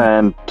you're...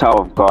 And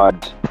Tower of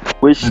God,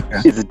 which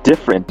is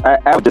different.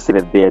 I would just say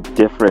that they're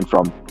different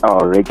from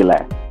our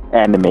regular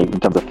anime in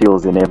terms of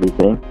feels and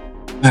everything.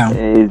 Yeah.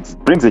 It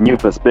brings a new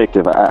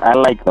perspective. I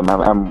like them.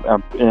 I'm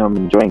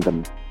enjoying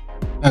them.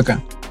 Okay.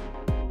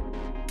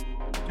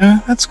 Yeah,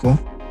 that's cool.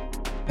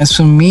 As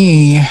for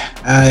me,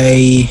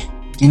 do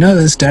you know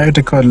this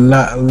director called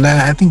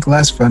I think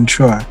Lars von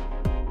Trier?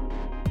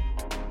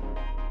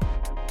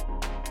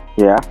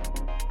 Yeah.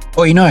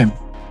 Oh, you know him?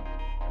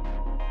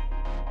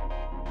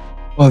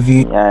 Or have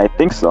you? Yeah, I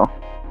think so.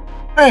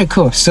 Alright,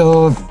 cool.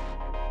 So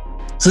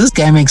this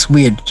guy makes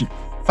weird,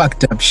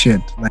 fucked up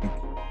shit. Like,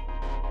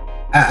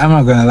 I'm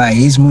not gonna lie.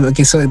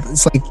 Okay, so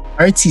it's like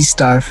artsy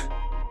stuff,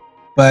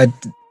 but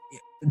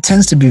it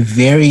tends to be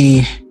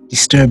very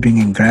disturbing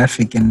and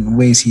graphic in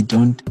ways you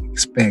don't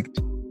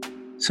expect.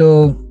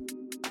 So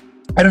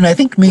I don't know. I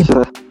think maybe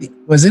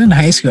was it in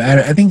high school?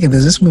 I think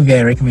there's this movie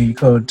I recommend you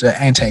called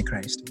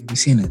Antichrist. Have you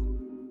seen it?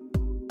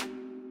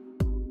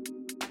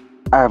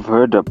 I've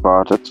heard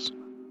about it.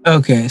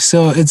 Okay,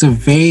 so it's a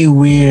very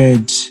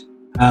weird,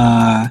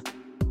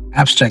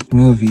 abstract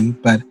movie,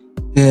 but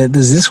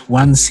there's this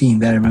one scene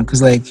that I remember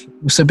because,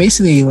 so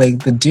basically,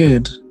 the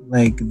dude,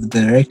 the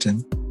director,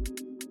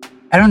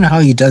 I don't know how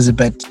he does it,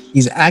 but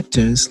his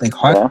actors,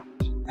 hard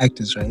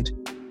actors, right?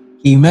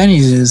 He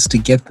manages to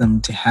get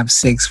them to have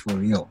sex for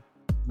real.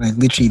 Like,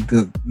 literally,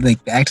 the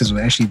actors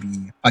will actually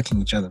be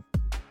fucking each other.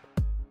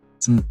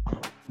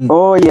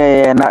 Oh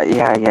yeah. No,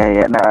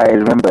 I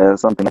remember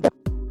something like that.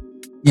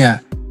 Yeah.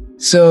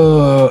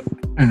 So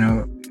I don't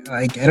know.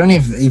 I don't know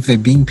if they're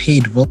being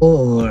paid well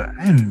or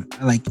I don't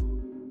know.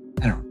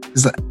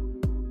 It's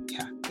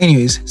yeah.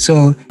 Anyways,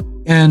 so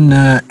in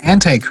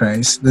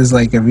Antichrist, there's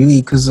a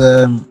really because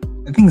I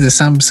think there's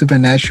some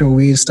supernatural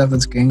weird stuff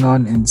that's going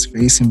on and it's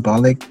very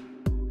symbolic.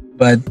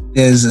 But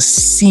there's a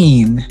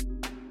scene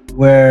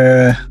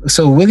where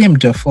William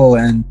Dafoe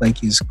and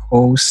his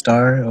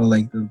co-star or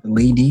the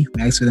lady who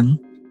acts with him,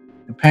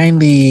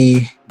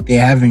 apparently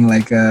they're having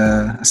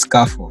a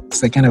scuffle.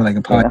 It's kind of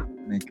a part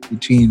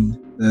between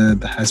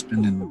the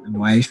husband and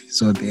wife,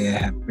 so they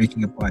have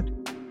breaking apart.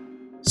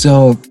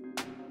 So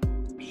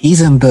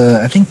he's in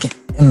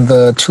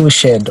the tool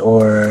shed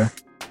or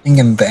I think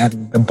in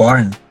the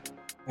barn,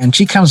 and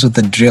she comes with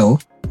a drill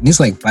and he's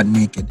butt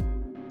naked.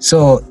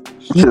 So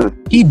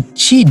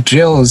she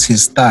drills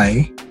his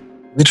thigh,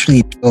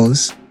 literally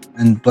drills,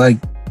 and blood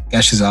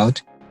gushes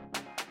out.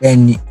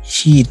 Then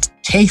she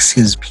takes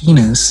his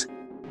penis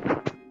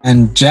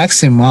and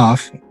jacks him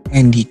off,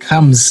 and he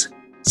comes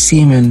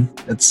semen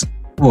that's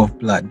full of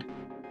blood.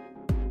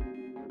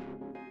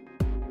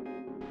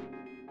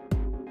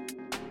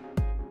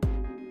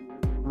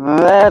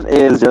 That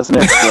is just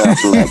messed up.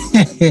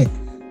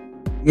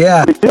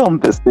 Yeah. They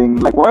filmed this thing.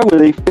 Why would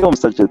they film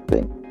such a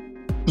thing?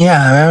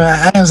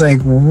 Yeah, I was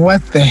like,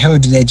 what the hell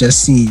did I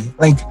just see?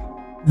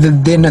 They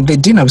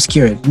didn't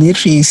obscure it.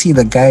 Literally, you see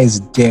the guy's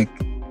dick.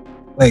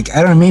 I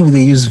don't know, maybe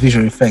they use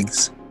visual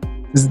effects.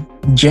 Because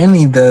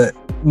generally,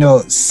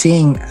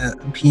 seeing a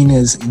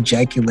penis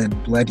ejaculate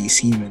bloody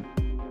semen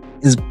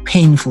is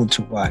painful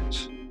to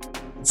watch.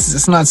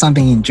 It's not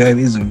something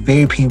enjoyable. It's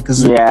very painful.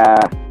 Because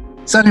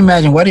so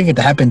imagine, what if it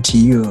happened to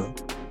you?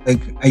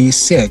 Are you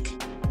sick?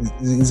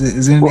 Is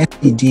it an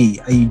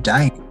STD? Are you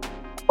dying?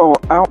 Oh,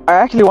 I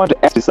actually want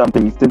to ask you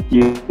something since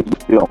you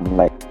film.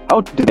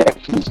 How do they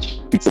actually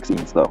shoot sex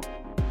scenes, though?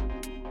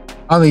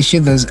 Oh, they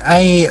shoot those.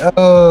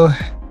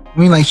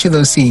 Shoot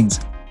those scenes.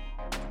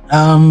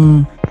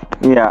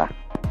 Yeah.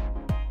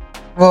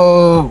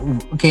 Well,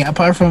 okay.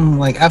 Apart from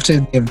like after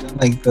they've done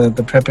like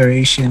the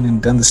preparation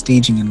and done the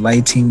staging and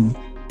lighting,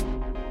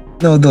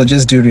 no, they'll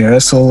just do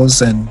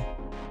rehearsals and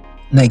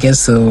I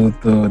guess they'll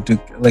do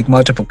like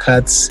multiple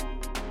cuts.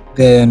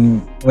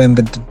 Then when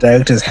the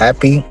director is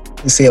happy,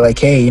 they say like,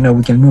 hey,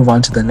 we can move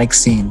on to the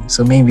next scene.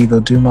 So maybe they'll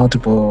do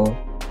multiple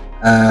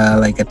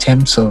like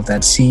attempts of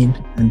that scene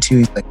until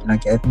it's like,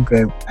 okay, I think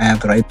I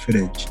have the right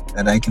footage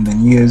that I can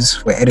then use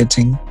for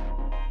editing.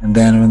 And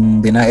then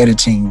when they're not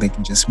editing, they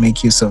can just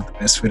make use of the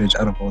best footage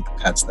out of all the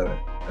cuts that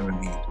were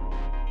made.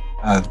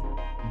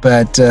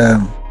 But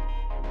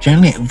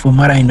generally, from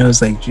what I know,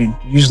 is like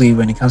usually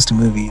when it comes to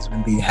movies,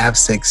 when they have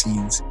sex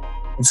scenes,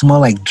 it's more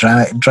like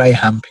dry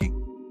humping.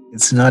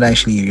 It's not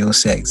actually real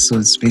sex. So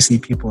it's basically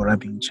people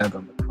rubbing each other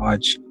on the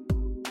crotch,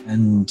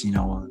 and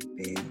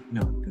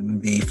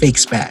they fake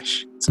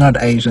smash. It's not.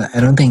 I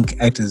don't think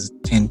actors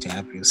tend to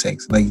have real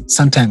sex. Like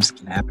sometimes it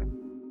can happen,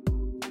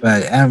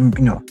 but I'm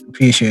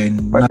pretty sure.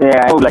 But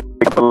yeah, I hope like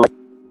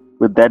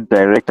with that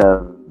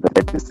director,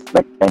 that is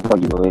like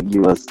he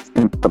was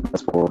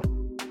infamous for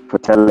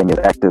telling his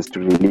actors to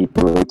really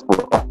do it.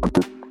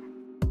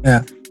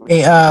 Yeah.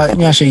 Hey,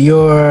 Nyasha,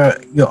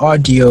 your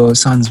audio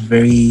sounds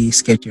very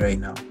sketchy right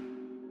now.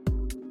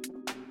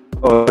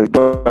 Oh,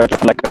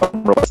 like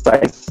robot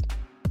size.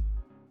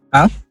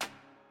 Huh?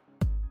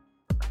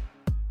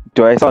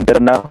 Do I sound better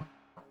now?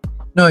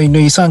 No,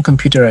 you sound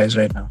computerized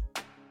right now.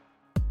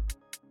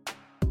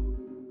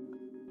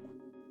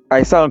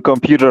 I sound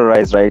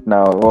computerized right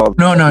now. Well,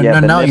 No.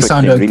 Now you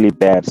sound okay. Really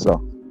bad. So.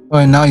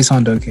 Oh, now you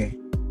sound okay.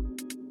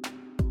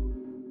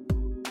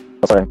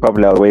 Sorry,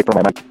 probably away from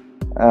my mic.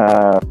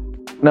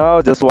 No, I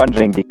was just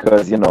wondering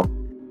because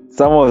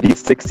some of these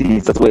sex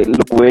scenes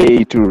look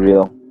way too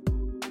real.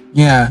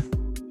 Yeah,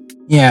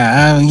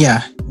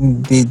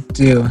 they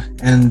do.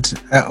 And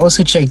I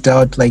also checked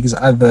out like his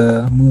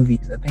other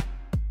movies. I think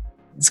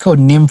it's called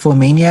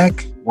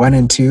Nymphomaniac 1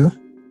 and 2.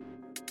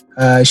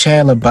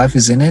 Shia LaBeouf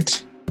is in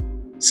it,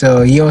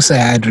 so he also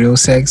had real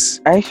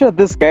sex. Are you sure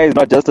this guy is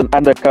not just an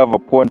undercover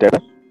porn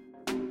director?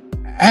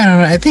 I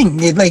don't know. I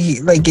think it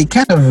it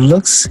kind of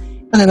looks.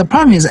 But the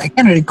problem is I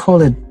can't really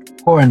call it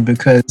porn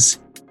because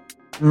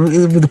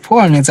with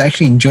porn it's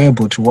actually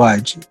enjoyable to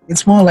watch.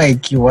 It's more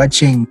like you're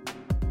watching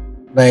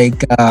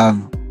like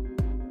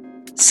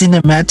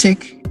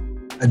cinematic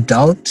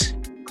adult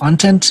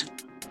content,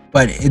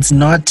 but it's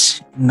not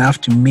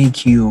enough to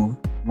make you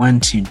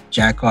want to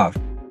jack off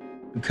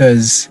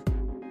because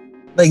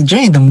like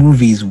during the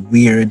movie is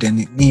weird and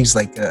it leaves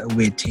like a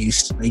weird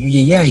taste. Like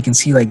you can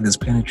see like this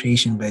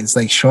penetration, but it's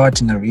like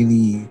shot in a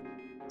really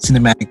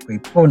cinematic way.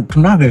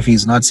 Pornography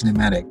is not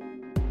cinematic,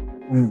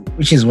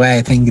 which is why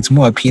I think it's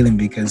more appealing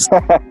because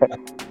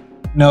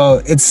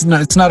no, it's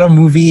not a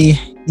movie.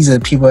 These are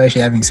people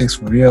actually having sex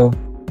for real.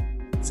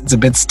 It's a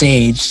bit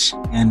staged,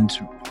 and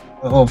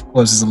of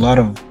course there's a lot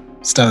of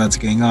stuff that's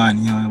going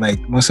on.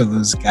 Like most of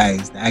those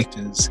guys, the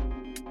actors,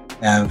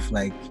 have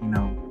like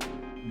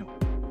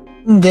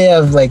they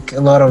have like a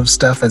lot of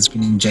stuff that's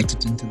been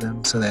injected into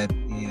them so that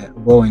they're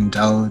well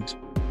endowed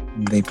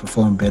and they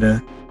perform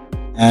better.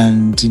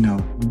 And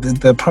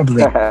they're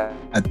probably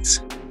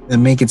they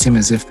make it seem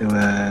as if they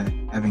were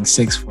having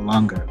sex for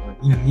longer.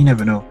 You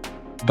never know.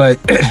 But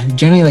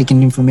generally, like in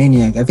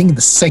Nymphomaniac, I think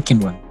the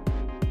second one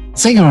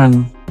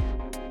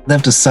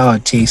left a sour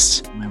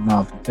taste in my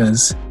mouth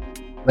because,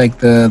 like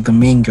the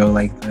main girl,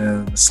 like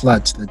the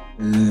slut,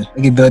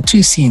 there are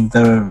two scenes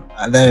that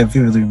I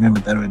vividly remember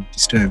that were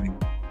disturbing.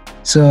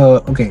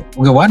 So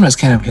one was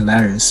kind of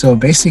hilarious. So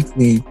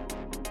basically,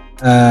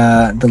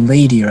 the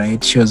lady,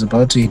 right? She was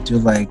about to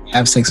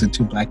have sex with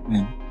two black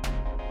men,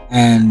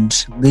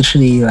 and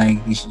literally like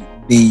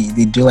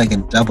they do like a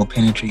double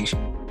penetration.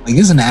 Like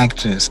this is an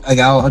actress. Like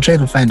I'll try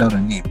to find out her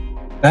name,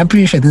 but I'm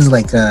pretty sure this is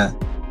like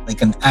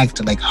an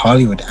actor, like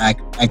Hollywood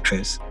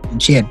actress,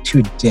 and she had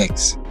two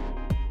dicks,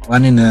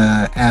 one in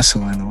a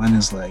asshole and one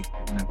is like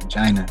in a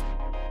vagina,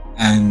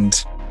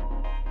 and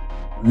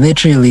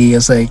literally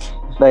it's like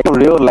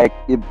real, like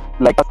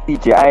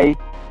CGI,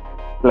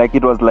 like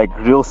it was like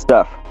real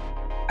stuff.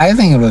 I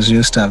think it was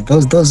real stuff.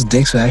 Those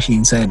dicks were actually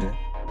inside it,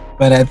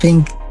 but I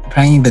think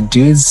apparently the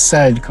dudes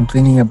started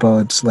complaining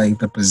about like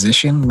the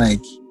position. Like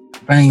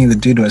apparently the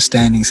dude was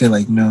standing, said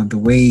like the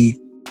way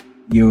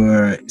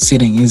you're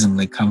sitting isn't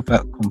like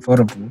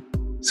comfortable.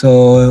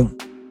 So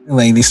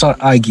like they start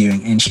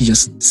arguing, and she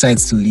just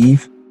decides to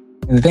leave.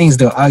 And the thing is,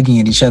 they're arguing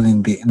at each other,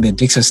 and their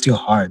dicks are still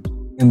hard.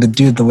 And the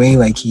dude, the way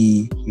like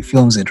he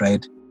films it,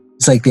 right?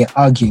 It's like they're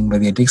arguing, but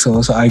their dicks are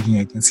also arguing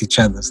against each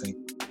other. It's like,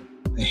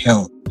 what the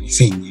hell am I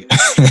seeing here?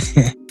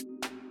 The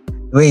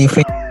way he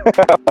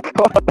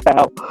What the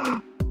hell?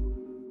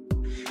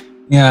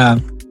 Yeah.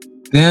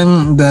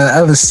 Then the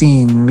other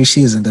scene, which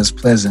isn't as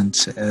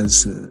pleasant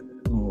as,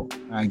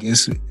 I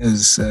guess,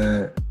 as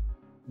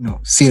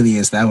silly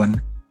as that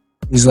one,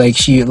 is like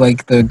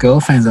the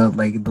girl finds out,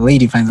 like the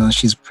lady finds out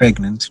she's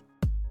pregnant.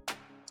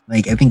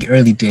 Like I think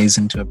early days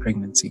into a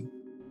pregnancy.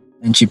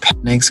 And she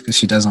panics because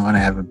she doesn't want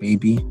to have a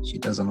baby. She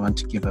doesn't want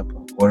to give up a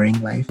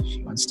whoring life.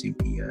 She wants to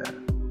be a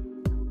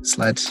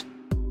slut.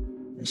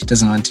 She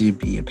doesn't want to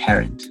be a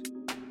parent.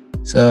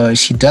 So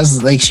she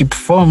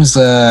performs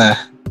a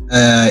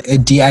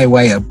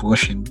DIY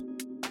abortion.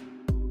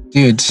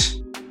 Dude,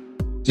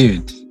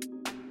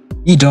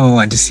 you don't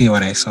want to see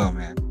what I saw,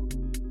 man.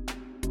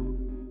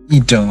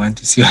 You don't want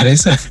to see what I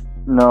saw.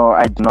 No,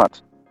 I do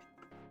not.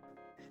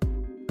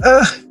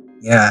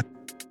 Yeah.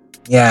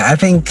 I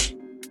think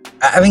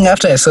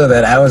after I saw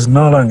that, I was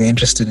no longer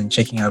interested in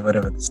checking out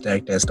whatever this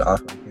director has to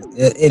offer.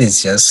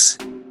 It's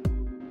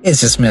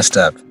just messed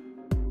up.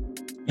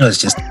 It was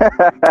just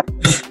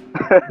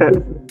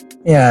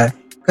yeah.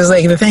 Because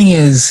like the thing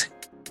is,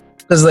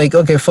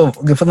 okay, for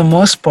the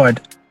most part,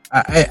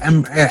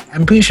 I'm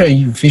pretty sure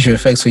visual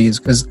effects were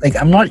used because like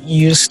I'm not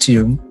used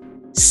to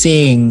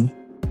seeing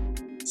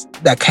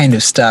that kind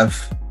of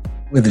stuff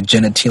with the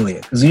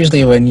genitalia. Because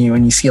usually when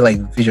you see like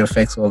visual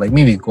effects or like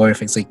maybe gore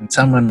effects, like when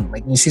someone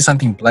like when you see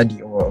something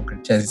bloody or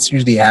grotesque, it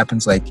usually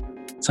happens like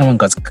someone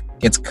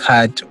gets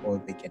cut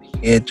or they get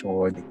hit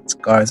or they get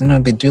scars.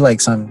 They do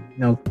like some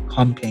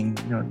comping.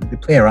 They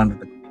play around with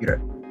the computer.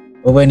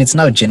 But when it's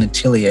now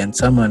genitalia and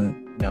someone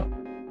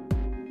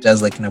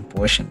does like an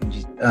abortion, it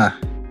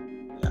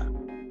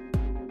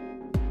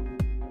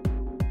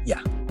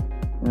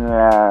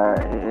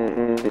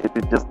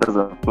just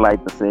doesn't fly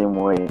the same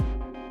way.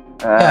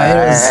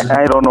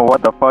 I don't know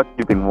what the fuck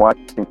you've been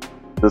watching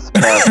this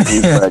past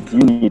week, but you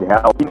need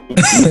help. You need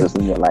Jesus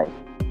in your life.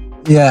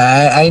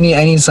 Yeah, I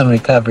need some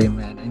recovery,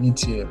 man. I need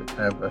to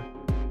recover.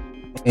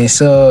 Okay,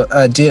 so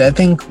dude, I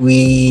think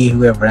we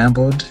have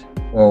rambled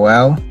for a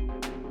while.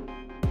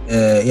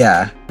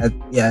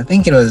 I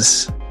think it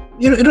was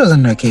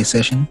an okay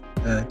session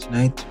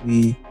tonight.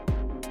 We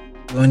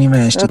only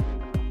managed to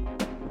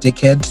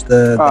dickhead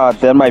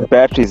then my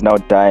battery is now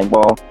dying.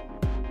 Well,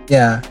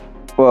 yeah.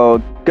 Well,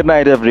 good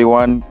night,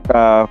 everyone.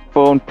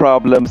 Phone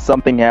problem,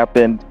 something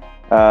happened.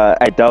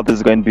 I doubt this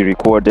is going to be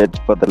recorded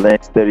for the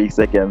next 30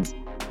 seconds.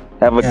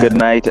 Have a good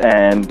night,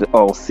 and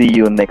I'll see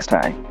you next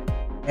time.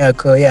 Yeah,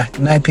 cool. Yeah,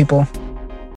 good night, people.